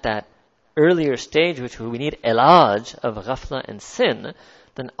are at that earlier stage, which we need ilaj of ghafla and sin,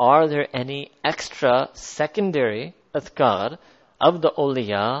 then are there any extra secondary adhkar of the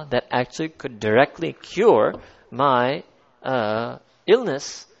awliya that actually could directly cure my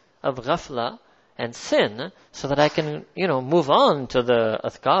illness of ghafla and sin, so that I can, move on to the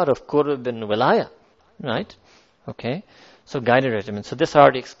adhkar of qurb and wilaya. Right? Okay. So guided regimen. So this I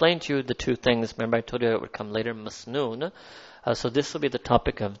already explained to you, the two things. Remember I told you it would come later, masnoon. So this will be the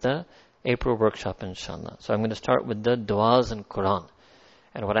topic of the April workshop, inshallah. So I'm going to start with the du'as and Quran.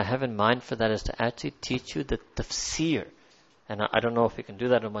 And what I have in mind for that is to actually teach you the tafsir. And I don't know if we can do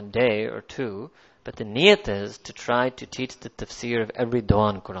that in one day or two, but the niyat is to try to teach the tafsir of every dua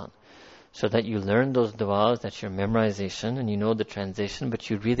in Quran. So that you learn those du'as, that's your memorization, and you know the translation, but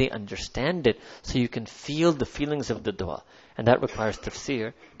you really understand it, so you can feel the feelings of the du'a. And that requires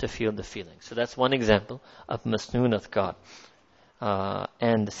tafsir to feel the feelings. So that's one example of masnoon adhkar.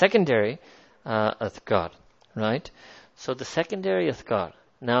 And the secondary adhkar, right? So the secondary adhkar.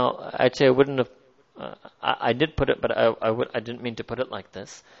 Now, actually I wouldn't have, I did put it, but I didn't mean to put it like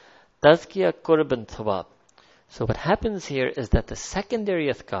this. Tazkiyah, qurb and thawab. So what happens here is that the secondary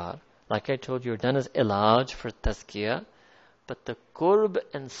adhkar, like I told you, are done as ilaj for tazkiyah, But the qurb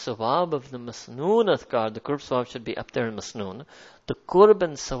and sawab of the masnoon adhkar, the qurb sawab should be up there in masnoon. The qurb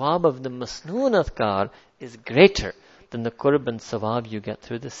and sawab of the masnoon adhkar is greater than the qurb and sawab you get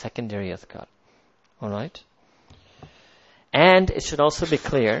through the secondary adhkar. Alright? And it should also be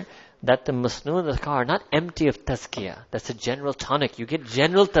clear that the masnoon adhkar are not empty of tazkiyah. That's a general tonic. You get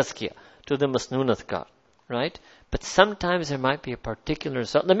general tazkiyah to the masnoon adhkar. Right? But sometimes there might be a particular...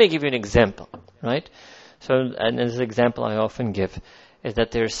 So let me give you an example. Right? So, and this example I often give is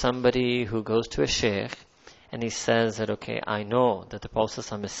that there's somebody who goes to a sheikh and he says that, okay, I know that the Prophet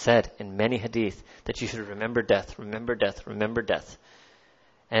ﷺ has said in many hadith that you should remember death, remember death, remember death.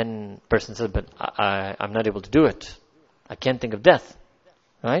 And the person says, but I'm not able to do it. I can't think of death.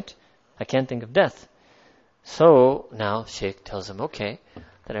 Right? I can't think of death. So now sheikh tells him, okay,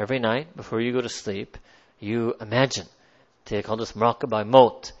 that every night before you go to sleep, you imagine, they call this muraqabah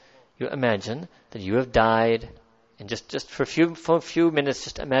maut. You imagine that you have died, and just for a few minutes,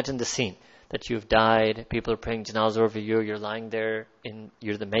 just imagine the scene. That you've died, people are praying janazah over you, you're lying there,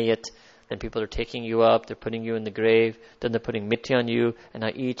 you're the mayyit, then people are taking you up, they're putting you in the grave, then they're putting mitti on you, and now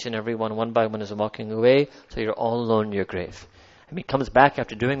each and every one by one is walking away, so you're all alone in your grave. And he comes back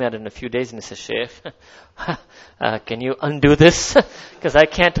after doing that in a few days and he says, Shaykh, can you undo this? Because I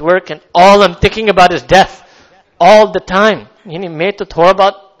can't work and all I'm thinking about is death. All the time. यानी मैं तो थोड़ा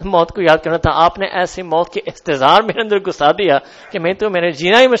बहुत मौत को याद करना था, आपने ऐसी मौत के इंतजार मेरे अंदर घुसा दिया कि मैं तो मेरे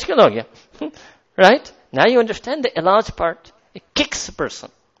जीना ही मुश्किल हो गया. Right? Now you understand the ilaj part. It kicks a person.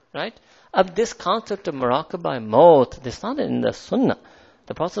 Right? Of this concept of muraqabah maut, this not in the sunnah.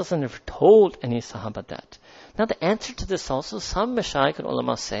 The Prophet never told any sahaba that. Now the answer to this also, some mashayikh and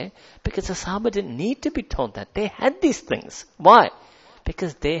ulama say, because the sahaba didn't need to be told that. They had these things. Why?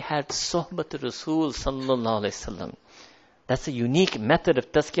 Because they had sohbat Rasul sallallahu alayhi wasallam. That's a unique method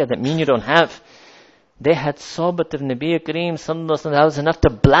of tazkiyah that you don't have. They had sohbat of Nabi Kareem sallallahu alayhi wasallam. That was enough to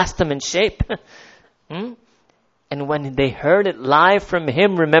blast them in shape. And when they heard it live from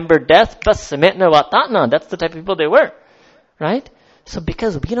him, remember death, bas sami'na wa ata'na. That's the type of people they were. Right? So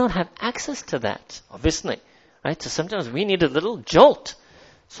because we don't have access to that, obviously. Right? So sometimes we need a little jolt.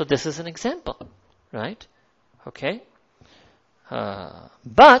 So this is an example. Right? Okay?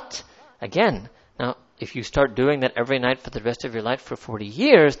 But, again, now, if you start doing that every night for the rest of your life for 40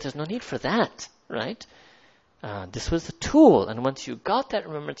 years, there's no need for that. Right? This was the tool. And once you got that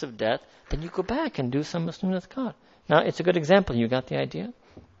remembrance of death, then you go back and do some masnoon adhkar. Now, it's a good example. You got the idea?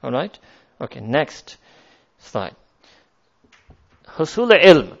 Alright? Okay, next slide. Husul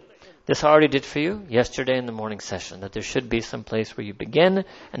ilm. This I already did for you yesterday in the morning session, that there should be some place where you begin,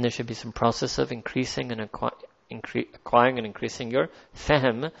 and there should be some process of increasing and acquiring and increasing your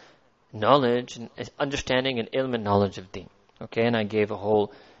fahm, knowledge, and understanding and ilm and knowledge of deen. Okay, and I gave a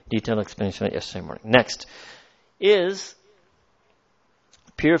whole detailed explanation of it yesterday morning. Next is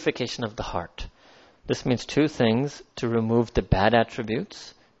purification of the heart. This means two things: to remove the bad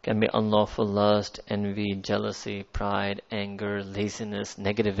attributes. Can be unlawful lust, envy, jealousy, pride, anger, laziness,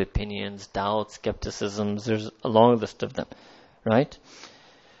 negative opinions, doubts, skepticisms. There's a long list of them, right?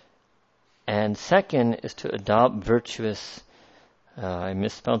 And second is to adopt virtuous, I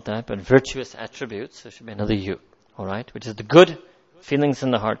misspelled that, but virtuous attributes. There should be another U, alright? Which is the good feelings in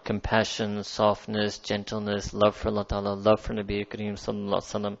the heart: compassion, softness, gentleness, love for Allah Ta'ala, love for Nabi Kareem Sallallahu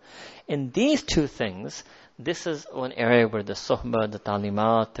Alaihi Wasallam. In these two things, this is one area where the sohbah, the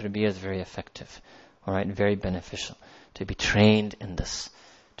talimat, tarbiyah is very effective. Alright, very beneficial. To be trained in this.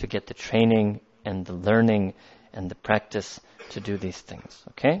 To get the training and the learning and the practice to do these things.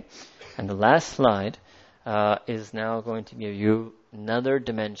 Okay? And the last slide is now going to give you another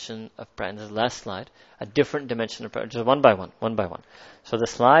dimension of practice. The last slide, a different dimension of practice. Just one by one. So the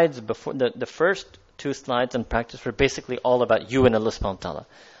slides before, the first two slides on practice were basically all about you and Allah subhanahu wa ta'ala.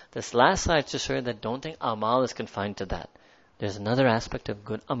 This last slide to show you that don't think amal is confined to that. There's another aspect of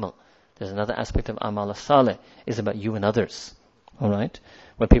good amal. There's another aspect of amal as-salih is about you and others. Alright?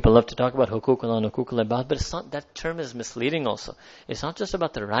 When people love to talk about hukuk Allah and hukuk al-ibad, but it's not, that term is misleading also. It's not just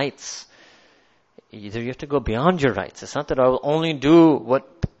about the rights. Either you have to go beyond your rights. It's not that I will only do what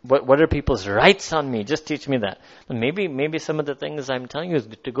are people's rights on me. Just teach me that. But maybe some of the things I'm telling you is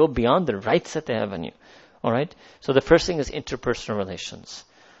to go beyond the rights that they have on you. Alright? So the first thing is interpersonal relations.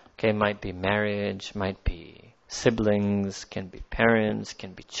 Okay, might be marriage, might be siblings, can be parents,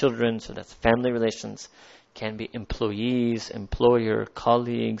 can be children, so that's family relations, can be employees, employer,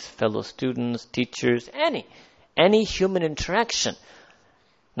 colleagues, fellow students, teachers, any human interaction.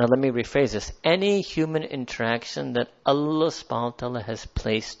 Now let me rephrase this. Any human interaction that Allah subhanahu wa ta'ala has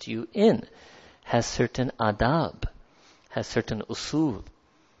placed you in has certain adab, has certain usul,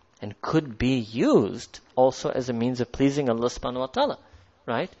 and could be used also as a means of pleasing Allah subhanahu wa ta'ala.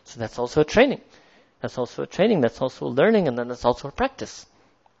 Right? So that's also a training. That's also a training. That's also a learning, and then that's also a practice.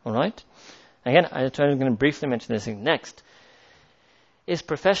 Alright? Again, I'm going to briefly mention this thing next. Is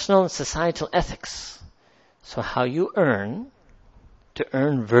professional and societal ethics. So how you earn, to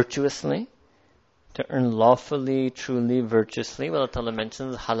earn virtuously, to earn lawfully, truly, virtuously. Well, Allah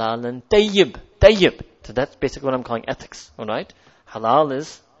mentions halal and tayyib. Tayyib. So that's basically what I'm calling ethics. Alright? Halal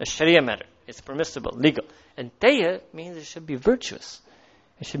is a sharia matter. It's permissible, legal. And tayyib means it should be virtuous.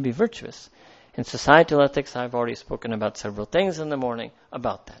 It should be virtuous. In societal ethics, I've already spoken about several things in the morning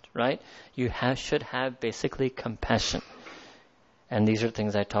about that, right? You should have basically compassion. And these are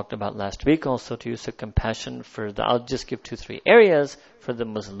things I talked about last week also, to use of compassion I'll just give 2-3 areas, for the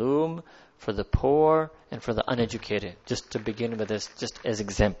Muslim, for the poor, and for the uneducated, just to begin with this, just as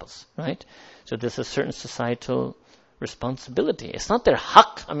examples, right? So there's a certain societal responsibility. It's not their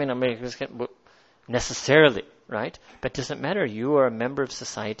haqq, necessarily, right? But it doesn't matter. You are a member of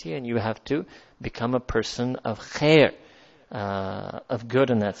society and you have to become a person of khair, of good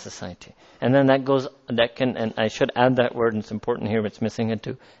in that society. And then and I should add that word, and it's important here, it's missing it,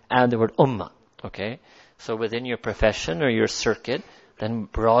 to add the word ummah, okay? So within your profession or your circuit, then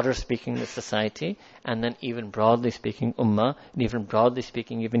broader speaking the society, and then even broadly speaking ummah, and even broadly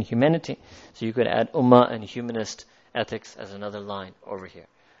speaking even humanity. So you could add ummah and humanist ethics as another line over here.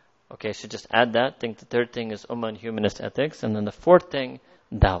 Okay, so just add that. I think the third thing is ummah and humanist ethics, and then the fourth thing,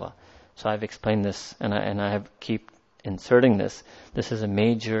 dawah. So I've explained this, and I have keep inserting this. This is a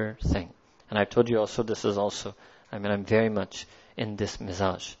major thing. And I've told you also, this is also, I'm very much in this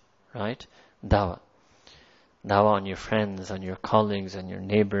mizaj, right? Dawah. Dawah on your friends, on your colleagues, on your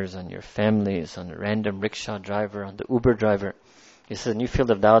neighbors, on your families, on the random rickshaw driver, on the Uber driver. This is a new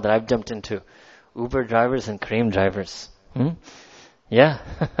field of dawah that I've jumped into. Uber drivers and cream drivers. Yeah.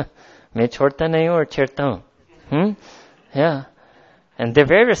 Main chhorta nahi hu aur chhedta hu. Yeah. And they're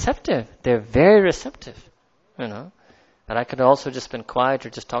very receptive. They're very receptive. But I could also just been quiet or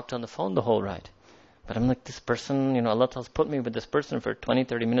just talked on the phone the whole ride. But I'm like, this person, Allah Ta'ala's put me with this person for 20,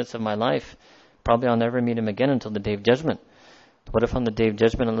 30 minutes of my life. Probably I'll never meet him again until the Day of Judgment. What if on the Day of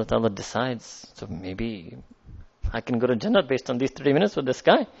Judgment Allah Ta'ala decides, so maybe I can go to Jannah based on these 30 minutes with this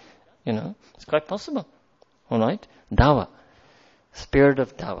guy. It's quite possible. Alright? Dawah. Spirit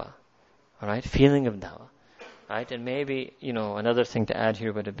of dawah. Alright? Feeling of dawah. Right? And maybe, another thing to add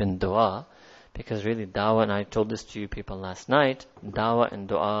here would have been dua. Because really dawah, and I told this to you people last night, dawah and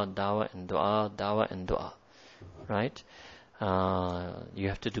dua, dawah and dua, dawah and dua. Right? You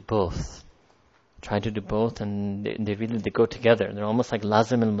have to do both. Try to do both, and they go together. They're almost like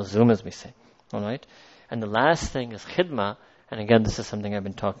lazim and mazum, as we say. Alright? And the last thing is khidmah. And again, this is something I've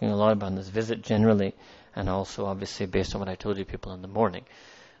been talking a lot about in this visit generally, and also obviously based on what I told you people in the morning.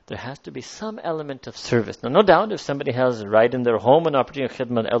 There has to be some element of service. Now, no doubt, if somebody has right in their home an opportunity of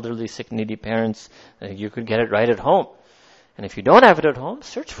khidmah, elderly, sick, needy parents, you could get it right at home. And if you don't have it at home,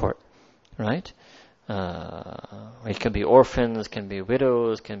 search for it. Right? It can be orphans, can be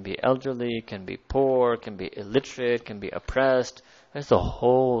widows, can be elderly, can be poor, can be illiterate, can be oppressed. There's a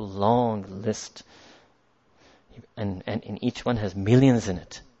whole long list. And each one has millions in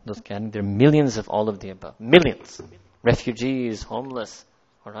it. There are millions of all of the above. Millions. Refugees, homeless.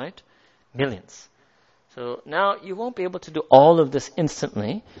 Alright? Millions. So now you won't be able to do all of this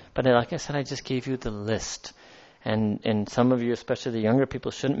instantly, but like I said, I just gave you the list. And some of you, especially the younger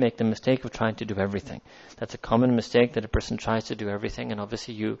people, shouldn't make the mistake of trying to do everything. That's a common mistake, that a person tries to do everything, and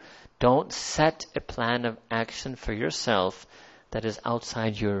obviously you don't set a plan of action for yourself that is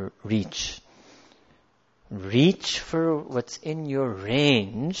outside your reach. Reach for what's in your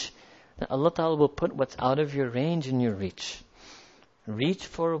range, then Allah Ta'ala will put what's out of your range in your reach. Reach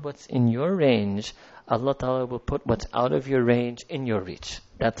for what's in your range, Allah Ta'ala will put what's out of your range in your reach.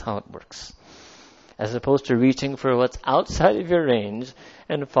 That's how it works. As opposed to reaching for what's outside of your range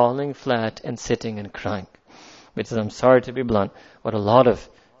and falling flat and sitting and crying. Which is, I'm sorry to be blunt, what a lot of,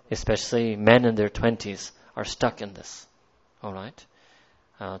 especially men in their 20s, are stuck in this. Alright?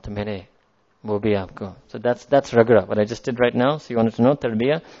 So that's ragra. What I just did right now, so you wanted to know,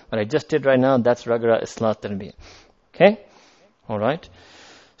 tarbiyah. What I just did right now, that's ragra, islah, tarbiyah. Okay? Alright?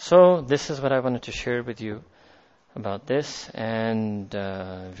 So this is what I wanted to share with you about this. And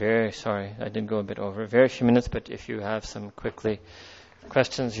very sorry, I did go a bit over. Very few minutes, but if you have some quickly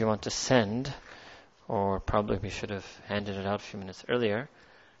questions you want to send, or probably we should have handed it out a few minutes earlier,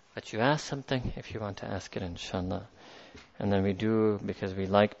 but you ask something if you want to ask it, inshallah. And then we do, because we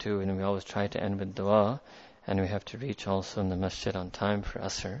like to, and we always try to end with dua, and we have to reach also in the masjid on time for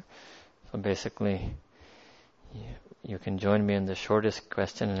Asr. So basically, you can join me in the shortest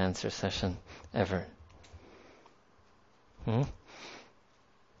question and answer session ever. And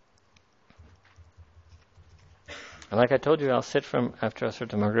like I told you, I'll sit from after Asr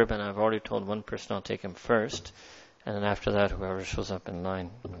to Maghrib, and I've already told one person I'll take him first, and then after that, whoever shows up in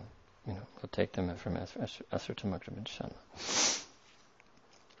line, we'll take them from Asr to Maghrib, inshallah.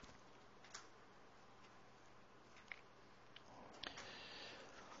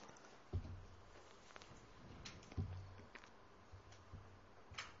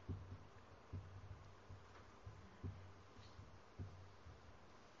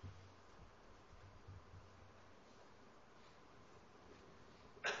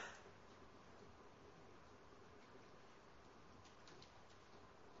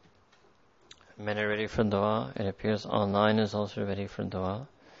 Men are ready for dua. It appears online is also ready for dua.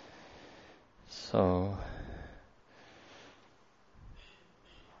 So,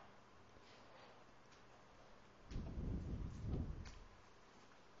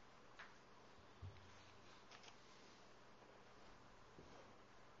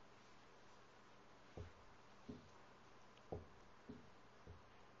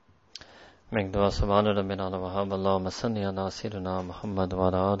 make dua. Subhana rabbina wa hab Allahumma salli ala sayyidina Muhammad wa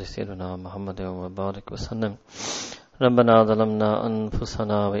ala ali sayyidina Muhammad wa barik wa sallim. ربنا ظلمنا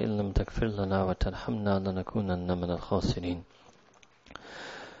أنفسنا وإن لم تغفر لنا وترحمنا لنكونن من الخاسرين.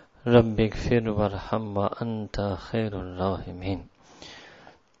 رب اغفر وارحم وأنت خير الراحمين.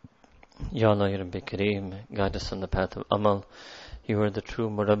 Ya Allah, Ya Rabbi Kareem, guide us on the path of Amal. You are the true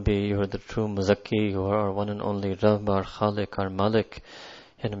Murabbi, you are the true Muzakki, you are our one and only Rabb, our Khaliq, our Malik.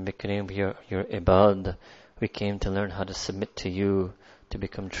 Ya Rabbi Kareem, we are your Ibad. We came to learn how to submit to you, to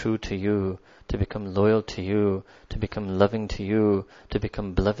become true to you, to become loyal to you, to become loving to you, to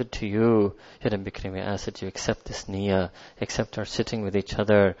become beloved to you. Ya Rabbi Kareem, we ask that you accept this niyyah, accept our sitting with each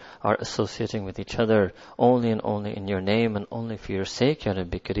other, our associating with each other, only and only in your name and only for your sake, Ya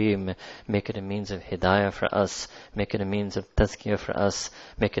Rabbi Kareem. Make it a means of hidayah for us, make it a means of tazkiyah for us,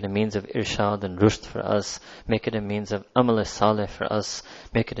 make it a means of irshad and rushd for us, make it a means of amal salih for us,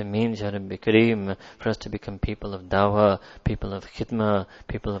 make it a means, Ya Rabbi Kareem, for us to become people of dawah, people of khidmah,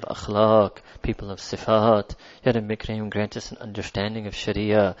 people of akhlaq, people of sifat. Ya Rabbi Kareem, grant us an understanding of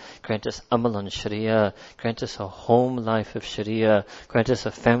Sharia, grant us amal on Sharia, grant us a home life of Sharia, grant us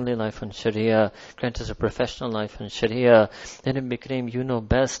a family life on Sharia, grant us a professional life on Sharia. Ya Rabbi Kareem, you know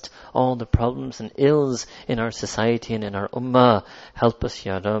best all the problems and ills in our society and in our ummah. Help us,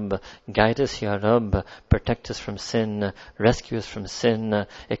 Ya Rabb, guide us, Ya Rabb, protect us from sin, rescue us from sin,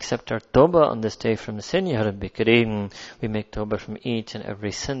 accept our tawbah on this day from sin, Ya Rabbi Kareem. We make tawbah from each and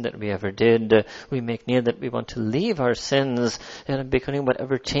every sin that we ever did. We make niyyah that we want to leave our sins, Ya Rabbi Kareem,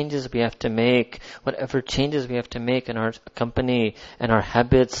 whatever changes we have to make, whatever changes we have to make in our company, and our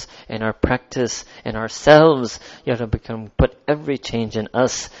habits, and our practice, and ourselves, Ya Rabbi Kareem, put every change in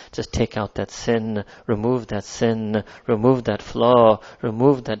us. Just take out that sin, remove that sin, remove that flaw,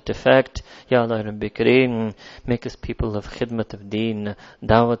 remove that defect. Ya Allah, Rabbi Kareem, make us people of khidmat of deen,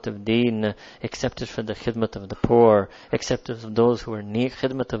 dawat of deen, accepted for the khidmat of the poor, accepted of those who are near,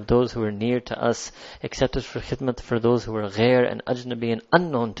 khidmat of those who are near to us, accepted for khidmat for those who are ghair and ajnabi and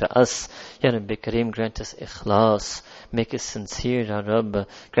unknown to us. Ya Rabbi Kareem, grant us ikhlas, make us sincere, Ya Rabb,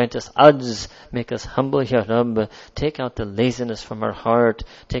 grant us ajz, make us humble, Ya Rabb, take out the laziness from our heart,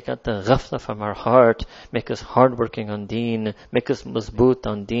 take out the ghafla from our heart, make us hardworking on deen, make us mazboot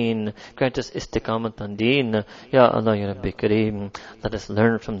on deen, grant us istiqamat on deen. Ya Allah, Ya Rabbi Kareem, let us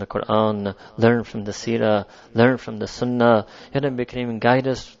learn from the Quran, learn from the seerah, learn from the sunnah. Ya Rabbi Kareem, guide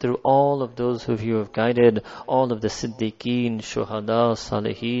us through all of those who you have guided, all of the siddiqeen, shuhada,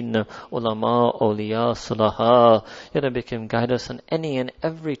 salihin, ulama, awliya, sulaha. Ya Rabbi Kareem, guide us on any and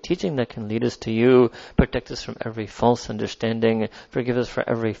every teaching that can lead us to you. Protect us from every false understanding. Forgive us for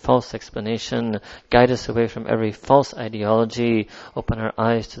every false explanation. Guide us away from every false ideology. Open our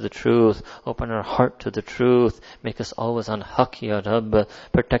eyes to the truth. Open our heart to the truth. Make us always on haqq, Ya Rabb.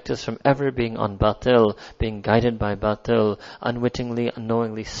 Protect us from ever being on batil, being guided by batil, unwittingly,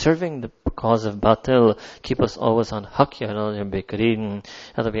 unknowingly serving the cause of batil. Keep us always on haqq, Ya Rabbi Kareem.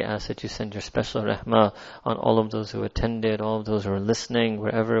 Allah, we ask that you send your special rahmah on all of those who attended, all of those who are listening,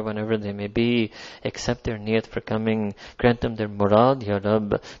 wherever, whenever they may be. Accept their niyat for coming. Grant them their murad, Ya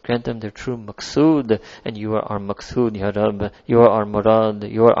Rabb. Grant them their true maqsood. And you are our maqsood, Ya Rabb. You are our murad.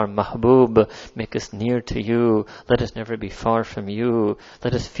 You are our mahbub. Make us near to you. Let us never be far from you.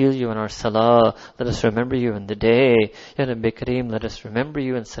 Let us feel you in our salah. Let us remember you in the day. Ya Rabbi Kareem, Kareem, let us remember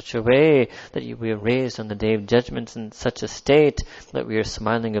you in such a way that we are raised on the day of judgment in such a state that we are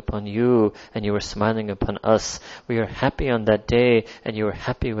smiling upon you and you are smiling upon us. We are happy on that day and you are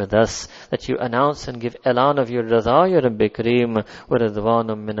happy with us. That you announce and give elan of your Radha, Ya Rabbi Kareem, wa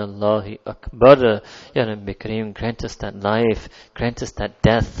Ridwanum min Allahi Akbar. Ya Rabbi Kareem, grant us that life, grant us that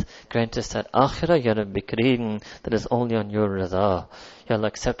death, grant us that akhirah, Ya Rabbi Kareem, that is only on your Radha. Ya Allah,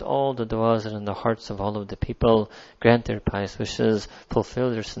 accept all the du'as that are in the hearts of all of the people. Grant their pious wishes,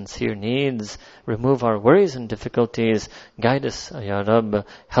 fulfill their sincere needs, remove our worries and difficulties, guide us, Ya Rabb,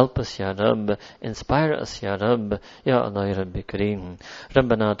 help us, Ya Rabb, inspire us, Ya Rabb, Ya Allah, Ya Rabbi Kareem.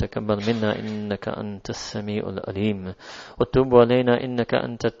 ربنا تقبل منا إنك أنت السميع العليم وتب علينا إنك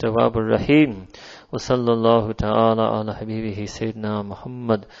أنت التواب الرحيم وصلى الله تعالى على حبيبه سيدنا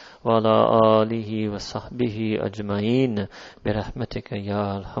محمد وعلى آله وصحبه أجمعين برحمتك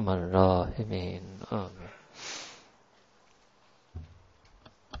يا أرحم الراحمين آمين.